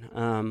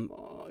on.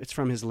 It's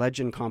from his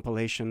Legend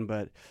compilation,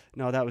 but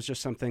no, that was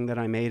just something that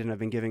I made and I've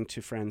been giving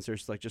to friends.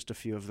 There's like just a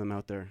few of them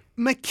out there.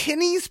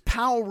 McKinney's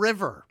Powell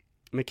River.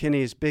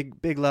 McKinney's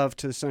big love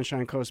to the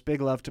Sunshine Coast,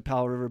 big love to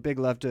Powell River, big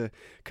love to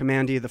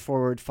Commandy, the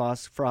Forward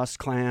Frost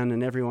Clan,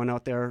 and everyone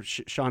out there,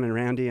 Sean and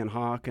Randy and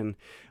Hawk, and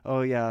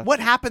oh yeah.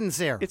 What happens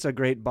there? It's a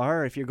great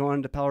bar. If you're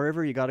going to Powell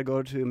River, you got to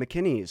go to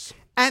McKinney's.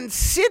 And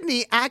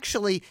Sydney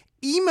actually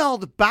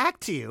emailed back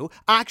to you,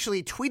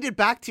 actually tweeted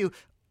back to you,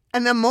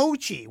 an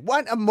emoji.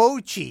 What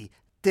emoji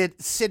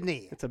did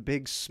Sydney? It's a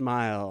big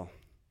smile.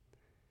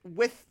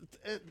 With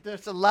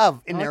there's a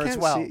love in there as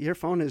well. See. Your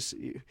phone is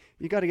you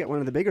got to get one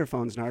of the bigger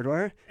phones,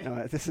 Nardwuar.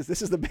 This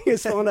is the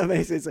biggest phone I've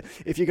made.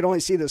 If you could only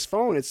see this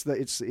phone, it's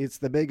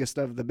the biggest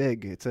of the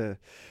big. It's a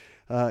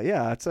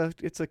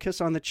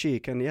kiss on the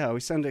cheek, and yeah, we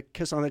send a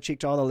kiss on the cheek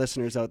to all the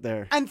listeners out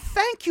there. And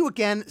thank you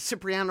again,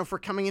 Sipreano, for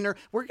coming in here.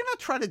 We're gonna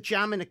try to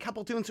jam in a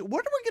couple tunes.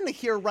 What are we gonna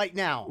hear right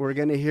now? We're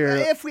gonna hear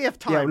if we have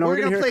time. Yeah, no, we're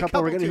gonna hear play a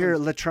couple. We're gonna tunes. hear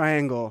La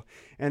Triangle,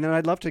 and then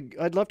I'd love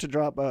to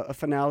drop a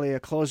finale, a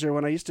closer.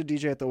 When I used to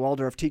DJ at the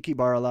Waldorf Tiki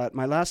Bar a lot,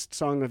 my last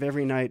song of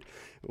every night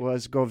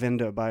was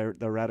Govinda by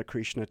the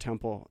Radhakrishna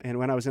Temple. And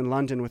when I was in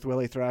London with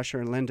Willie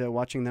Thrasher and Linda,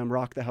 watching them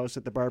rock the house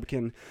at the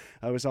Barbican,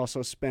 I was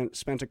also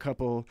spent a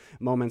couple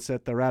moments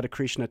at the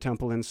Radhakrishna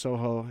Temple in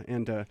Soho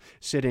and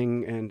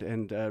sitting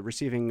and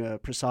receiving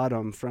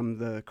prasadam from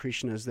the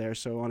Krishnas there.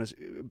 So I want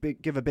to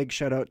give a big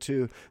shout out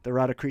to the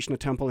Radhakrishna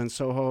Temple in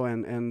Soho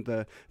and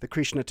the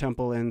Krishna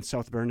Temple in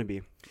South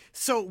Burnaby.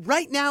 So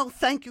right now,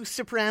 thank you,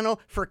 Sipreano,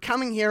 for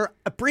coming here,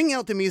 bringing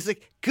out the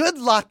music. Good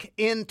luck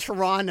in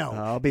Toronto.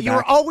 I'll be back.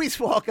 You're always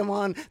welcome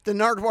on the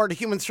Nardwuar, the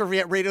Human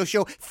Serviette radio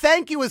show.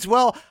 Thank you as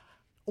well,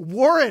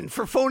 Warren,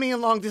 for phoning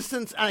in long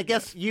distance. I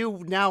guess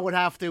you now would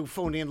have to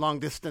phone in long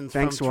distance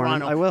Thanks, from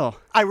Warren. Toronto. I will.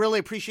 I really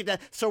appreciate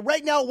that. So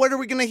right now, what are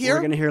we going to hear?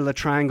 We're going to hear La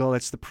Triangle.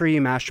 It's the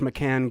pre-Mash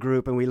McCann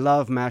group, and we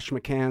love Mash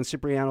McCann.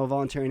 Sipreano,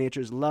 Voluntary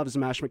Natures, loves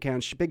Mash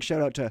McCann. Big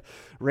shout out to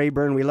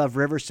Rayburn. We love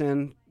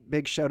Riverson.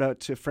 Big shout out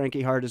to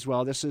Frankie Hart as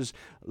well. This is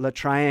La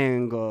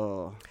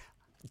Triangle.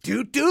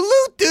 Doot doo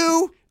loot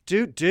doo.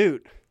 Doot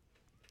doot.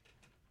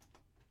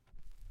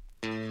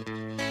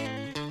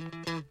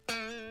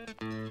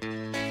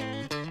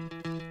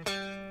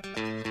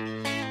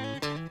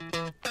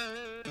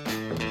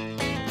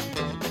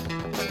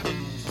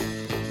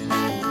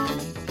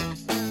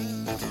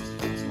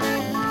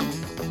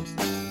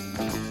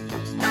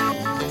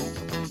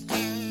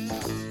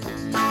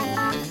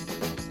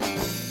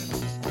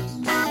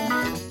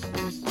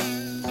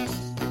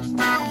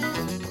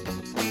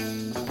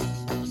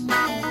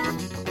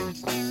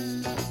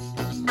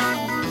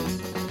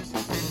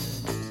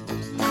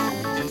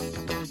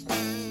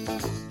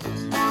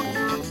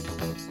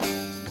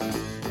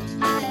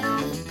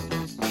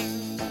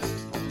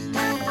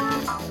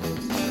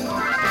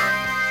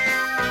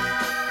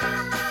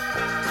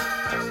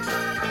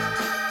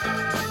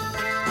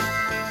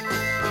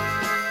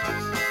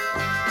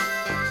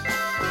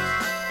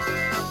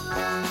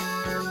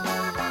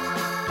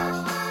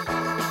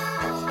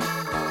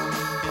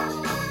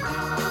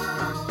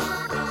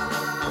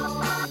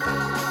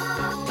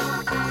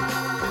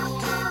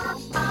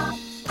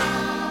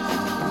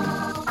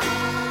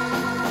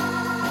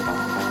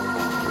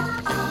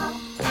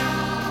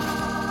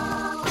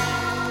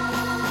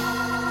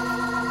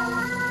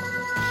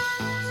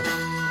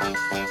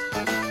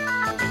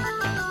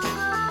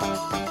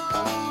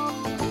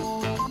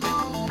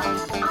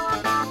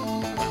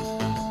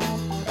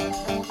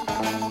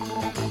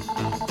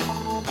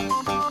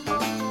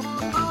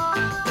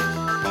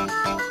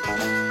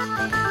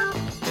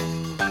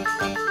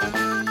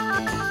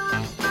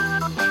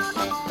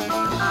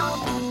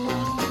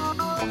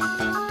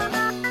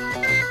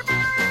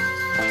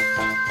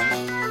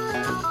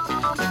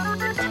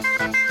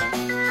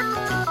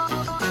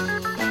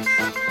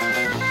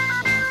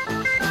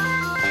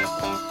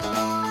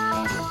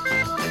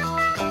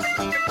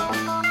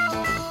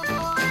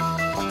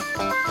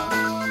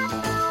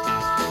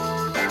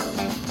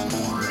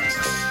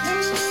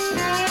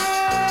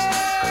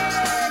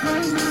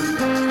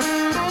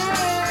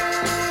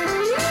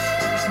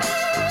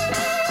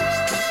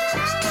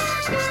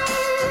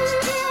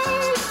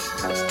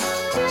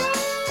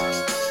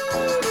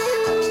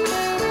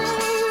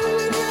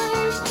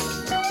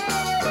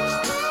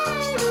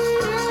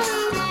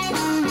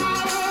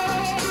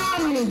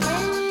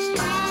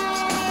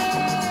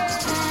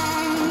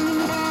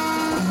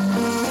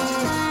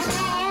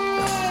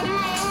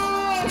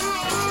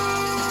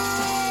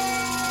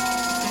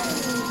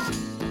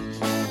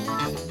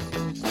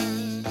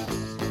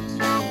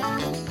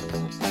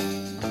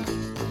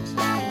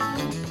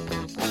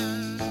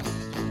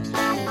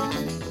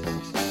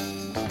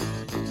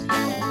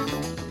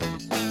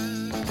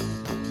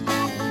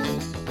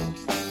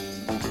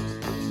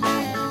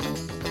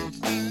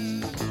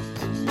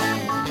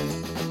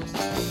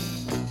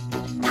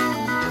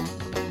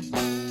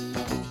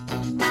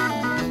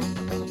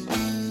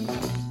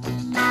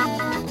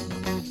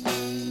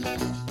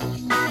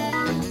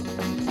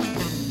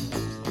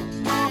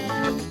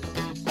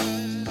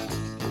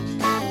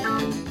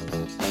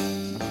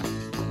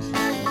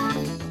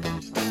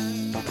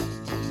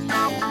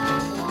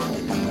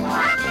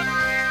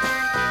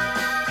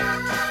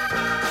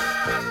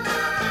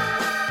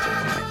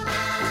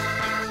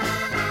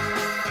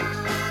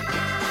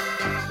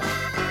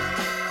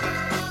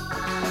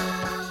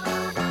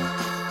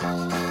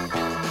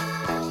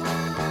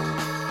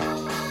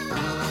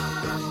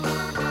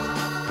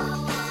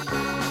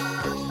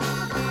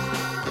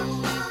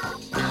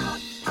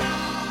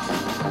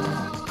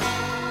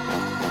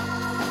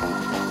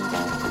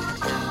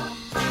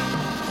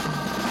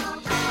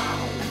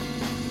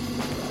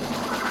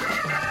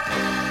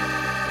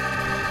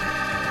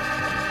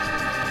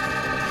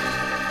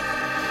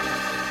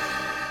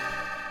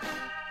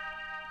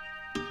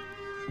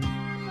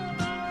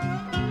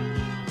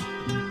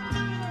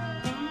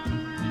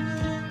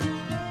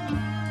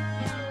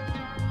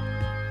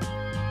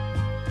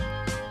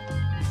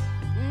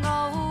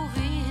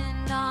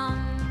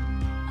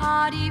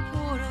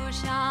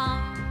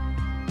 Adipurusham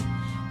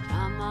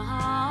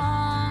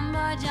Tamaham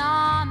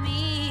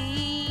Bhajami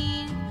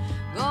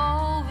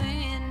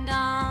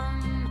Govindam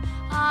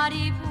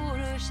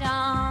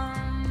Adipurusham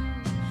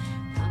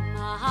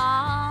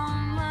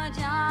Tamaham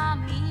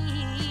Bhajami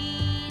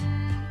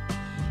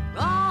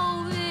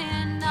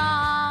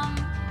Govindam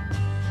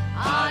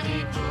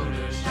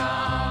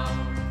Adipurusham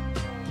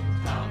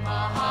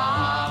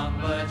Tamaham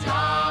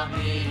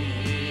Bhajami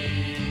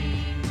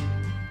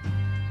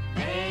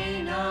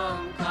Enam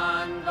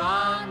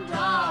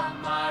Kanvandam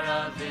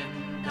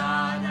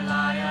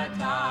Maravindadalaya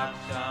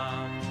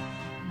Taksham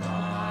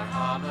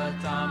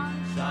Varhavatam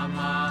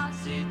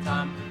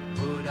Samasitam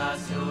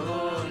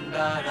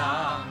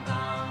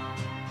Buddhasundarangam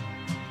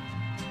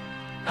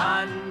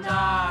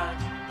Kandar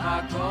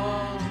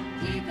Agom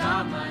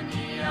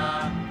Hikamaniya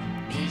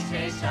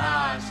Vishesha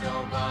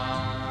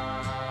Shobham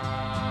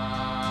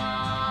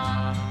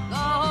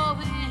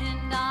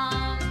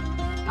Govindam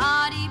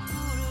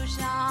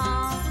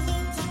Adipurusham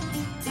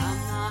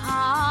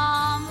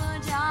Tamaham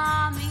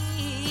Bhajami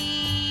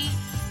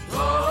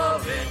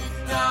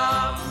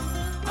Govindam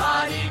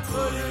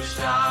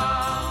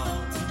Adipurusham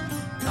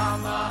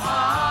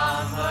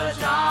Tamaham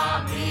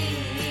Bhajami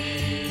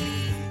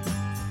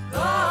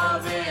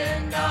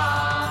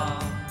Govindam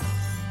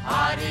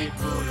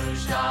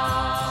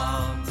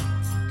Adipurusham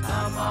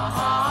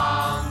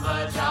Tamaham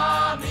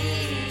Bhajami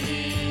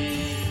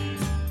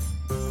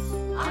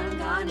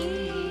Angani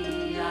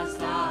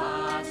Asa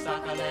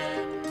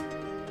Sakalen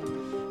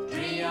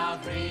Driya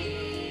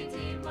Vriya